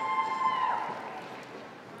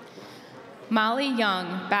 Molly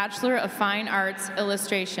Young, Bachelor of Fine Arts,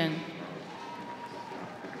 Illustration.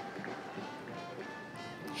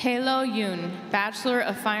 Halo Yoon, Bachelor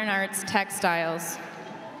of Fine Arts, Textiles.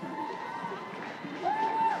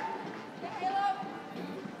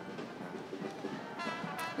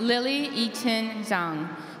 Lily Yitin Zhang,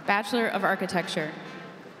 Bachelor of Architecture.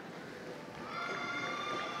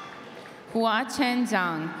 Hua Chen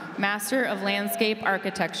Zhang, Master of Landscape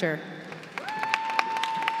Architecture.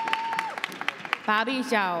 Bobby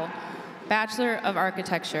Zhao, Bachelor of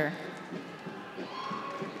Architecture.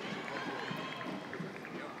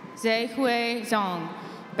 Zhehui Zhong,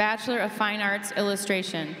 Bachelor of Fine Arts,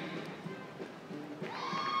 Illustration.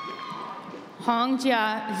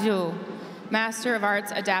 Hongjia Zhu, Master of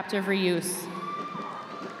Arts, Adaptive Reuse.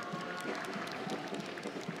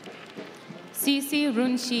 Cici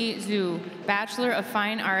Runxi Zhu, Bachelor of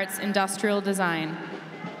Fine Arts, Industrial Design.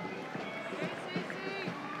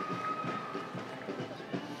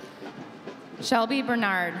 Shelby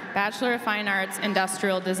Bernard, Bachelor of Fine Arts,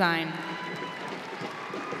 Industrial Design.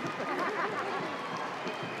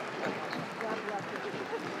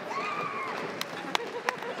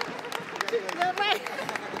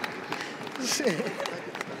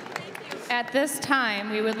 At this time,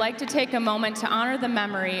 we would like to take a moment to honor the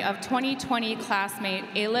memory of 2020 classmate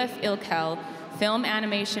Alif Ilkel, film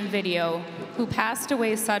animation video, who passed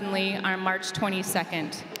away suddenly on March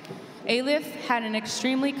 22nd. Alif had an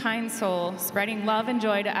extremely kind soul, spreading love and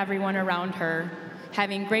joy to everyone around her,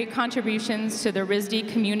 having great contributions to the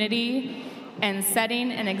RISD community, and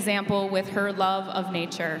setting an example with her love of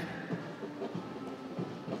nature.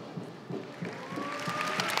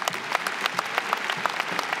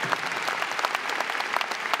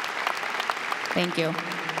 Thank you.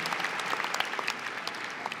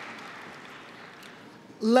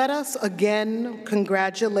 Let us again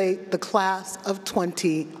congratulate the class of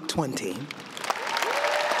 2020.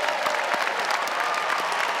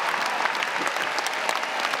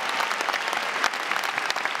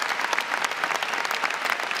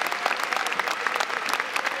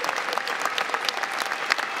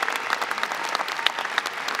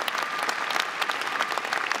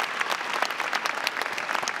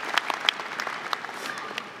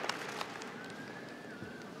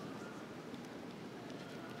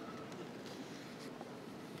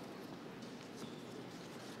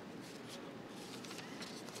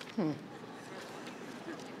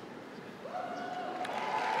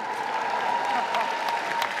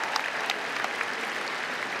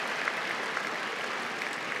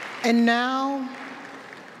 And now,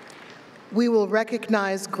 we will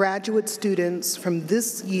recognize graduate students from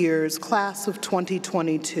this year's class of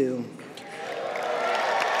 2022.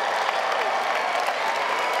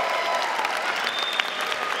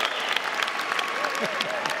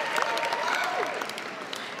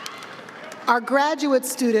 Our graduate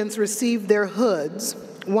students received their hoods,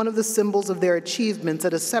 one of the symbols of their achievements,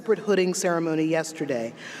 at a separate hooding ceremony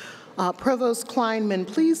yesterday. Provost Kleinman,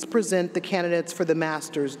 please present the candidates for the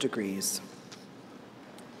master's degrees.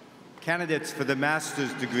 Candidates for the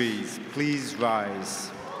master's degrees, please rise.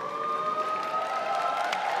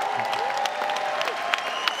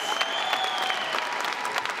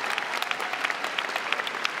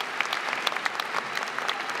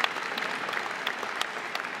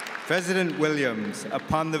 President Williams,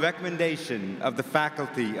 upon the recommendation of the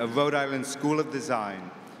faculty of Rhode Island School of Design,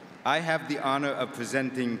 I have the honor of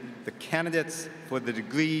presenting the candidates for the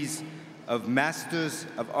degrees of Masters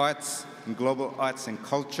of Arts in Global Arts and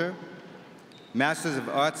Culture, Masters of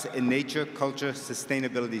Arts in Nature, Culture,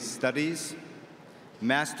 Sustainability Studies,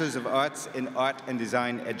 Masters of Arts in Art and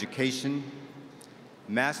Design Education,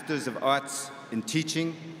 Masters of Arts in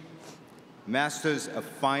Teaching, Masters of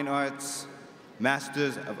Fine Arts,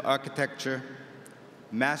 Masters of Architecture,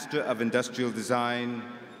 Master of Industrial Design,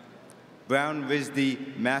 Brown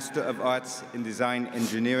RISD Master of Arts in Design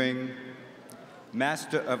Engineering,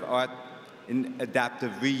 Master of Art in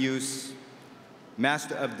Adaptive Reuse,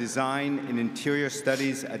 Master of Design in Interior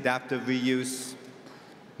Studies, Adaptive Reuse,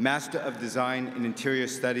 Master of Design in Interior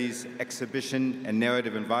Studies, Exhibition and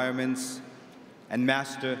Narrative Environments, and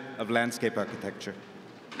Master of Landscape Architecture.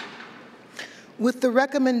 With the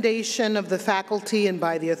recommendation of the faculty and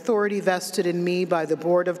by the authority vested in me by the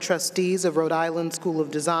Board of Trustees of Rhode Island School of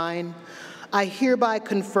Design, I hereby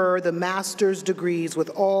confer the master's degrees with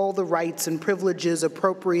all the rights and privileges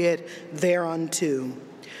appropriate thereunto.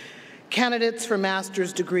 Candidates for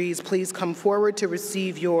master's degrees, please come forward to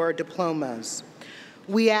receive your diplomas.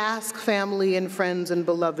 We ask family and friends and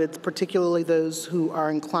beloveds, particularly those who are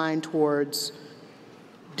inclined towards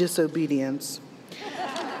disobedience,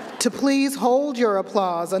 to please hold your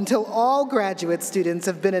applause until all graduate students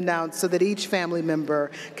have been announced so that each family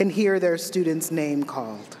member can hear their student's name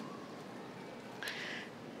called.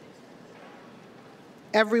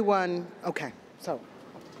 Everyone, okay, so.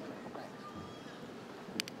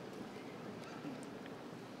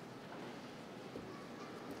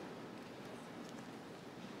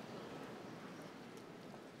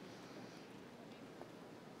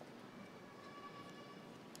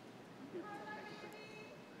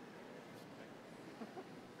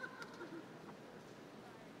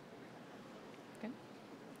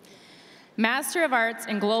 Master of Arts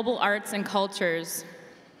in Global Arts and Cultures,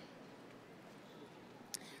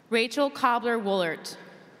 Rachel Cobbler-Woolert.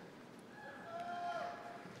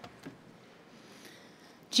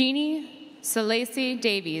 Jeannie Salacey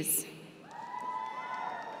Davies.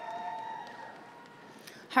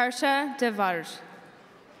 Harsha Devarj.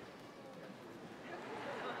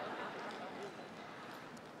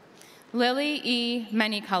 Lily E.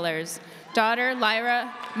 Manycolors, daughter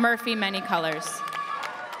Lyra Murphy Manycolors.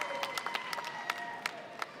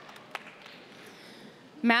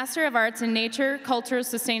 Master of Arts in Nature, Cultural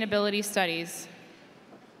Sustainability Studies.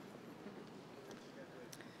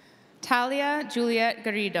 Talia Juliet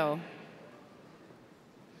Garrido.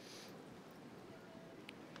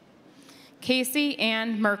 Casey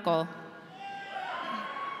Ann Merkel.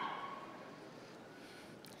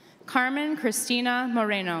 Carmen Cristina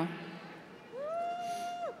Moreno.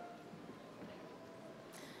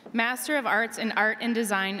 Master of Arts in Art and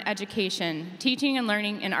Design Education, Teaching and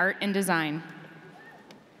Learning in Art and Design.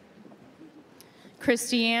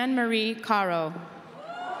 Christiane Marie Caro.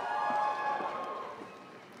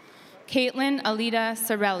 Caitlin Alida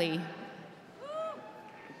Sorelli.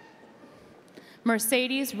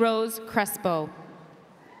 Mercedes Rose Crespo.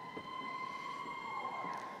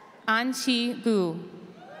 Anchi Gu.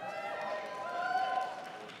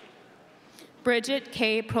 Bridget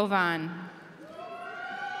K. Provan.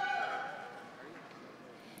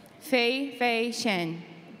 Fei Shin.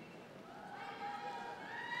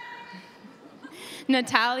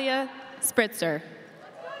 Natalia Spritzer.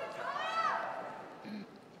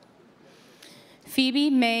 Phoebe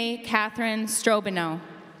May Catherine Strobino.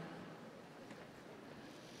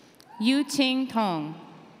 Yu Ting Tong.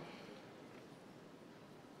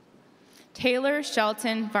 Taylor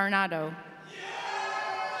Shelton Varnado.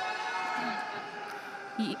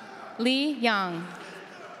 Lee Young.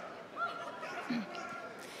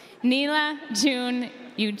 Neela June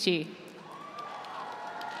Yuchi.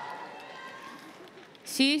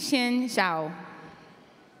 Xixin Zhao.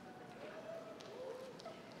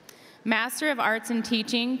 Master of Arts in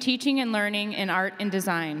Teaching, Teaching and Learning in Art and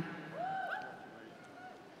Design.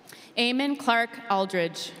 Eamon Clark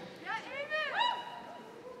Aldridge.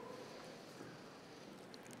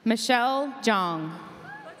 Michelle Jong.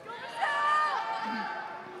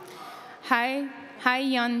 Hai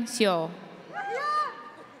Yun Seo.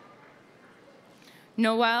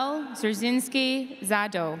 Noel Zerzinski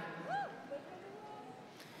Zado.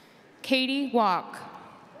 Katie Walk.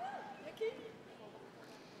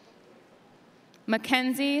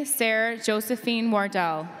 Mackenzie Sarah Josephine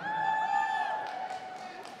Wardell.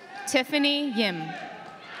 Tiffany Yim.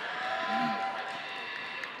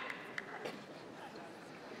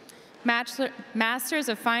 Masters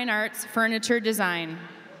of Fine Arts, Furniture Design.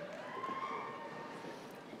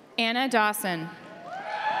 Anna Dawson.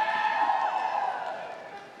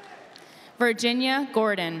 Virginia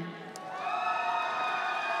Gordon.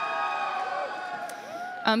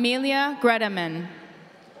 Amelia Gredeman.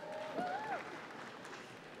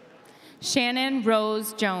 Shannon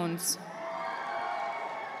Rose Jones.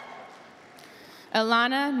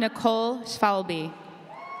 Ilana Nicole Schwalbe.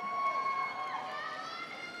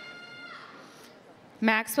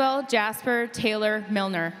 Maxwell Jasper Taylor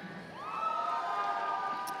Milner.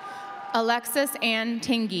 Alexis Ann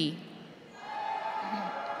Tingy.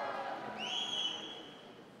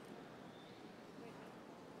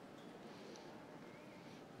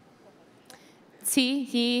 Ti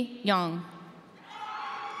Yi Young.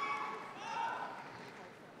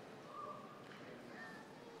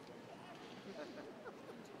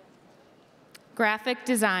 Graphic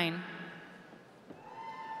Design.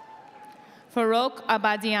 Farouk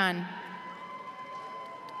Abadian.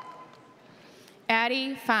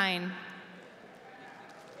 Addie Fine.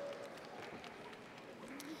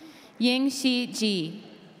 Yingxi Ji.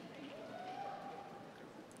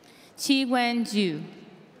 Qi Wen Ju.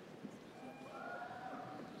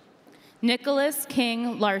 Nicholas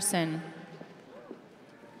King Larson.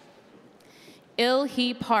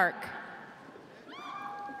 Il-Hee Park.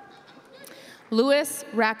 Louis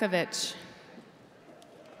Rakovich.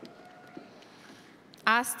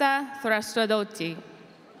 Asta Thrastradotti.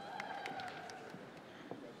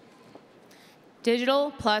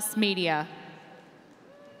 Digital Plus Media.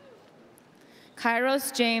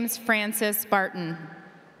 Kairos James Francis Barton.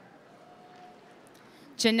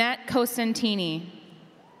 Jeanette Costantini.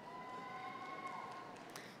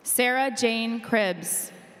 Sarah Jane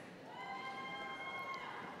Cribbs.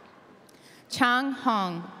 Chang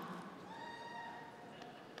Hong.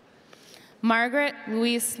 Margaret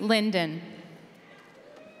Louise Linden.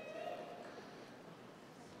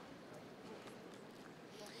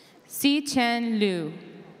 Si Chen Liu.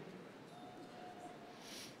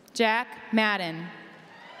 Jack Madden.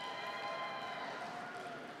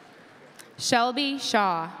 Shelby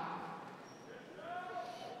Shaw.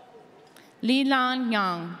 Li Lan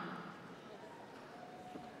Yang.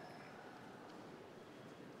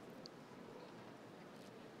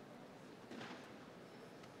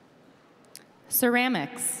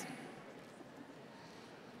 Ceramics.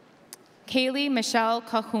 Kaylee Michelle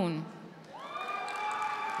Cahoon.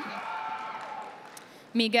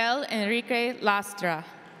 Miguel Enrique Lastra.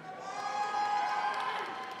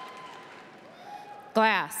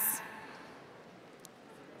 Glass.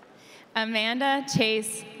 Amanda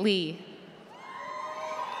Chase Lee.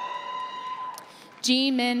 Ji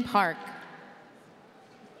Min Park.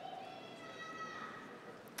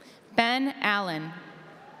 Ben Allen.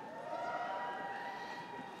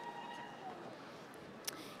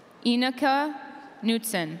 Inuka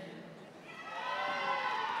Knutson.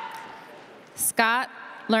 Scott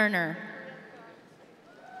Lerner.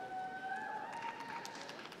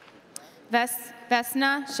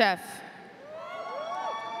 Vesna Chef.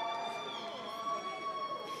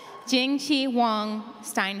 Jingqi Wang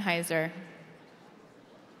Steinheiser.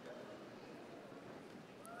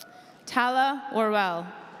 Tala Orwell.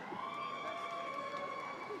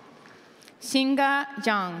 Xinga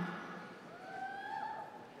Zhang.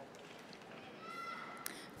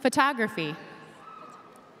 Photography.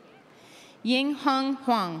 Yingheng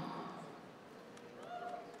Huang.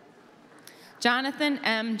 Jonathan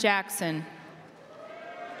M. Jackson.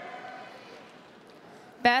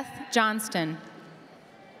 Beth Johnston.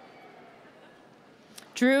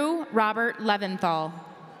 Drew Robert Leventhal.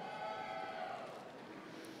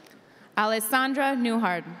 Alessandra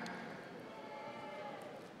Newhard.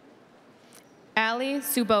 Ali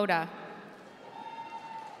Suboda.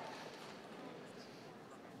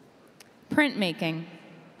 Printmaking.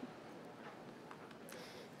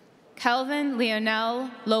 Kelvin Leonel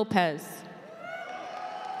Lopez.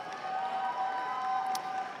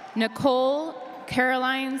 Nicole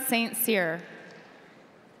Caroline St. Cyr.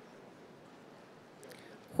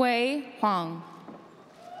 Hui Huang.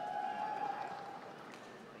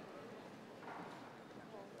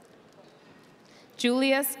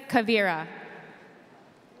 Julius Cavira.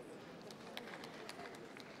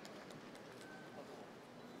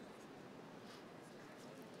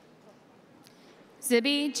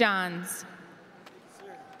 Zibby Johns.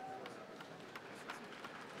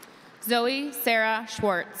 Zoe Sarah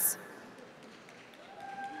Schwartz.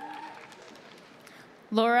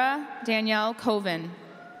 Laura Danielle Coven.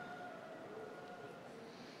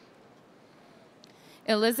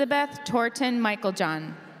 Elizabeth Torton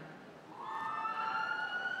Michaeljohn.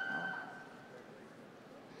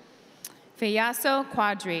 Fayaso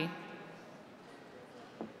Quadri.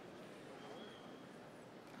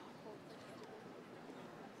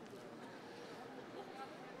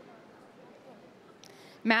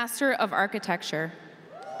 Master of Architecture.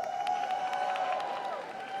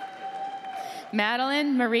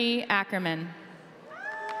 Madeline Marie Ackerman.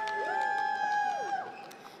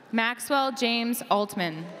 Maxwell James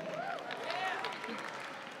Altman.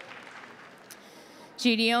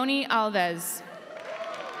 Gideone Alves.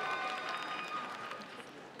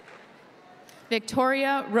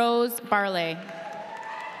 Victoria Rose Barley.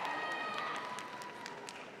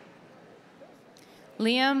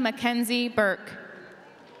 Liam Mackenzie Burke.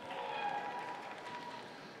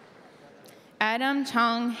 Adam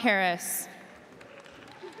Chong Harris.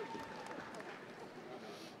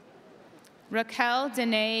 Raquel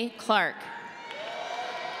Danae Clark.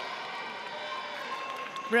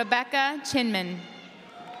 Rebecca Chinman.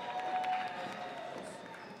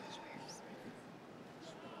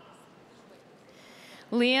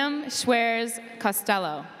 Liam Schweres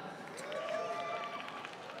Costello.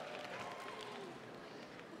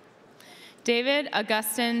 David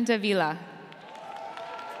Augustin Davila.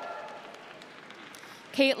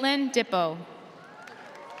 Caitlin Dippo.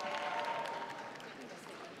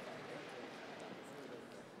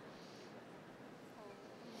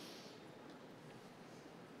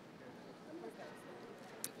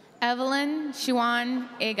 Evelyn Xuan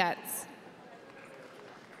Agats.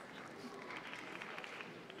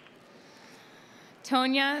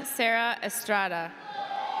 Tonya Sarah Estrada.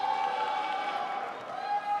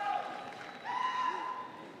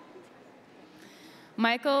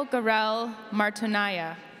 Michael Garel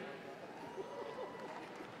Martonaya.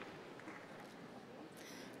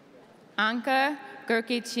 Anka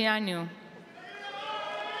Gurkicianu.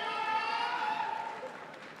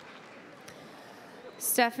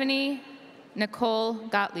 Stephanie Nicole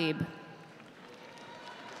Gottlieb.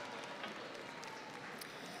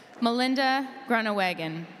 Melinda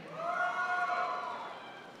Grunewagen.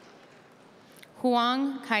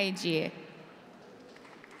 Huang Kaiji.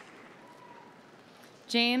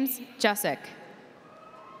 James Jusick.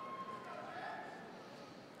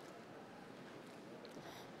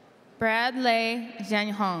 Bradley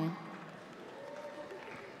Zhanghong.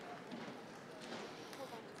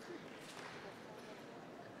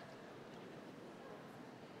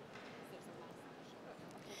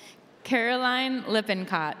 Caroline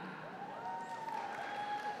Lippincott.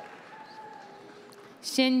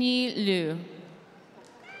 Xinyi Liu.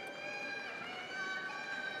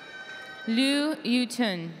 Liu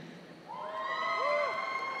Yutun.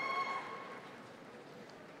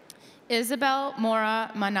 Isabel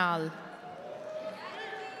Mora Manal.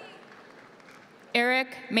 Eric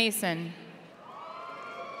Mason.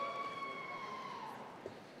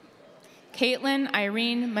 Caitlin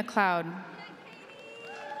Irene McLeod.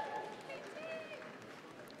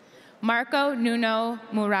 Marco Nuno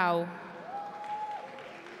Murao.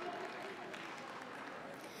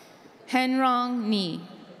 Henrong Ni.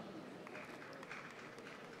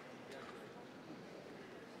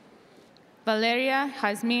 Valeria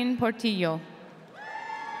Jasmine Portillo.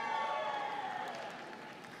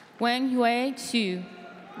 Wen Yue Chu.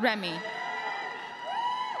 Remy.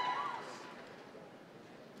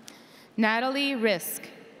 Natalie Risk.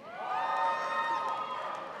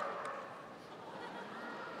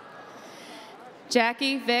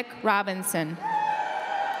 Jackie Vick Robinson.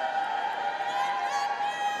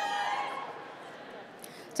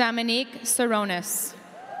 Dominique Saronis.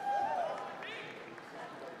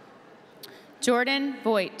 Jordan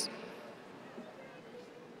Voigt.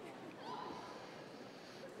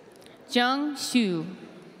 Zheng Xu.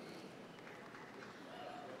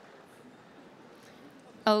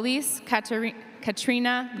 Elise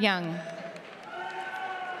Katrina Young.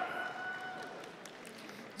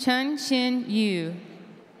 Chen Xin Yu.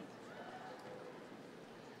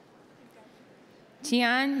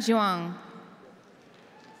 Tian Zhuang.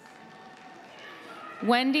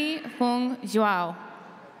 Wendy Feng Zhuao.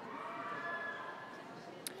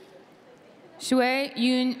 Shui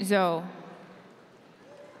Yun Zhou.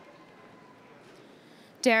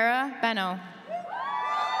 Dara Benno.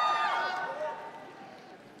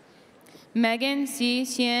 Megan C.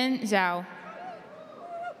 Xian Zhao.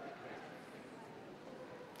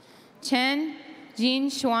 Chen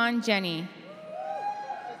Jin Xuan Jenny.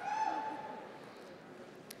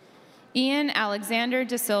 Ian Alexander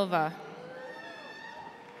De Silva.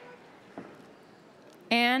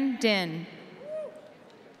 Ann Din.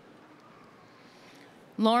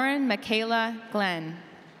 Lauren Michaela Glenn.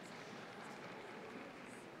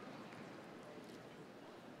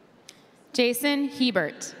 Jason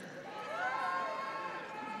Hebert.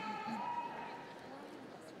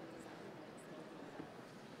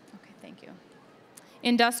 Okay, thank you.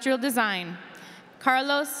 Industrial Design,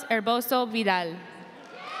 Carlos Herboso Vidal.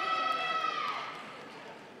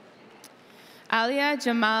 Alia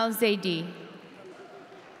Jamal Zaidi.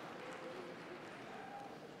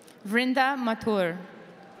 Vrinda Mathur.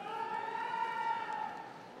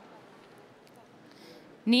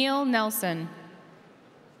 Neil Nelson.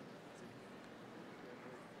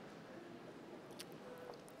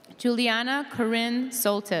 Juliana Corinne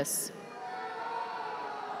Soltis.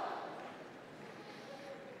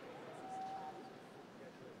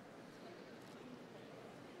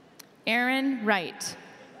 Aaron Wright.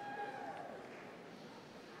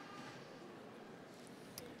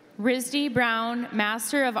 RISD Brown,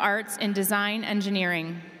 Master of Arts in Design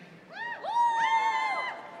Engineering.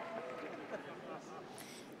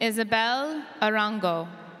 Isabel Arango.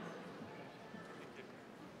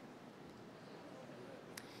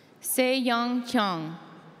 Se Young Chung.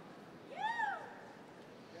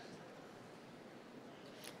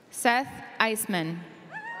 Seth Eisman.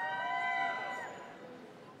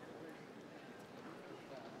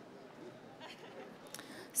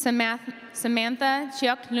 Samantha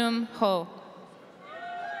Chiok-Lum Ho.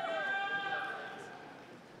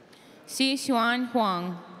 Xi Xuan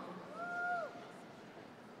Huang.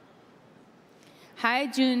 Hai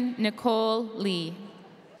Jun Nicole Lee.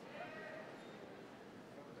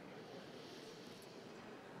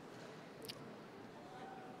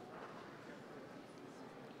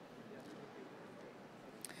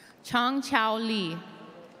 Chong Chao Lee.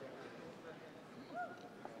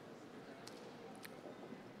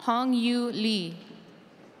 Hong Yu Lee.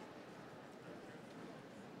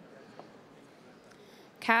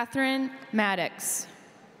 Catherine Maddox.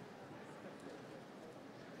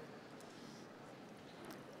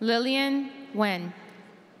 Lillian Wen.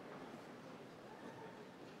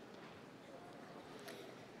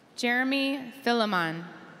 Jeremy Philemon.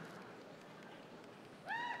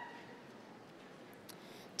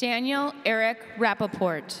 Daniel Eric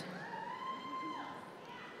Rappaport.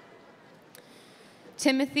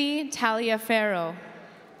 Timothy Taliaferro.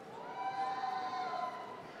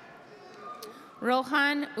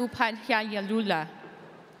 Rohan Upadhyayalula.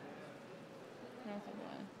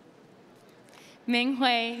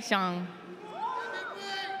 Minghui Zhang.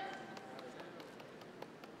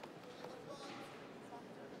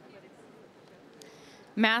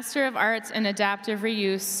 Master of Arts in Adaptive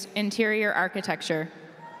Reuse, Interior Architecture.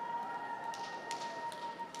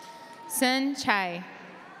 Sen Chai.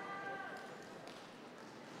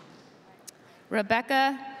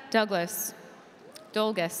 Rebecca Dolgus.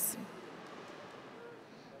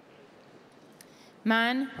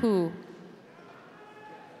 Man Hu.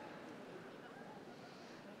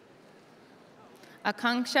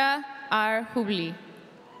 Akanksha R. Hubli.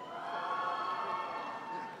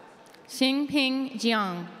 Xingping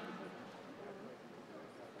Jiang.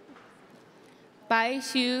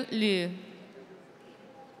 Baishu Liu.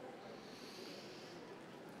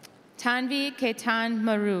 Tanvi Ketan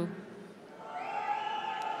Maru.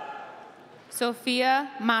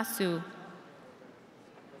 Sophia Masu.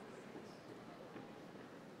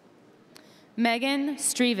 Megan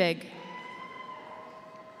Strevig.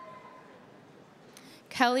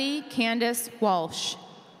 Kelly Candace Walsh.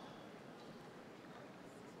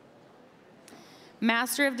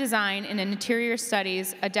 Master of Design in Interior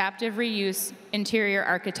Studies, Adaptive Reuse, Interior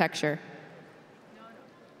Architecture.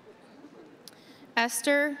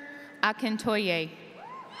 Esther Akintoye.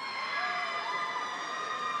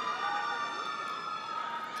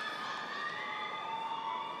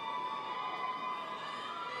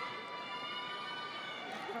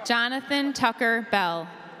 Jonathan Tucker Bell.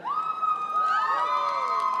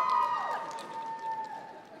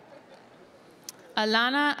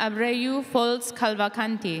 Alana Abreu Foltz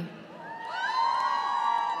Calvacanti.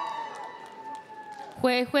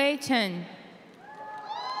 Hui Hui Chen.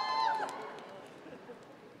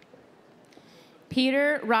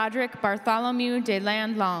 Peter Roderick Bartholomew de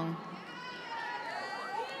Landlong.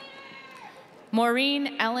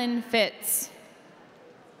 Maureen Ellen Fitz.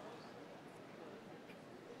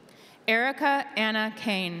 Erica Anna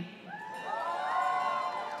Kane.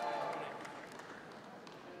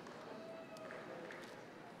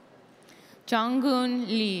 Jonggun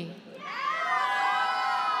Lee.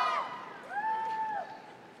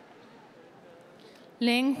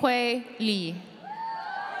 Ling Hui Li.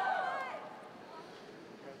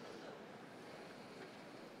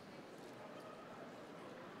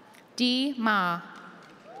 Dee Ma.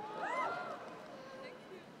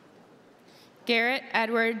 Garrett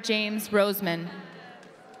Edward James Roseman.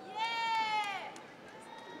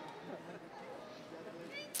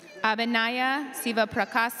 Abhinaya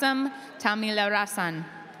Sivaprakasam Tamilarasan.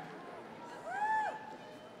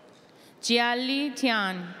 Jiali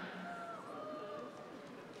Tian.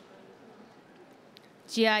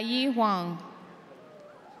 Jiayi Wang.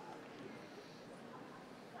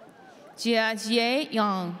 Jiajie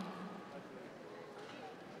Yang.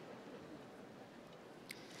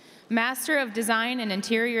 Master of Design and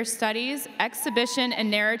Interior Studies, Exhibition and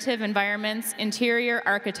Narrative Environments, Interior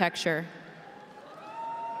Architecture.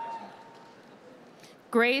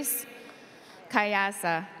 Grace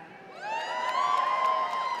Kayasa.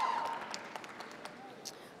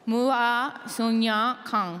 Mua Sunya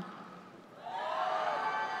Kang.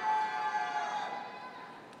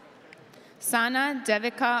 Sana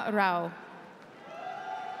Devika Rao.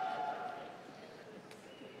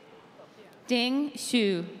 Ding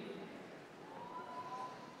Xu.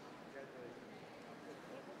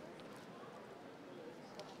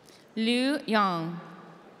 Liu Yang.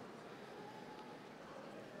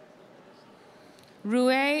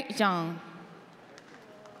 Rui Zhang.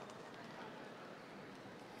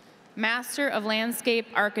 Master of Landscape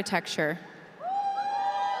Architecture.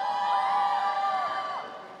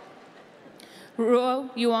 Ruo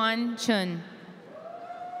Yuan Chun.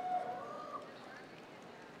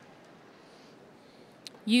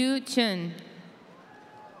 Yu Chun.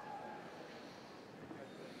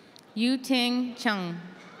 Yu Ting Cheng.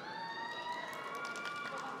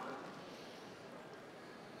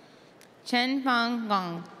 Chen Fang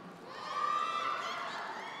Gong.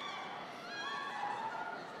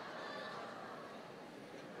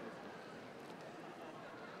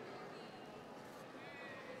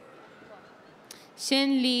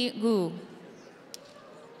 Shin Li Gu.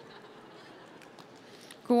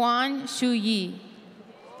 Guan Shu Yi.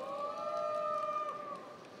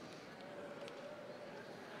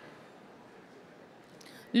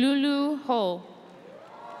 Lulu Ho.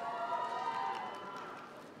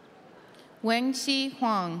 Wengxi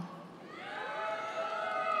Huang.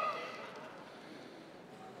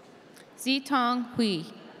 Zitong Hui.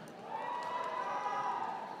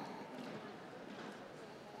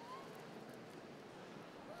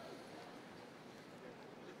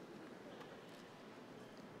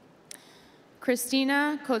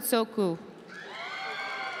 Christina Kotsoku.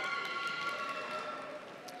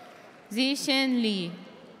 Zishin Li.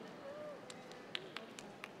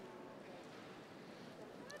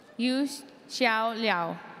 Yu Xiao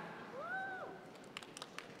Liao.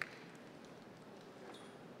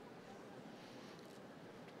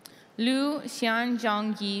 Lu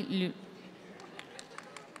Xianzhongyi Lu.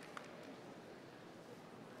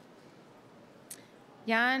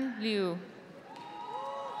 Yan Liu.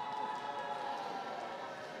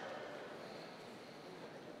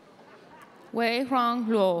 Wei Huang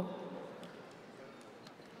Luo.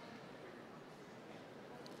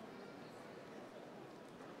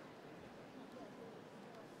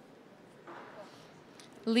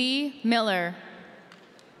 Lee Miller.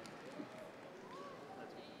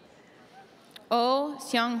 O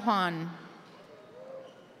Xianghuan.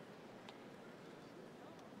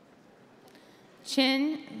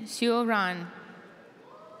 Qin Xiuran.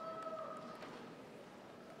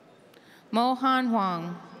 Mohan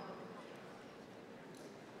Huang.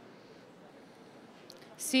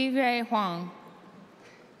 Sivei Huang.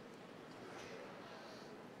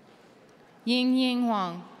 Ying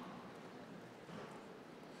Huang.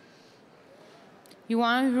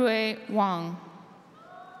 Yuan Rui Wang.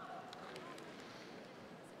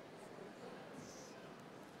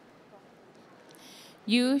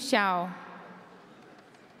 Yu Xiao.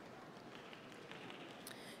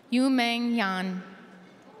 Yu Meng Yan.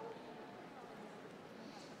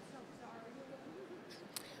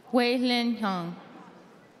 Wei Lin Yang.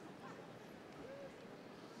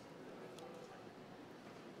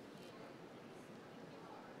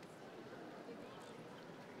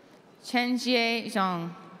 Chen Jie Zhang.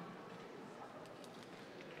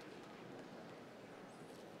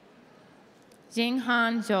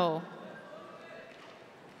 Jinghan Zhou.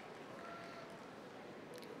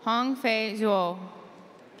 Hong Fei Zhuo.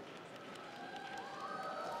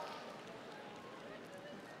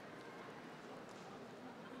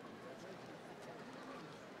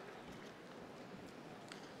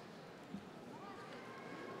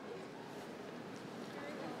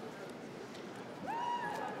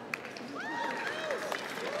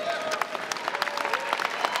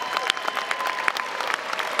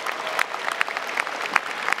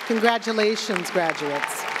 Congratulations,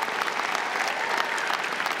 graduates.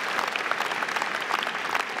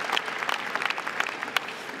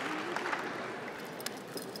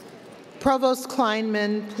 Provost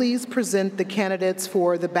Kleinman, please present the candidates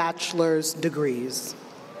for the bachelor's degrees.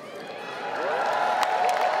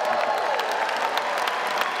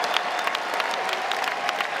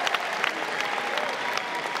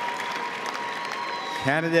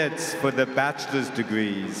 Candidates for the bachelor's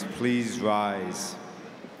degrees, please rise.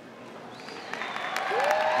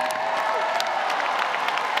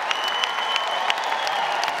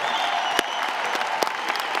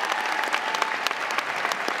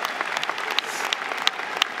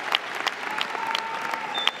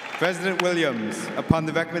 President Williams, upon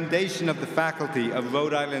the recommendation of the faculty of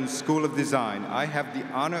Rhode Island School of Design, I have the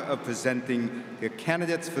honor of presenting the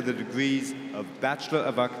candidates for the degrees of Bachelor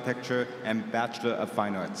of Architecture and Bachelor of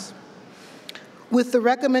Fine Arts. With the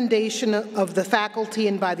recommendation of the faculty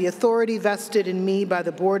and by the authority vested in me by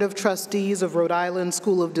the Board of Trustees of Rhode Island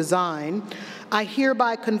School of Design, I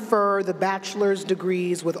hereby confer the bachelor's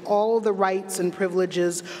degrees with all the rights and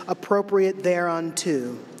privileges appropriate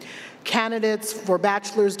thereunto. Candidates for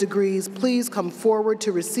bachelor's degrees, please come forward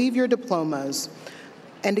to receive your diplomas.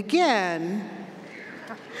 And again,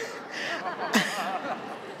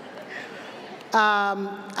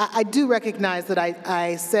 I do recognize that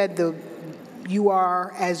I said you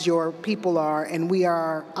are as your people are, and we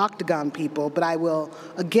are Octagon people, but I will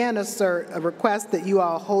again assert a request that you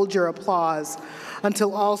all hold your applause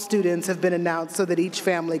until all students have been announced so that each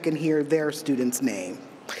family can hear their student's name.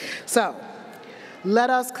 So,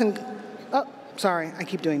 let us oh, sorry, I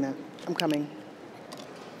keep doing that. I'm coming.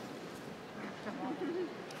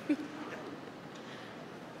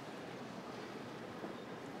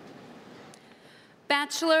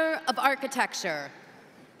 Bachelor of Architecture.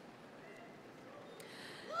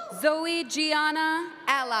 Zoe Gianna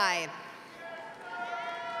Ally.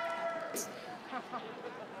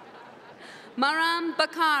 Maram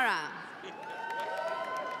Bakara.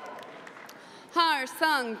 Har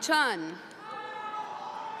Sung Chun.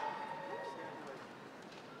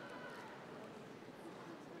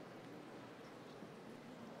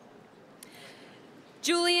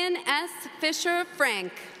 Julian S. Fisher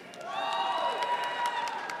Frank.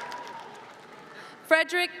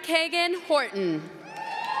 Frederick Kagan Horton.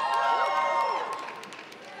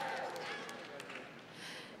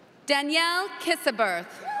 Danielle Kisseberth.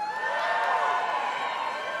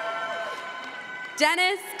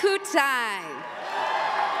 Dennis Kutai.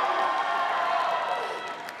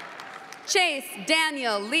 Chase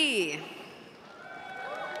Daniel Lee.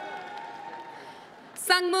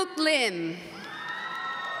 Sungmuk Lim.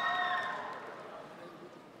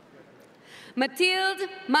 Mathilde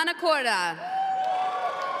Manacorda.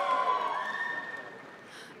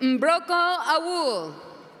 Mbroko Awul.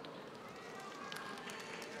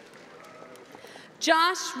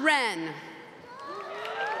 Josh Wren.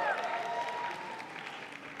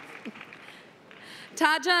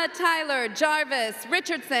 Taja Tyler Jarvis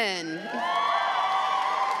Richardson.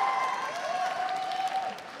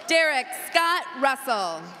 Derek Scott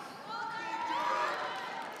Russell.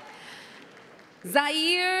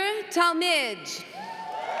 Zaire Talmidge.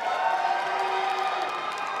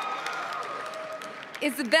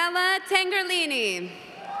 Isabella Tangerlini.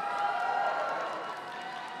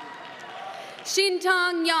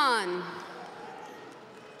 Shintong Yan.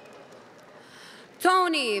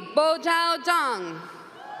 Tony Bojao Zhang.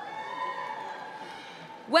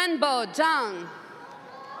 Wenbo Zhang.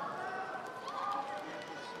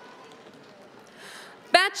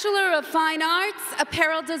 Bachelor of Fine Arts,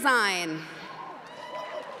 Apparel Design.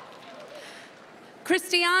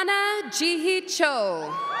 Christiana Jihi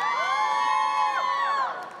Cho.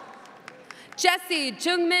 Jessie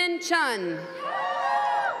Jungmin Chun.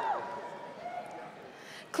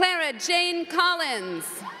 Clara Jane Collins.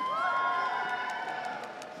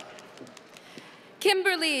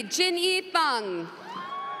 Kimberly Jin-Yi Fung.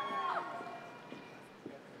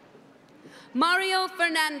 Mario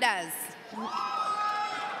Fernandez.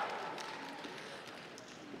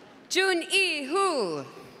 Jun-E Hu.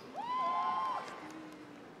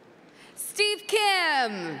 Steve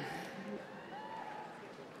Kim.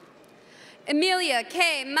 Emilia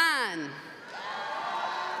K. Mann.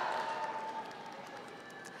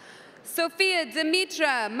 Sophia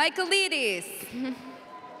Dimitra Michaelidis.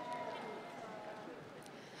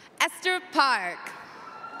 Esther Park.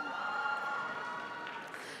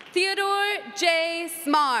 Theodore J.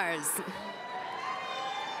 Smars.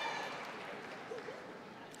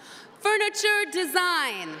 Furniture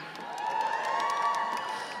Design.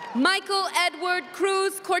 Michael Edward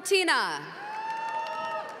Cruz Cortina.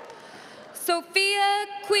 Sophia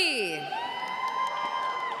Cui.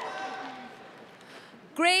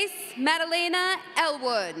 Grace Madalena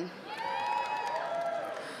Elwood.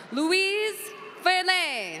 Louise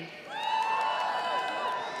Verley.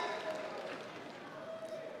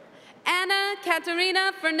 Anna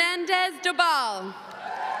Caterina Fernandez Dobal.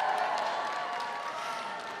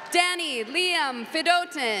 Danny Liam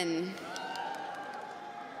Fidotin.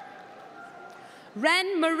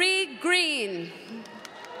 Ren Marie Green.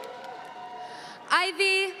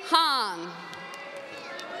 Ivy Hong.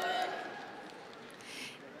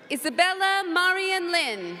 Isabella Marian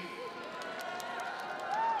Lin.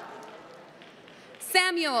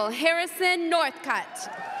 Samuel Harrison Northcutt.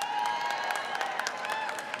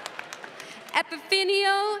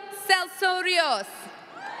 Epifanio Celso Rios.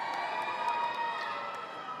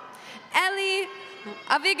 Eli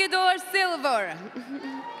Avigador Silver.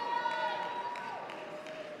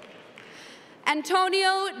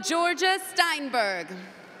 Antonio Georgia Steinberg.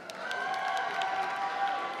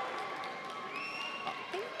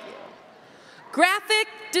 Graphic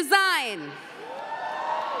Design.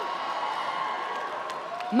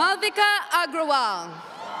 Malvika Agrawal.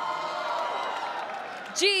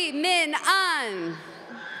 Ji Min An.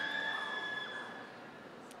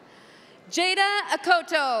 Jada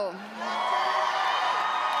Akoto.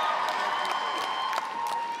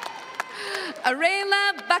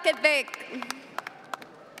 Arela Bucketvick.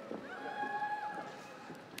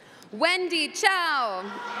 Wendy Chow.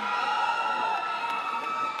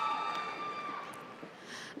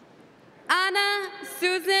 Anna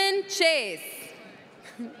Susan Chase.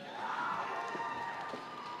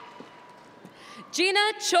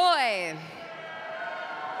 Gina Choi.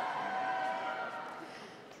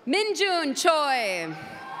 Minjun Choi.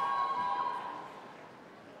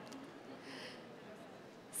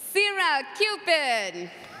 Sierra Cupid.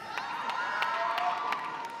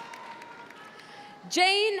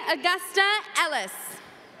 Jane Augusta Ellis.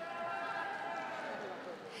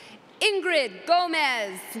 Ingrid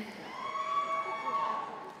Gomez.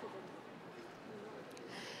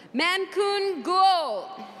 Mankun Guo.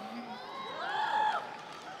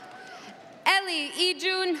 Ellie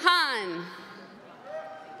Ijun Han.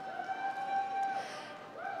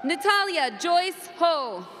 Natalia Joyce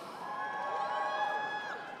Ho.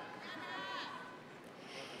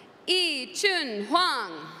 Yi Chun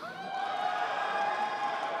Huang.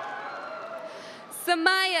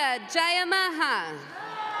 Samaya Jayamaha.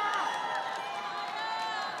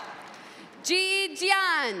 Ji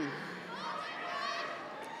Jian.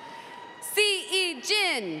 C.E.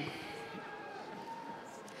 Jin.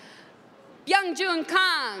 Byungjun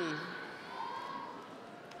Kang.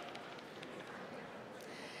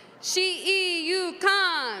 Shi-E Yu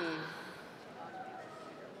Kang.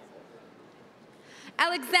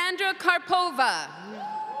 Alexandra Karpova.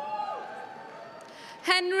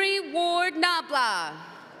 Henry Ward Nabla.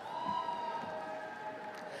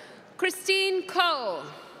 Christine Ko.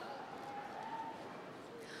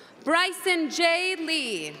 Bryson J.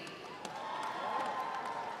 Lee.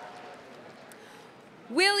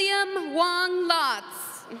 William Wong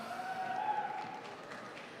Lotz.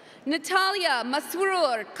 Natalia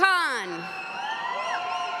Masrur Khan.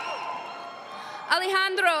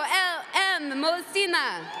 Alejandro M.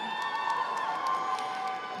 Molina.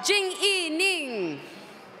 Jing E. Ning.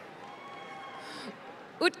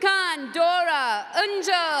 Utkan Dora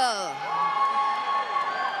Unjul.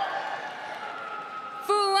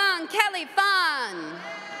 Fuang Kelly Fan.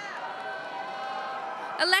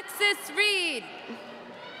 Alexis Reed.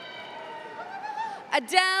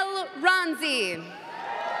 Adele Ronzi.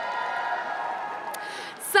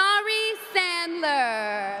 Sari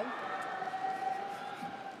Sandler.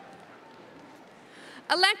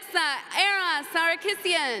 Alexa Era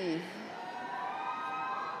Sarkisian.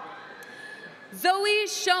 Zoe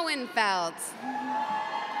Schoenfeld.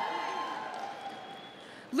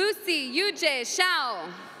 Lucy Yuje Shao.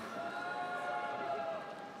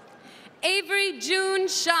 Avery June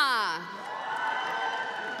Shah.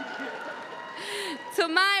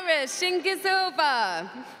 Tomira Shingizova.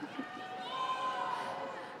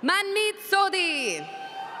 Manmeet Sodi.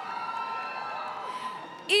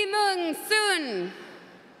 Imung Sun.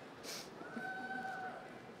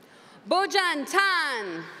 Bojan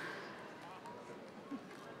Tan.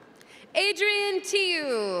 Adrian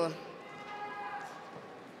Tiu.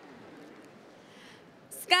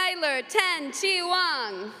 Skylar Ten Chi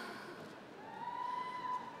Wang.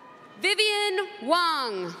 Vivian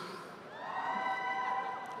Wang.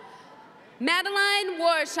 Madeline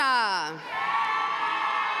Warshaw.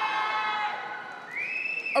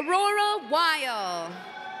 Aurora Weil.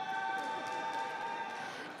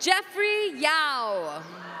 Jeffrey Yao.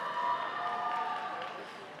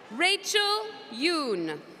 Rachel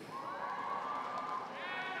Yoon.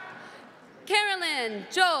 Carolyn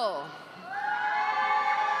Zhou.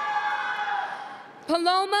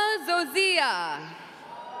 Paloma Zozia.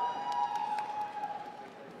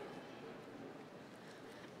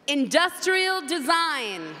 Industrial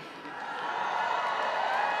Design.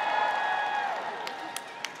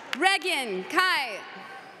 Regan Kai.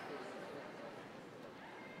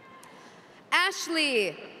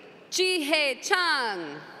 Ashley Ji-Hei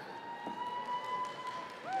Chung.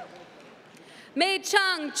 Mei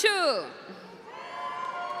Chung Chu.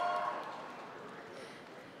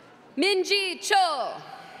 Minji Cho.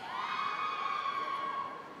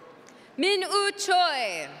 Min-U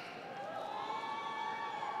Choi.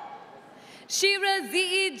 Shira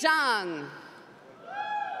Zi Zhang.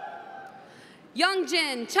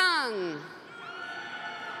 Youngjin Chung.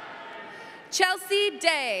 Chelsea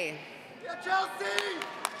Day. Yeah, Chelsea!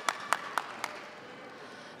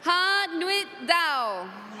 Ha Nguyen Dao.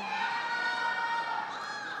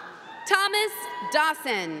 Thomas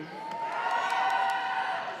Dawson.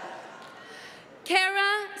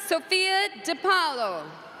 Kara Sophia DePaulo.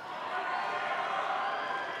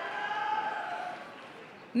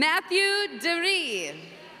 Matthew DeRee.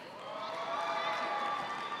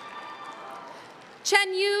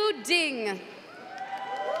 Chen Yu Ding.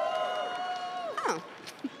 Oh.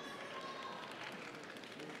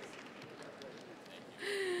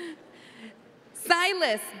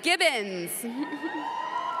 Silas Gibbons.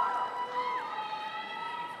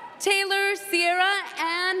 Taylor Sierra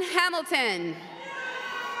Ann Hamilton.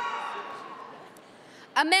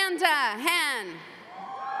 Amanda Han.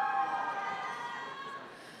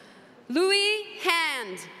 Louis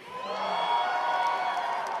Hand.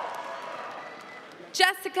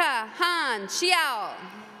 Jessica Han Xiao.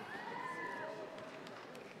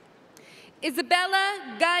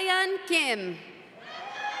 Isabella Gayan Kim.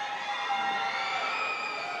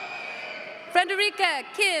 Frederica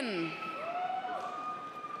Kim.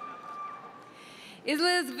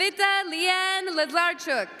 Elizaveta Liane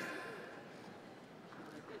Lazarchuk.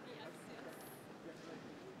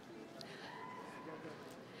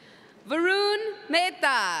 Varun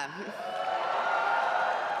Mehta.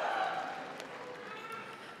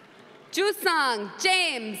 Jusang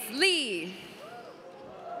James Lee.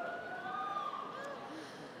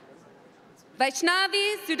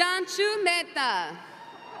 Vaishnavi Sudanshu Mehta.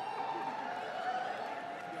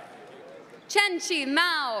 Chenchi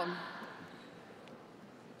Mao.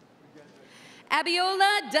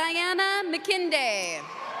 Abiola Diana McKinday.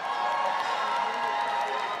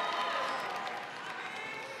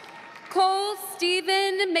 Cole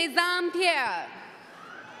Stephen Maison-Pierre.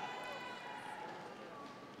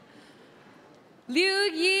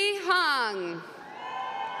 Liu Yi Hong.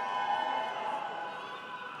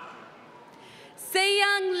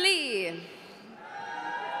 Seyoung Lee.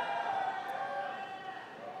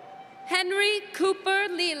 Henry Cooper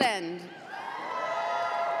Leland.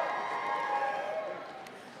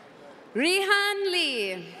 Rihan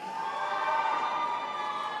Lee.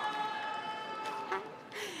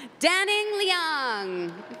 Danning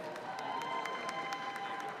Liang.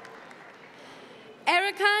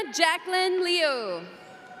 Erica Jacqueline Liu.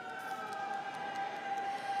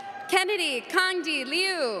 Kennedy Kangdi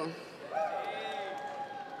Liu.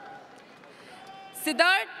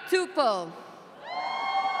 Siddharth Tupul.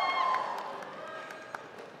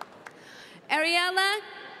 Ariella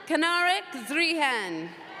Kanarik Zrihan.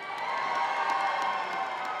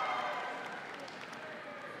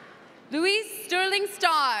 Luis Sterling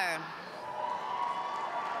Starr.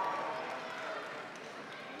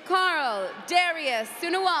 Carl Darius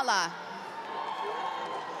Sunawala.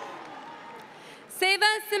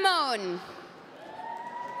 Seva Simone.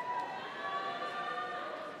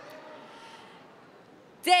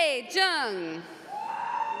 Dae Jung.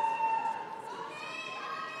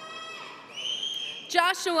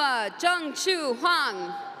 Joshua Jung Chu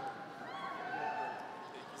Huang.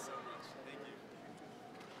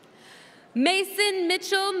 Mason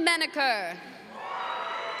Mitchell Menaker.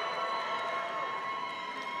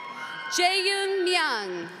 Jaeyoung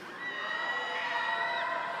Myung.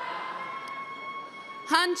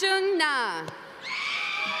 Hanjung Na.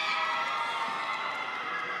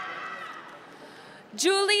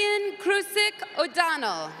 Julian Krusik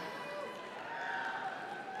O'Donnell.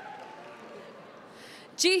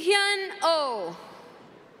 Jihyun Oh.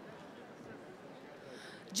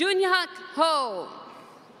 Junhyuk Ho.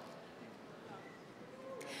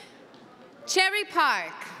 Cherry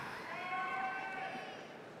Park.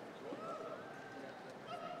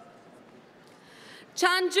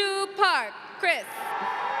 Chanju Park, Chris.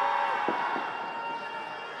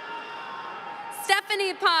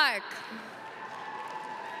 Stephanie Park.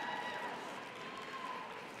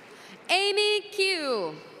 Amy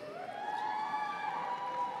Q.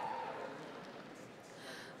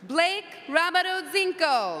 Blake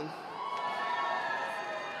Rabarodzinko.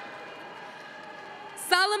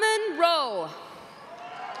 Solomon Rowe.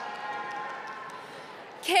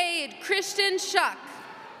 Cade Christian Shuck.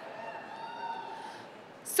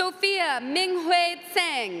 Sophia Minghui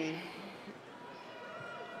Tseng.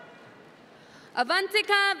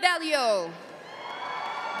 Avantika Valio.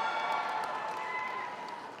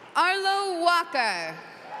 Arlo Walker.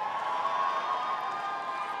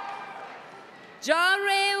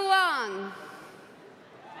 Jare Wang.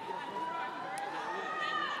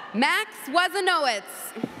 Max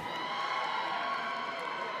Wazanowitz.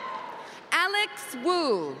 Alex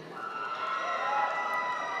Wu.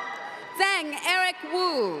 Zhang Eric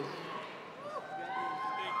Wu.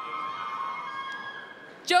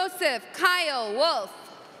 Joseph Kyle Wolf.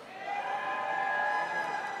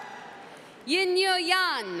 Yin Yo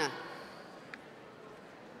Yan.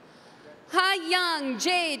 Ha Young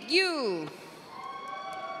Jade Yu.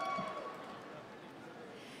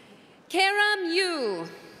 Karam Yu.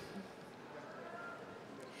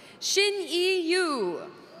 Shin Yi Yu.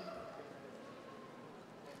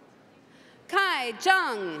 Kai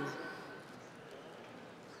Zhang.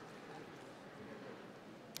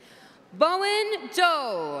 Bowen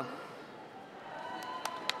Zhou.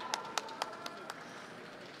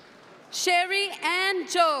 Sherry Ann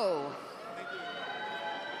Zhou.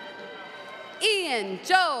 Ian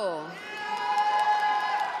Zhou.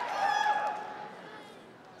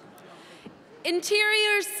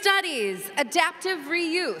 Interior Studies, Adaptive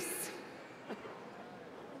Reuse.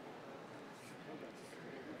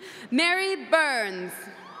 Mary Burns.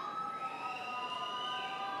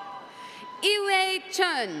 Iwei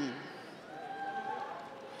Chun.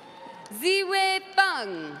 Ziwei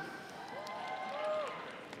Feng.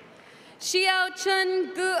 Xiao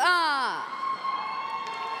Chun Gua.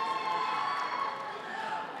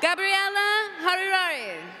 Gabriella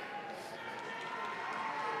Honorary.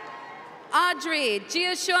 Audrey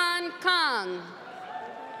Jiashuan Kang.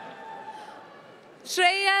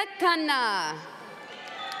 Shreya Khanna.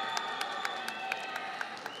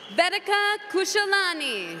 Vedika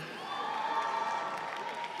Kushalani.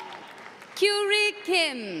 Kyuri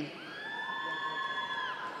Kim.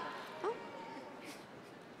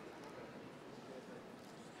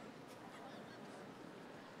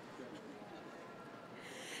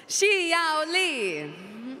 Shi Yao Li.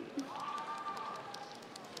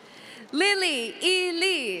 Lily E.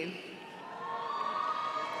 Lee.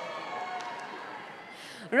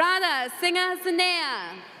 Radha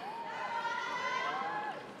Singhasanea.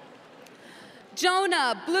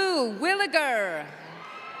 Jonah Blue Williger.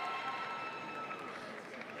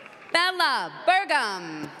 Bella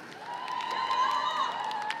Burgum.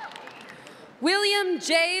 William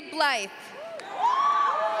J. Blythe.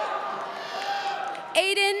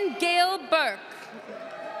 Aiden Gail Burke.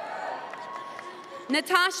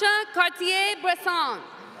 Natasha Cartier-Bresson.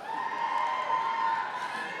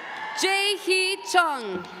 Jae Hee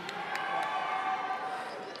Chung.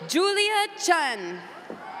 Julia Chen.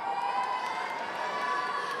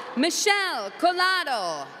 Michelle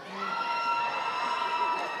Collado.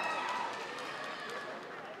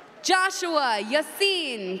 Joshua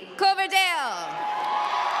Yassine Coverdale.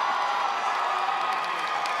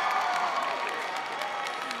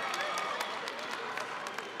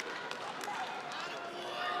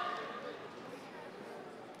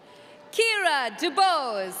 Kira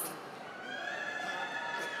DuBose.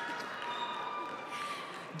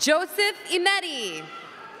 Joseph Imedi.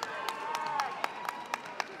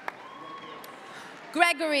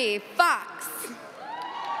 Gregory Fox.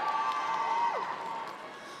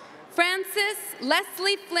 Francis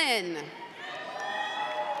Leslie Flynn.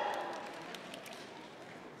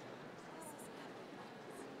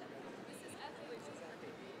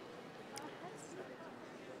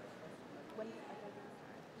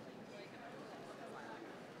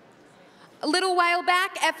 A little while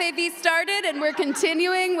back, FAV started, and we're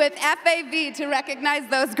continuing with FAV to recognize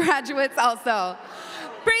those graduates also.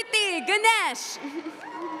 Preeti Ganesh.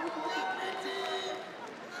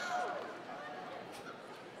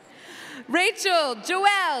 Rachel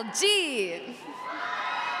Joelle G.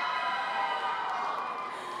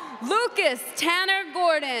 Lucas Tanner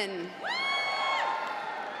Gordon.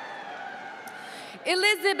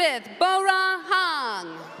 Elizabeth Bora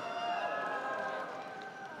Hong.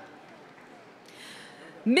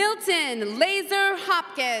 Milton Laser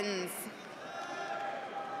Hopkins.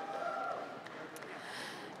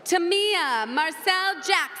 Tamia Marcel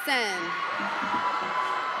Jackson.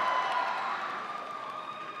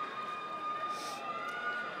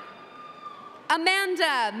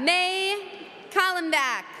 Amanda May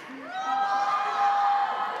Kallenbach.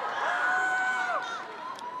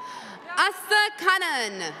 Asa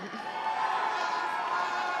Kanan.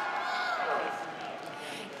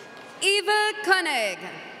 Eva Koenig.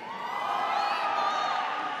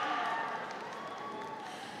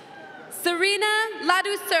 Serena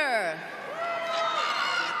Ladouceur.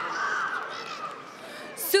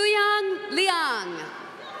 Suyang Liang.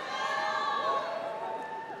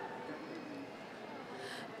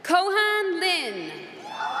 Kohan Lin.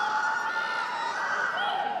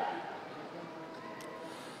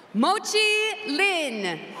 Mochi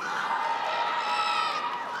Lin.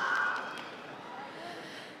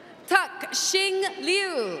 Tak Xing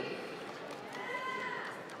Liu.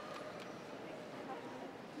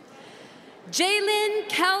 Jalen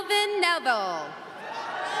Kelvin Neville.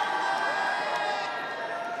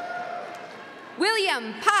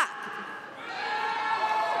 William Pak.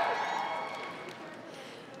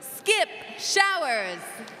 Skip Showers.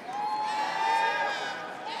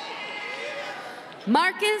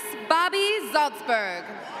 Marcus Bobby Salzberg.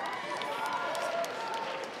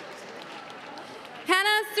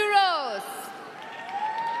 Hannah Suros.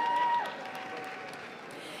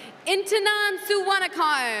 Intanan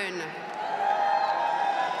Suwanakarn.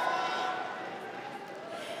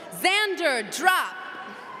 Xander Drop.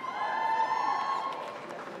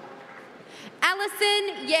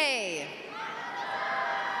 Allison Ye.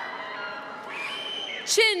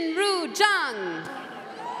 Chin Ru Zhang.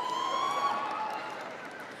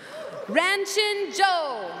 Ranshin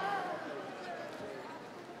Zhou.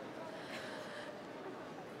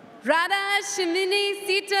 Radha Shimini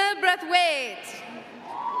Sita Brathwaite.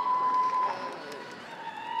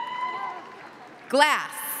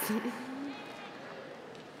 Glass.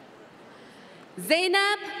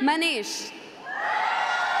 Zainab Manish.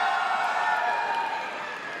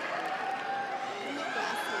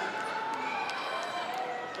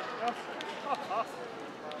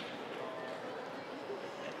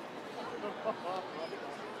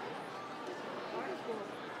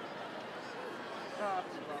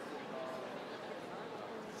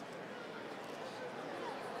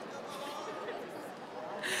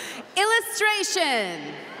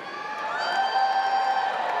 Illustration.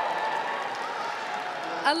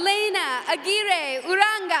 Elena Aguirre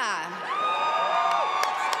Uranga.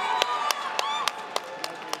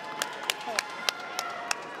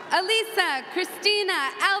 Elisa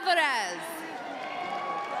Cristina Alvarez.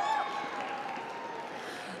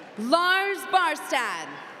 Lars Barstad.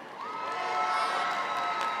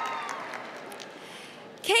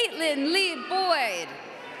 Caitlin Lee Boyd.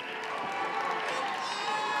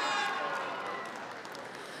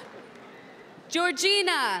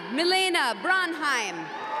 Georgina Milena Bronheim.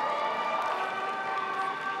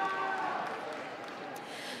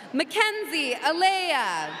 Mackenzie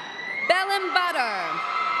Alea Bellin Butter.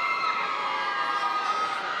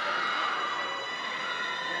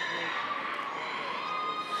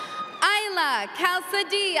 Ayla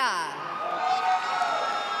Calsadia.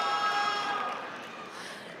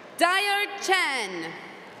 Dyer Chen.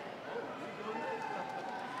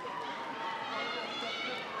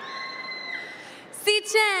 Si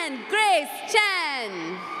Chen Grace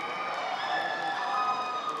Chen.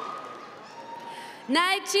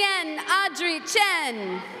 Nai Chien Audrey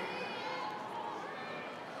Chen.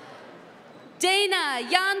 Dana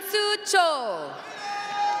Yansu Cho.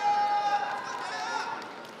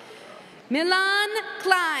 Milan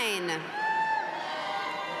Klein.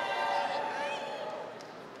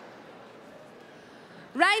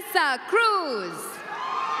 Raisa Cruz.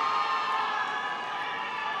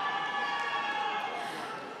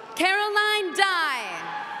 Caroline Dye.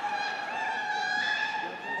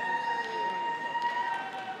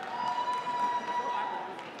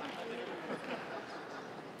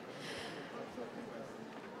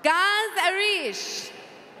 Gaz Arish.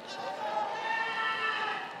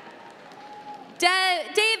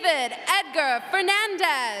 David Edgar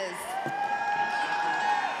Fernandez.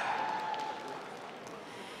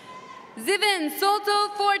 Zivin Soto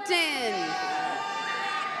Fortin.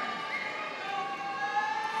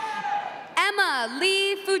 Emma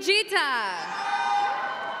Lee Fujita.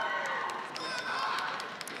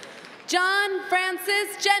 John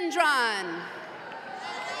Francis Gendron.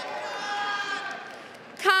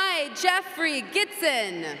 Kai Jeffrey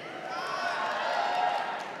Gitson.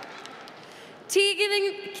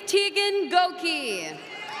 Tegan Goki.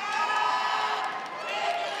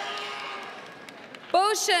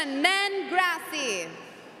 Boshan Nen Grassi.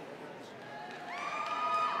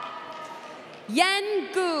 Yen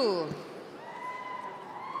Gu.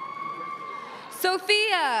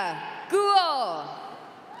 Sophia Guo.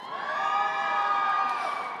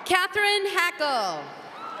 Catherine Hackle.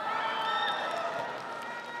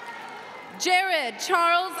 Jared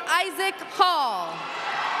Charles Isaac Hall.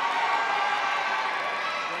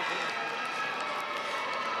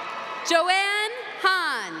 Joanne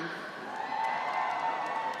Han.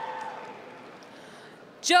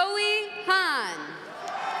 Joey Han.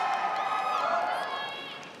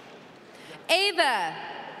 Ava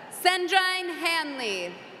Sendrine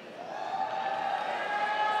Hanley.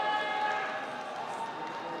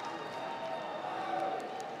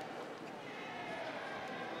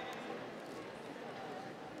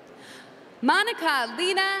 Monica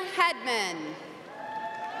Lena Hedman.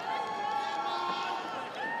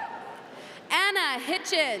 Anna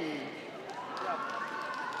Hitchin.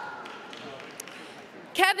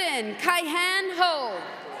 Kevin Kaihan Ho.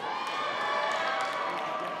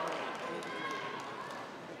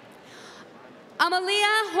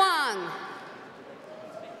 Amalia Huang.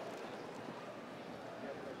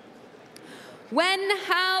 Wen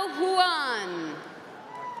Hao Huan.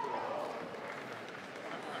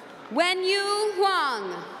 Wen Yu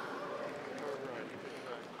Huang.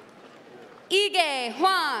 Ige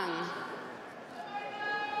Huang.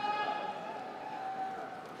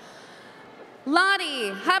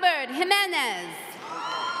 Lottie Hubbard Jimenez.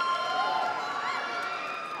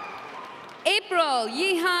 April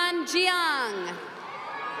Yihan Jiang.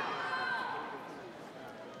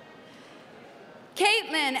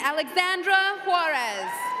 Caitlin Alexandra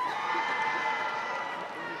Juarez.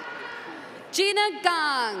 Gina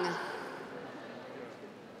Gong.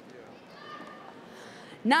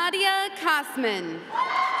 Nadia Kosman.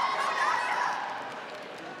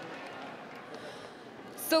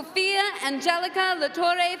 Sophia Angelica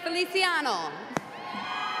Latore Feliciano.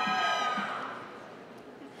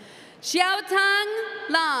 Xiaotang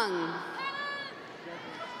Lang.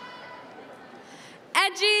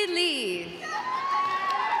 Edgy Lee.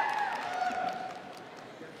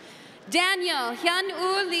 Daniel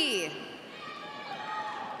Hyun-Woo Lee.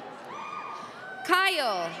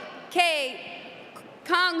 Kyle K.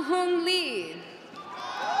 Kang-Hung Lee.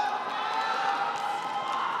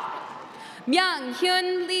 Myung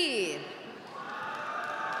Hyun Lee.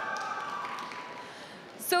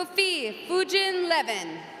 Sophie Fujin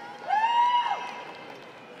Levin.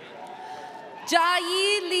 Jai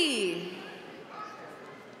Lee.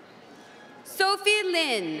 Sophie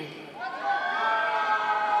Lin.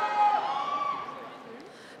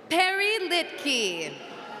 Perry Litke.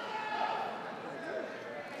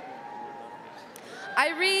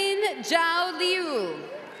 Irene Zhao Liu.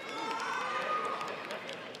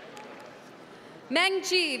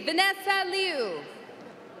 Mengchi Vanessa Liu.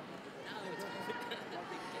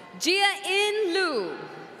 Jia In Lu.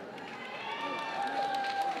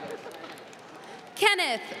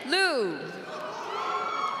 Kenneth Liu.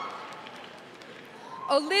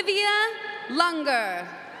 Olivia Lunger.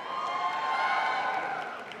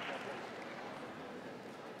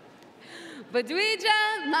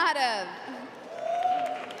 Badwija Madhav.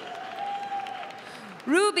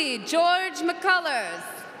 Ruby George McCullers.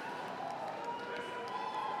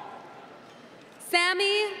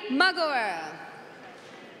 Sammy Muggerer.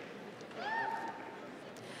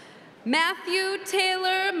 Matthew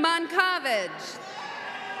Taylor Moncavage.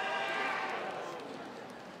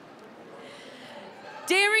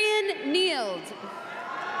 Darian Neild.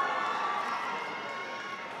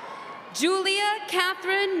 Julia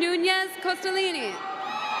Catherine Nunez Costolini.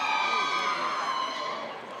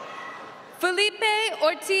 Felipe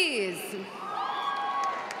Ortiz.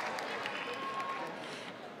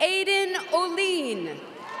 Aiden Oline.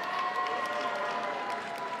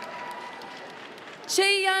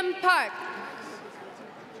 Cheyam Park.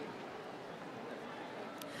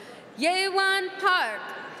 Yewan Park.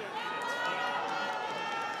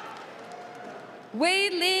 Wei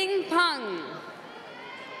Ling Peng.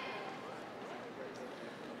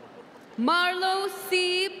 Marlo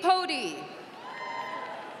C. Pody.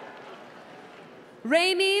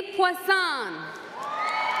 Remy Poisson.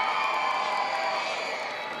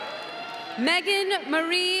 Megan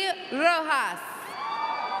Marie Rojas.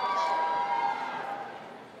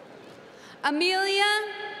 Amelia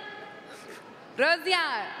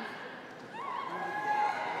Rosier.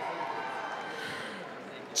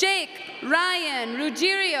 Jake Ryan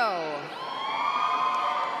Ruggiero.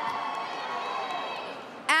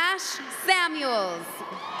 Ash Samuels.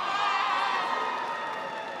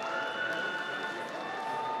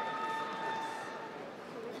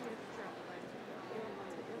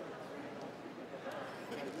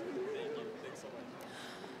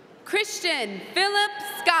 Christian Philip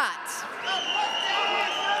Scott.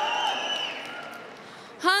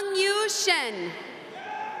 Hung Yu Shen.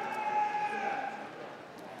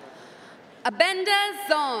 Abenda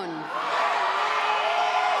Zone.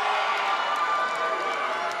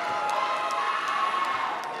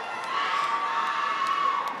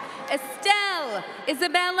 Estelle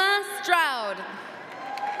Isabella Stroud.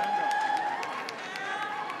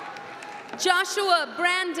 Joshua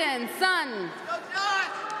Brandon Sun.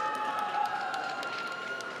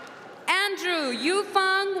 Andrew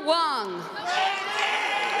Yufeng Wong.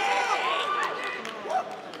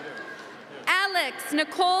 Alex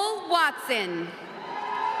Nicole Watson.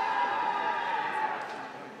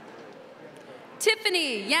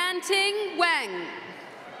 Tiffany Yanting Wang.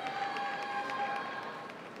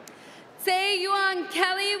 Tsai Yuan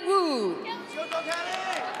Kelly Wu.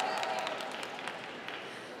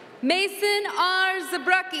 Mason R.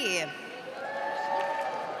 Zabrucki.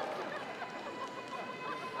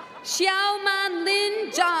 Xiaoman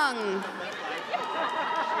Lin Zhang.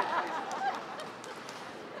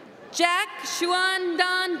 Jack Xuan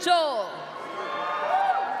Dan Zhou.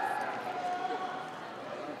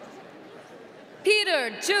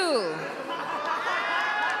 Peter Zhu.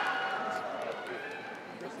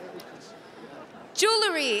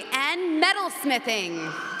 Jewelry and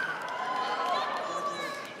metalsmithing.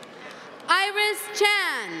 Iris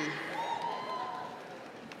Chan.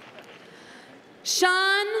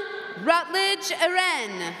 Sean Rutledge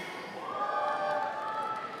Aren.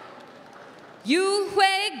 Yu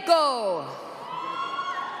Hui Go.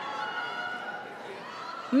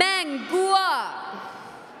 Meng Guo.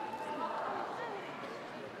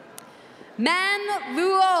 Man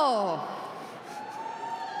Luo.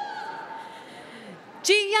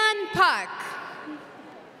 Jiyan Park.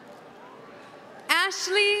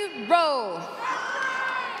 Ashley Rowe.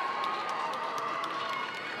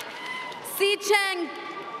 Si Cheng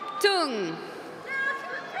Tung.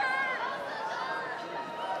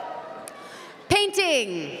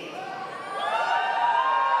 Painting.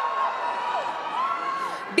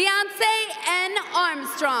 Beyonce N.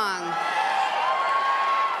 Armstrong.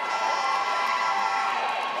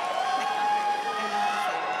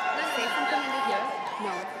 Say something into here?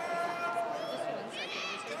 No.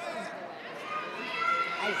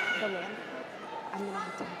 The land? I'm gonna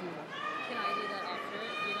have to have you look. Can I do that after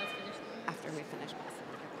you guys finish? After we finish passing,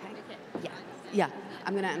 okay? Yeah. Yeah.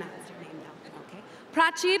 I'm gonna announce your name now, okay?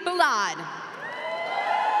 Prachi Balad.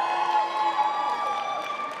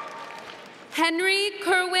 Henry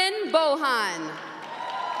Kerwin Bohan.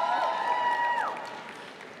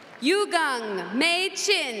 Yugung Mei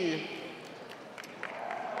Chin.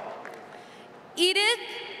 Edith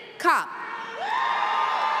Kopp.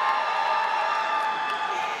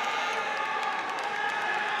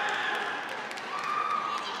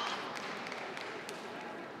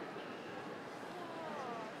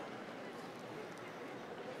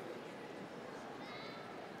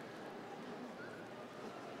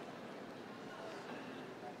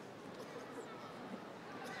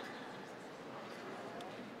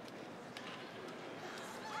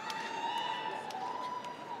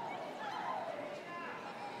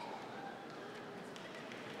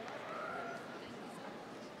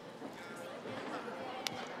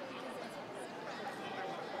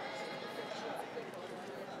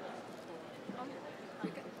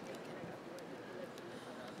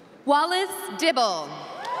 Wallace Dibble.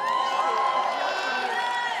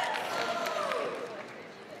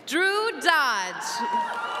 Drew Dodge.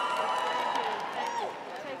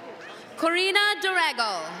 Corina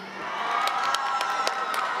Dorego.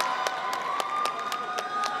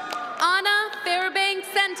 Anna Fairbanks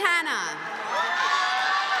Santana.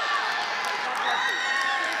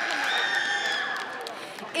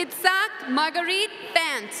 Itzhak Marguerite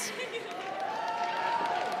Bant.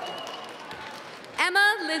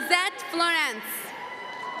 Emma Lizette Florence.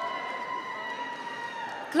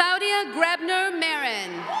 Claudia Grebner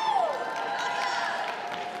Marin.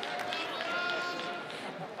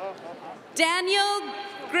 Daniel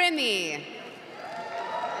Grimmy.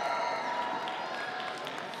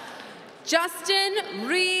 Justin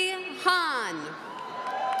Ree Han.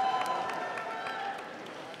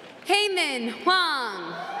 Heyman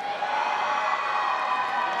Huang.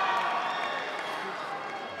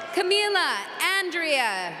 Camila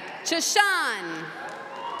Andrea Chashan.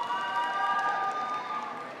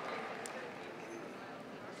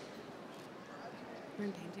 We're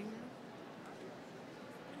in painting now?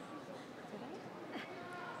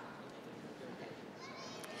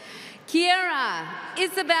 Kiera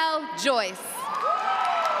Isabel Joyce.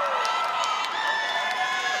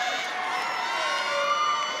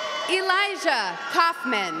 Elijah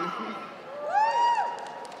Kaufman.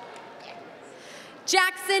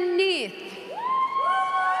 Jackson Neath.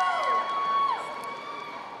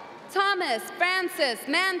 Thomas Francis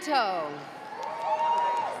Manto.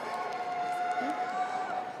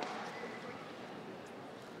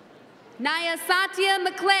 Naya Satya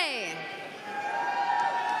McClay.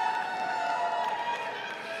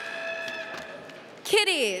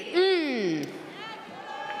 Kitty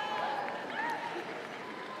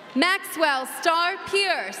Maxwell Starr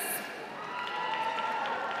Pierce.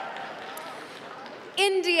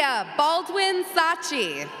 India Baldwin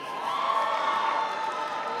Sachi.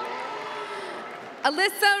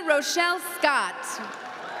 Alyssa Rochelle Scott.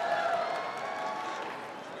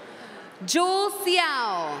 Joel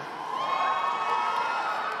Xiao.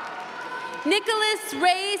 Nicholas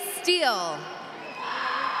Ray Steele.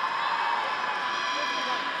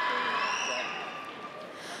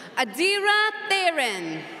 Adira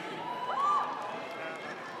Theron.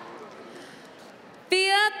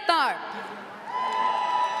 Thea Tharp.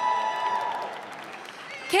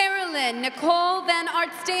 Carolyn Nicole Van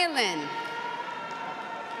Artstalen.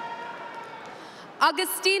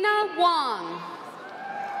 Augustina Wong.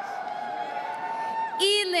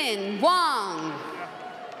 Elin Wong.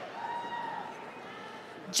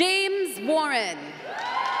 James Warren.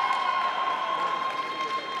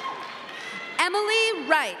 Emily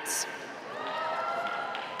Wright.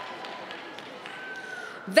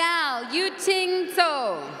 Val Yuting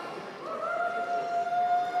Tso.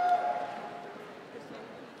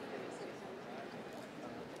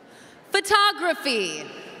 Photography.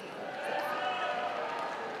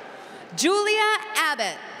 Julia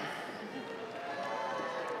Abbott.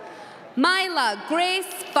 Myla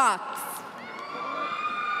Grace Fox.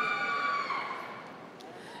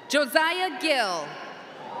 Josiah Gill.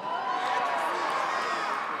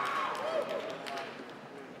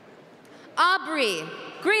 Aubrey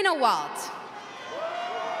Greenewalt.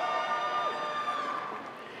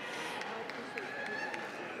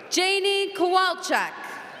 Janie Kowalczak.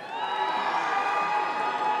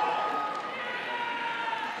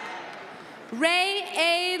 Ray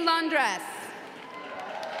A. Londres.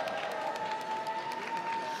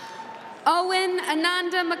 Owen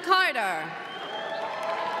Ananda McCarter.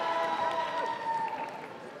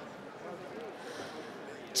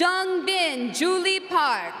 Jung Bin Julie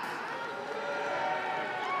Park.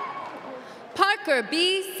 Parker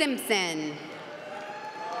B. Simpson.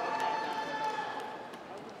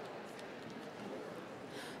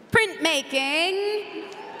 Printmaking.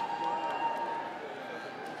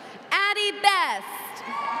 Addie Best.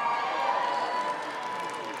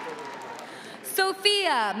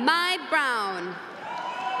 Sophia Mai Brown.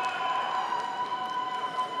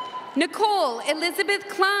 Nicole Elizabeth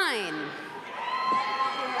Klein.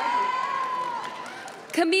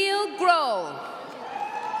 Camille Groh.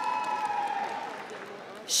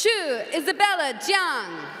 Shu Isabella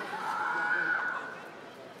Jiang.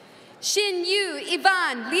 Shin Yu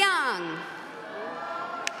Ivan Liang.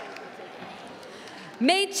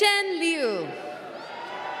 Mei Chen Liu.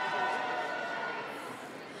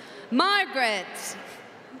 Margaret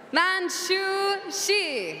Manshu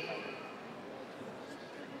Shi.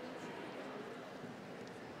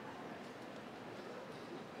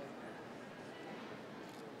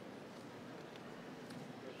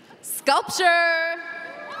 Sculpture.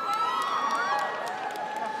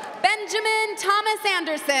 Benjamin Thomas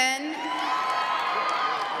Anderson.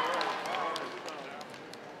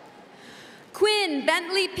 Quinn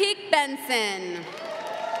Bentley Peak Benson.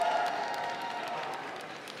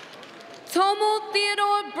 Tomo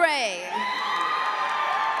Theodore Bray.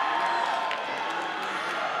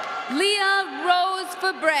 Leah Rose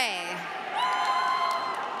Fabre.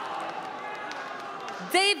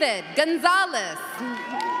 David Gonzalez.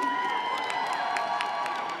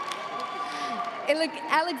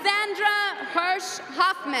 Alexandra Hirsch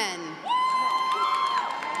Hoffman.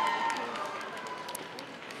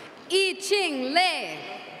 Yi Ching Le.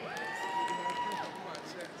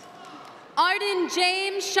 Arden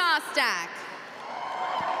James Shostak.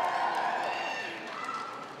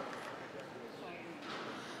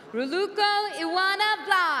 Ruluko Iwana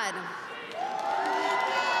Vlad.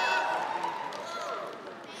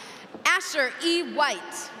 Asher E.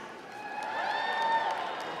 White.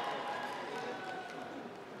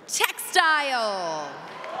 Textile.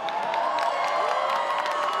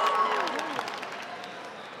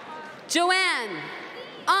 Joanne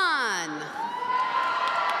On.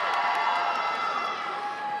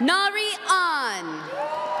 Nari On.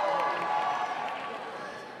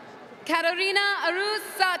 Katerina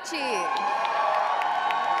Arusachi.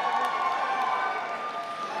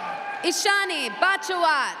 Ishani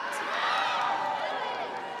Bachawat.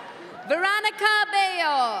 Veronica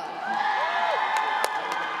Bayo.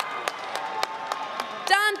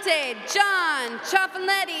 Dante John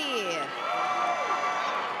Ciaffoletti.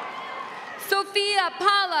 Sophia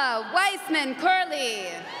Paula Weissman Curley.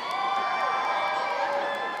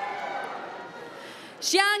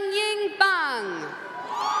 Xiang Ying Bang.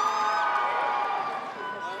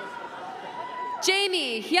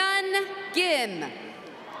 Jamie Hyun Kim.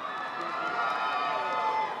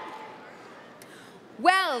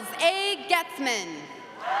 Wells A. Getzman.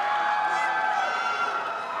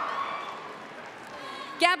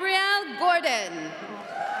 Gabrielle Gordon.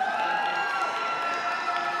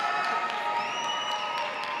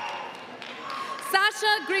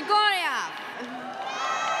 Sasha Grigoriev.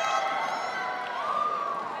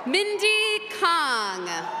 Mindy Kong.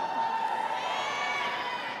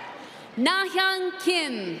 Nahyang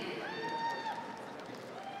Kim.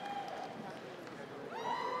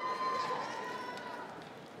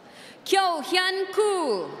 Kyo Hyun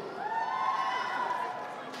Koo.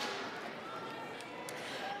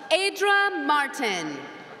 Adra Martin.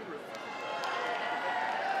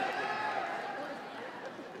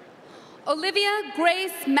 Olivia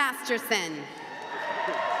Grace Masterson.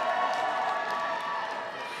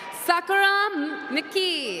 Sakura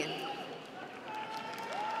McKee.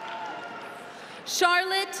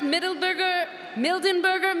 Charlotte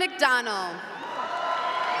Mildenberger McDonald.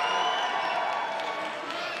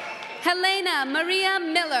 Helena Maria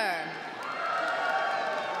Miller.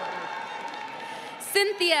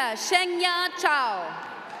 Cynthia Shengya Chow.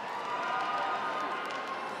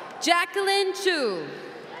 Jacqueline Chu.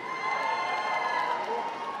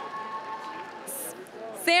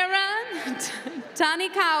 Sarah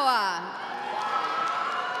Tanikawa.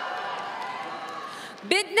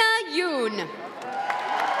 Bigna Yoon.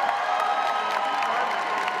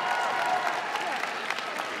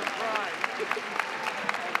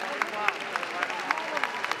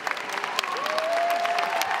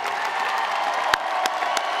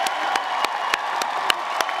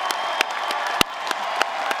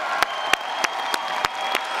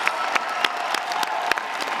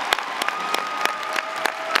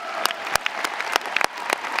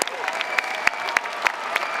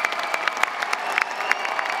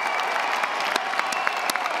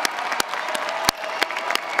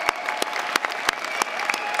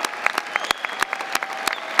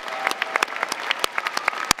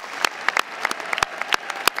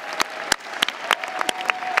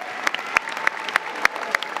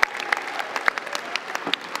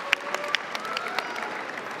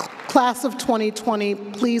 Class of 2020,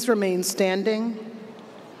 please remain standing.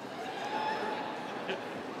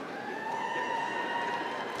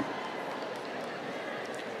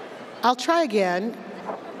 I'll try again.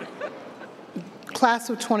 Class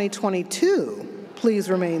of 2022, please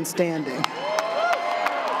remain standing.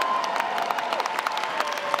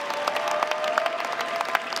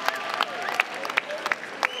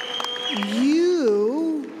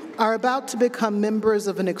 Are about to become members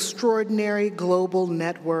of an extraordinary global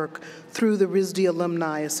network through the RISD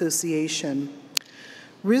Alumni Association.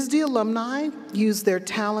 RISD alumni use their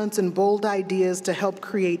talents and bold ideas to help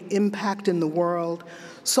create impact in the world,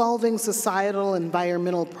 solving societal and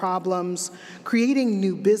environmental problems, creating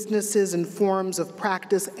new businesses and forms of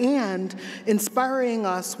practice, and inspiring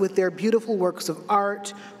us with their beautiful works of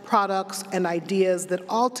art, products, and ideas that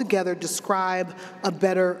altogether describe a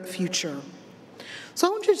better future. So I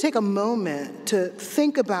want you to take a moment to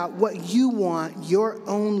think about what you want your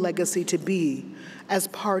own legacy to be as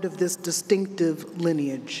part of this distinctive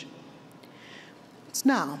lineage. So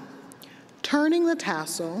now, turning the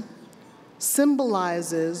tassel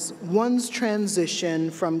symbolizes one's transition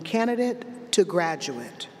from candidate to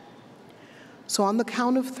graduate. So on the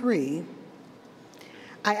count of 3,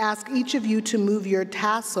 I ask each of you to move your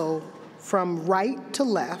tassel from right to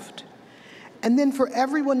left, and then for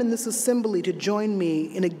everyone in this assembly to join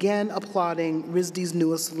me in again applauding RISD's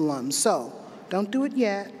newest alums. So, don't do it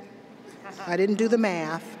yet. I didn't do the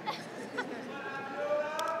math.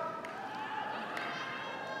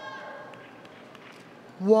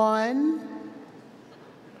 One,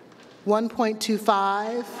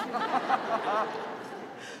 1.25,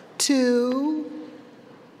 2,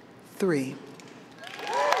 3.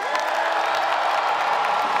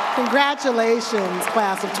 Congratulations,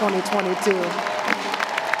 class of 2022.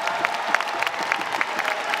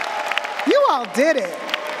 You all did it.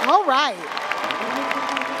 All right.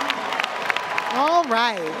 All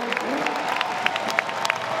right.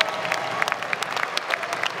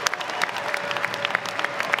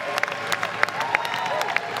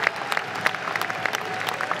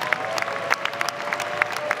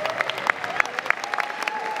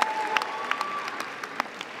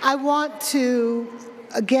 I want to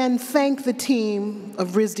again thank the team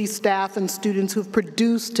of RISD staff and students who've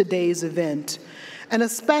produced today's event, and a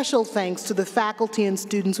special thanks to the faculty and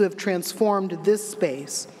students who have transformed this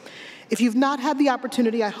space. If you've not had the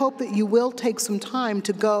opportunity, I hope that you will take some time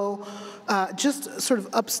to go just sort of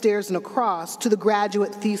upstairs and across to the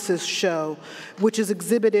graduate thesis show, which is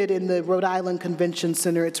exhibited in the Rhode Island Convention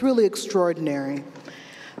Center. It's really extraordinary.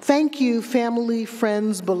 Thank you, family,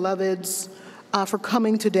 friends, beloveds, for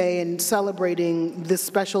coming today and celebrating this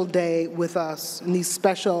special day with us and these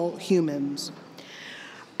special humans.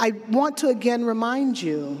 I want to again remind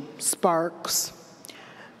you, Sparks,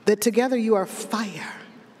 that together you are fire.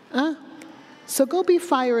 So go be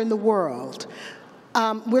fire in the world.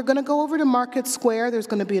 We're going to go over to Market Square. There's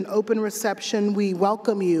going to be an open reception. We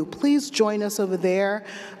welcome you. Please join us over there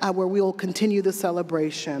where we will continue the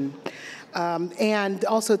celebration. And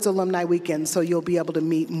also it's Alumni Weekend, so you'll be able to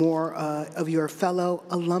meet more of your fellow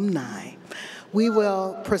alumni. We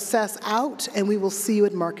will process out, and we will see you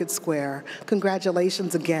at Market Square.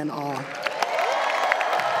 Congratulations again, all.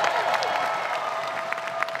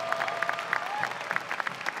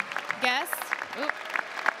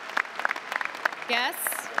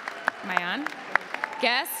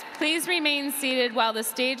 Guests, please remain seated while the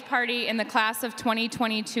stage party in the class of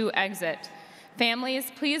 2022 exit.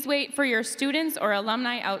 Families, please wait for your students or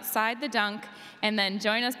alumni outside the Dunk, and then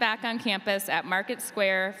join us back on campus at Market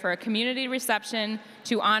Square for a community reception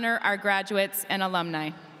to honor our graduates and alumni.